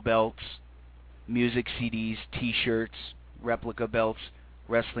 title belts, music CDs, t-shirts, replica belts,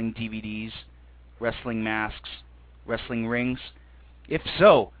 wrestling DVDs, wrestling masks, wrestling rings? If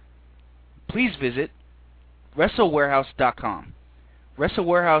so, please visit WrestleWarehouse.com. Wrestle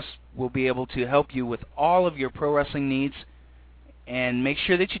Warehouse will be able to help you with all of your pro wrestling needs, and make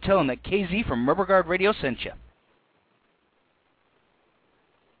sure that you tell them that KZ from Rubber Guard Radio sent you.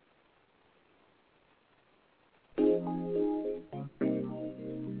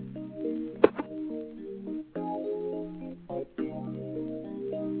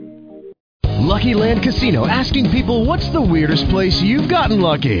 Lucky Land Casino, asking people, what's the weirdest place you've gotten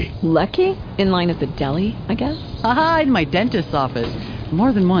lucky? Lucky? In line at the deli, I guess? Aha, in my dentist's office.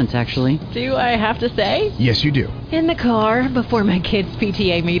 More than once, actually. Do I have to say? Yes, you do. In the car before my kids'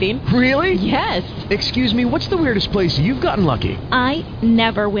 PTA meeting. Really? Yes. Excuse me, what's the weirdest place you've gotten lucky? I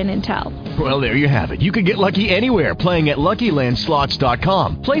never win and tell. Well, there you have it. You can get lucky anywhere, playing at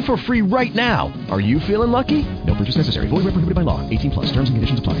LuckyLandSlots.com. Play for free right now. Are you feeling lucky? No purchase necessary. Void where prohibited by law. 18+. Terms and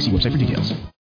conditions apply. See website for details.